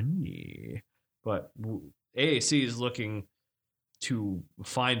money, but AAC is looking to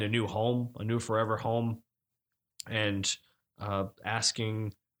find a new home, a new forever home, and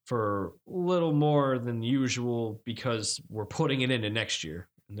asking for a little more than usual because we're putting it into next year.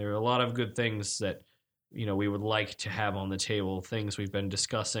 And there are a lot of good things that we would like to have on the table, things we've been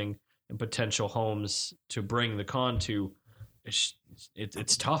discussing, and potential homes to bring the con to.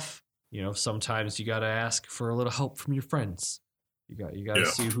 It's tough. Sometimes you got to ask for a little help from your friends. You got to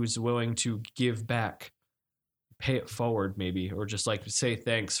see who's willing to give back, pay it forward maybe, or just like say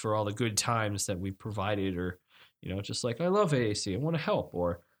thanks for all the good times that we provided, or just like, I love AAC, I want to help,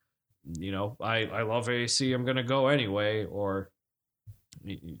 or I love AAC, I'm gonna go anyway, or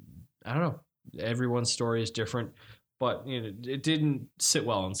I don't know. Everyone's story is different, but it didn't sit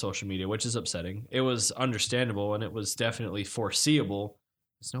well on social media, which is upsetting. It was understandable and it was definitely foreseeable,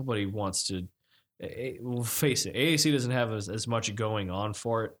 because nobody wants to. We'll face it, AAC doesn't have as much going on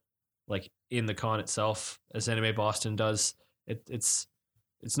for it, like in the con itself, as Anime Boston does. It's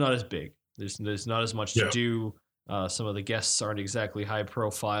not as big. There's not as much to do. Some of the guests aren't exactly high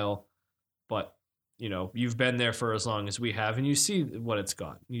profile, but you've been there for as long as we have, and you see what it's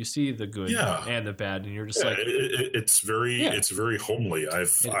got. You see the good and the bad, and you're just like, it's very homely.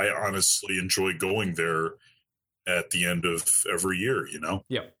 I honestly enjoy going there at the end of every year.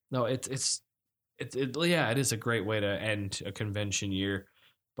 Yeah, no, it is a great way to end a convention year,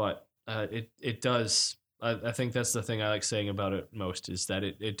 but it does. I think that's the thing I like saying about it most, is that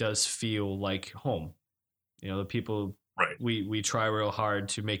it does feel like home. The people, right. We try real hard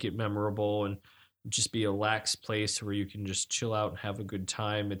to make it memorable and just be a lax place where you can just chill out and have a good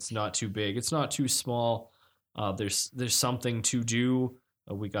time. It's not too big. It's not too small. There's something to do.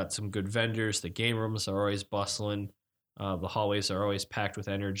 We got some good vendors. The game rooms are always bustling. The hallways are always packed with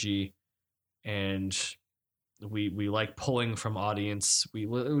energy, and we like pulling from audience. We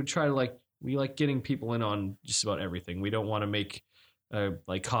try to we like getting people in on just about everything. We don't want to make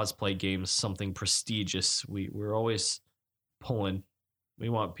like cosplay games something prestigious. We're always pulling. We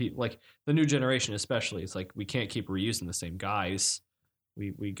want people, like the new generation especially. It's like we can't keep reusing the same guys.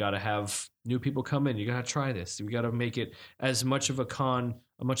 We got to have new people come in. You got to try this. We got to make it as much of a con,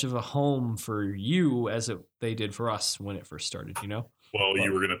 as much of a home for you as they did for us when it first started. Well,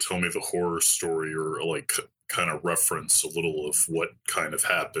 you were going to tell me the horror story, or like kind of reference a little of what kind of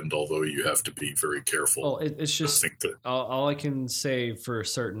happened, although you have to be very careful. Well, it's just all I can say for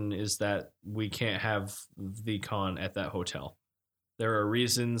certain is that we can't have the con at that hotel. There are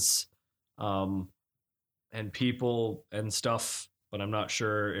reasons and people and stuff, but I'm not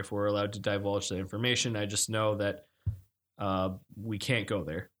sure if we're allowed to divulge the information. I just know that we can't go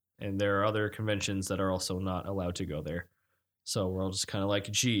there, and there are other conventions that are also not allowed to go there. So we're all just kind of like,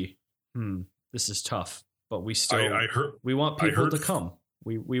 gee, this is tough. But we still we want people to come.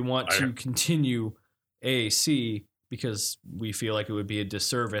 We want to continue AAC, because we feel like it would be a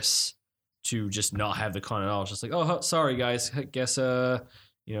disservice to just not have the con at all. It's just like, oh, sorry guys, I guess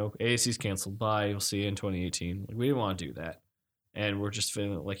AAC's canceled. Bye. We'll see you in 2018. We didn't want to do that, and we're just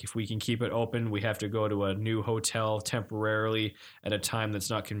feeling like if we can keep it open, we have to go to a new hotel temporarily at a time that's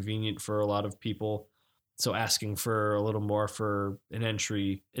not convenient for a lot of people. So asking for a little more for an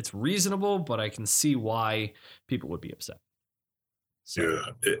entry, it's reasonable, but I can see why people would be upset. So.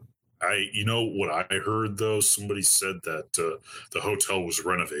 Yeah. What I heard though, somebody said that the hotel was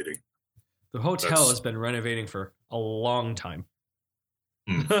renovating. The hotel has been renovating for a long time.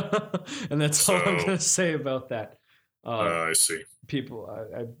 And that's all I'm going to say about that. I see. People,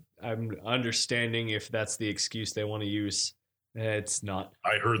 I'm understanding if that's the excuse they want to use. It's not.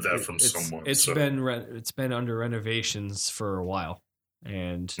 I heard that from someone. It's been under renovations for a while,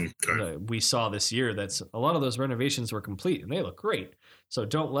 and we saw this year that a lot of those renovations were complete and they look great. So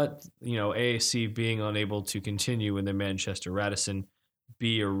don't let AAC being unable to continue in the Manchester Radisson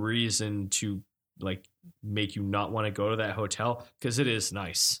be a reason to like make you not want to go to that hotel, because it is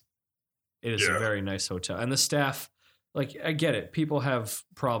nice. It is a very nice hotel, and the staff, like, I get it. People have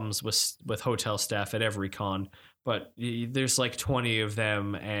problems with hotel staff at every con, but there's like 20 of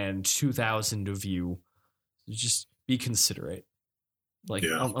them and 2,000 of you. Just be considerate. Like,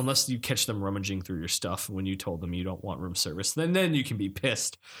 unless you catch them rummaging through your stuff when you told them you don't want room service, then you can be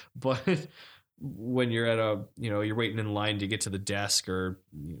pissed. But when you're at you're waiting in line to get to the desk, or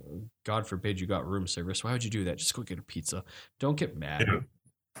God forbid you got room service, why would you do that? Just go get a pizza. Don't get mad.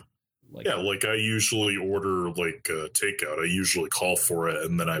 Like I usually order like takeout. I usually call for it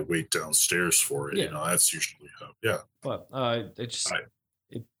and then I wait downstairs for it. That's usually how. But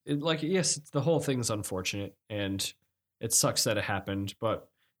yes, the whole thing's unfortunate and it sucks that it happened, but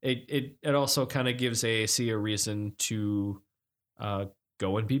it also kind of gives AAC a reason to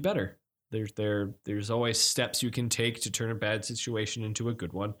go and be better. There's always steps you can take to turn a bad situation into a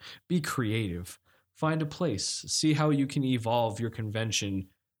good one. Be creative. Find a place. See how you can evolve your convention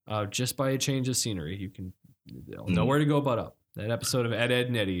just by a change of scenery. You can nowhere to go but up. That episode of Ed,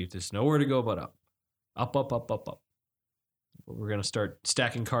 and Eddie, there's nowhere to go but up. Up, up, up, up, up. We're going to start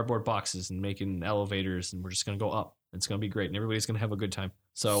stacking cardboard boxes and making elevators, and we're just going to go up. It's going to be great, and everybody's going to have a good time.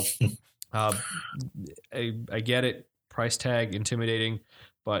 So I get it. Price tag, intimidating,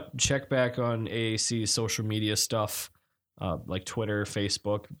 but check back on AAC's social media stuff, like Twitter,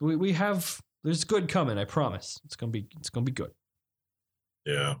 Facebook. There's good coming, I promise. It's going to be good.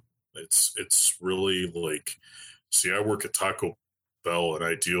 Yeah, it's really like, see, I work at Taco Bell and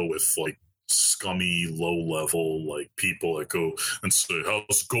I deal with like scummy, low level like people that go and say,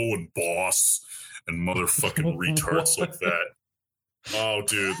 "How's it going, boss?" and motherfucking retards like that. Oh,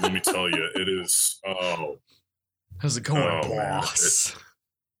 dude, let me tell you, it is. Oh, how's it going, boss?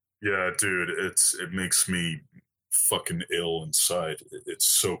 Dude, it makes me fucking ill inside. It's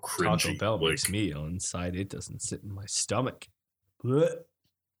so cringy. Taco Bell makes me ill inside. It doesn't sit in my stomach. Blech.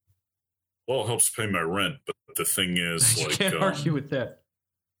 Well, it helps pay my rent, but the thing is, you like, can't argue with that.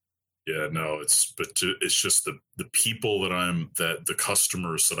 Yeah, no, it's just the people that the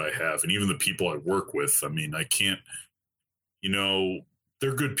customers that I have, and even the people I work with. I mean, I can't,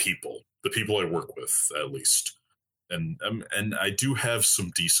 they're good people. The people I work with, at least, and I do have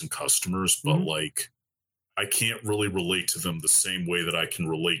some decent customers, but like, I can't really relate to them the same way that I can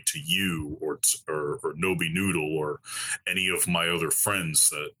relate to you or Nobi Noodle or any of my other friends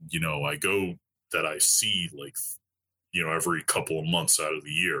that, that I see like, every couple of months out of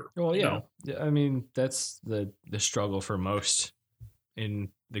the year. Well, yeah. I mean, that's the struggle for most in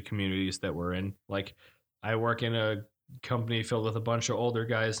the communities that we're in. Like, I work in a company filled with a bunch of older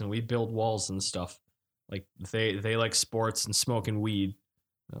guys and we build walls and stuff. Like, they like sports and smoking weed.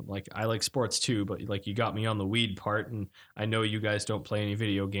 Like, I like sports too, but like, you got me on the weed part, and I know you guys don't play any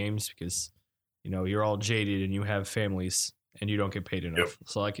video games because, you're all jaded and you have families and you don't get paid enough. Yep.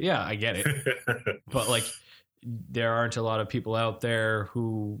 So like, yeah, I get it. But like, there aren't a lot of people out there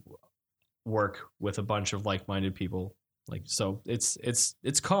who work with a bunch of like-minded people. Like, so it's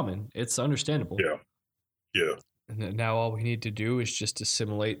common. It's understandable. Yeah. Yeah. And now all we need to do is just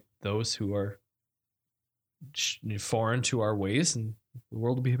assimilate those who are foreign to our ways, and the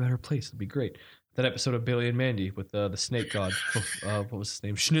world will be a better place. It'll be great. That episode of Billy and Mandy with the snake god. What was his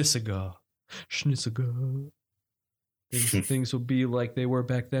name? Schnissiga. Things will be like they were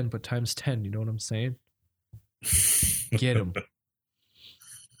back then, but times 10. You know what I'm saying? Get him.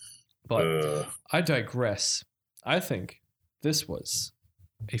 But I digress. I think this was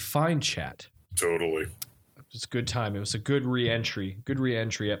a fine chat. Totally. It was a good time. It was a good re-entry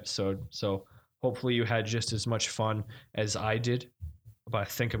episode. So hopefully you had just as much fun as I did. But I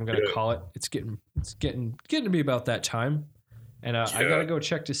think I'm gonna call it. It's getting to be about that time, and I gotta go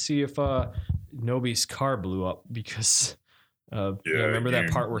check to see if Nobi's car blew up because remember that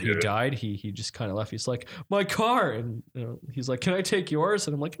part where he died? He just kind of left. He's like, my car, and he's like, can I take yours?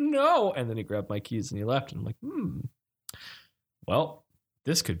 And I'm like, no. And then he grabbed my keys and he left. And I'm like, well,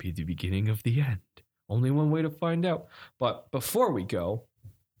 this could be the beginning of the end. Only one way to find out. But before we go,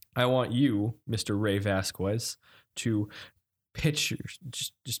 I want you, Mr. Ray Vasquez, to pitch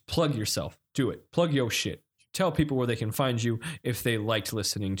just plug yourself. Do it. Plug your shit. Tell people where they can find you if they liked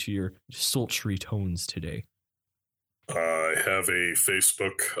listening to your sultry tones today. I have a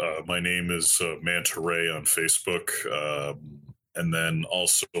Facebook. My name is Manta Ray on Facebook. And then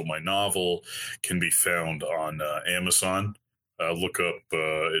also my novel can be found on Amazon. Look up,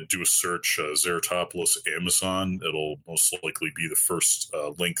 do a search, Zeratopoulos Amazon. It'll most likely be the first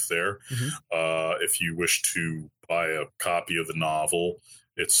link there. Mm-hmm. If you wish to buy a copy of the novel,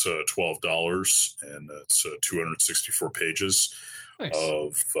 it's $12, and it's 264 pages. Nice.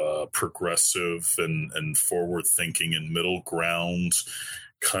 of progressive and forward thinking and middle ground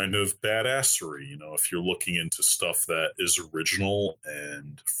kind of badassery. You know, if you're looking into stuff that is original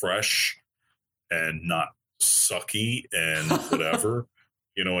and fresh and not sucky and whatever,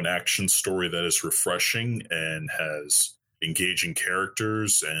 you know, an action story that is refreshing and has engaging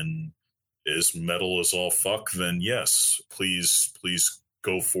characters and is metal as all fuck, then yes, please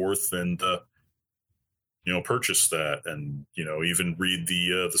go forth and you know, purchase that, and you know, even read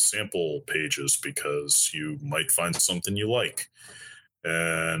the sample pages, because you might find something you like.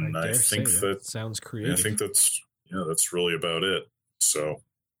 And I think that sounds creative. I think that's really about it. So,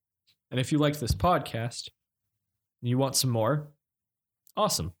 and if you like this podcast, and you want some more,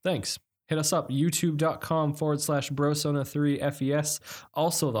 awesome, thanks. Hit us up, youtube.com/Brosona3FES,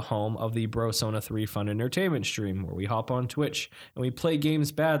 also the home of the Brosona 3 Fun Entertainment stream, where we hop on Twitch and we play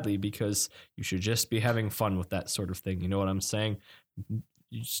games badly, because you should just be having fun with that sort of thing. You know what I'm saying? You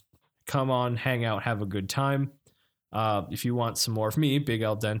just come on, hang out, have a good time. If you want some more of me, Big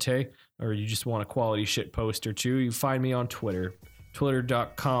Al Dente, or you just want a quality shit post or two, you find me on Twitter.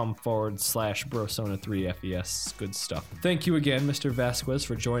 Twitter.com/Brosona3FES. Good stuff. Thank you again, Mr. Vasquez,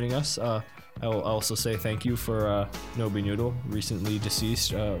 for joining us. I will also say thank you for Nobi Noodle, recently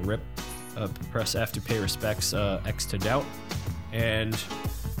deceased. RIP. Press F to pay respects. X to doubt. And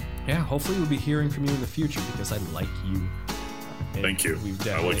yeah, hopefully we'll be hearing from you in the future, because I like you. thank you.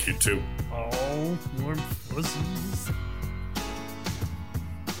 I like you too. Oh, more pussies.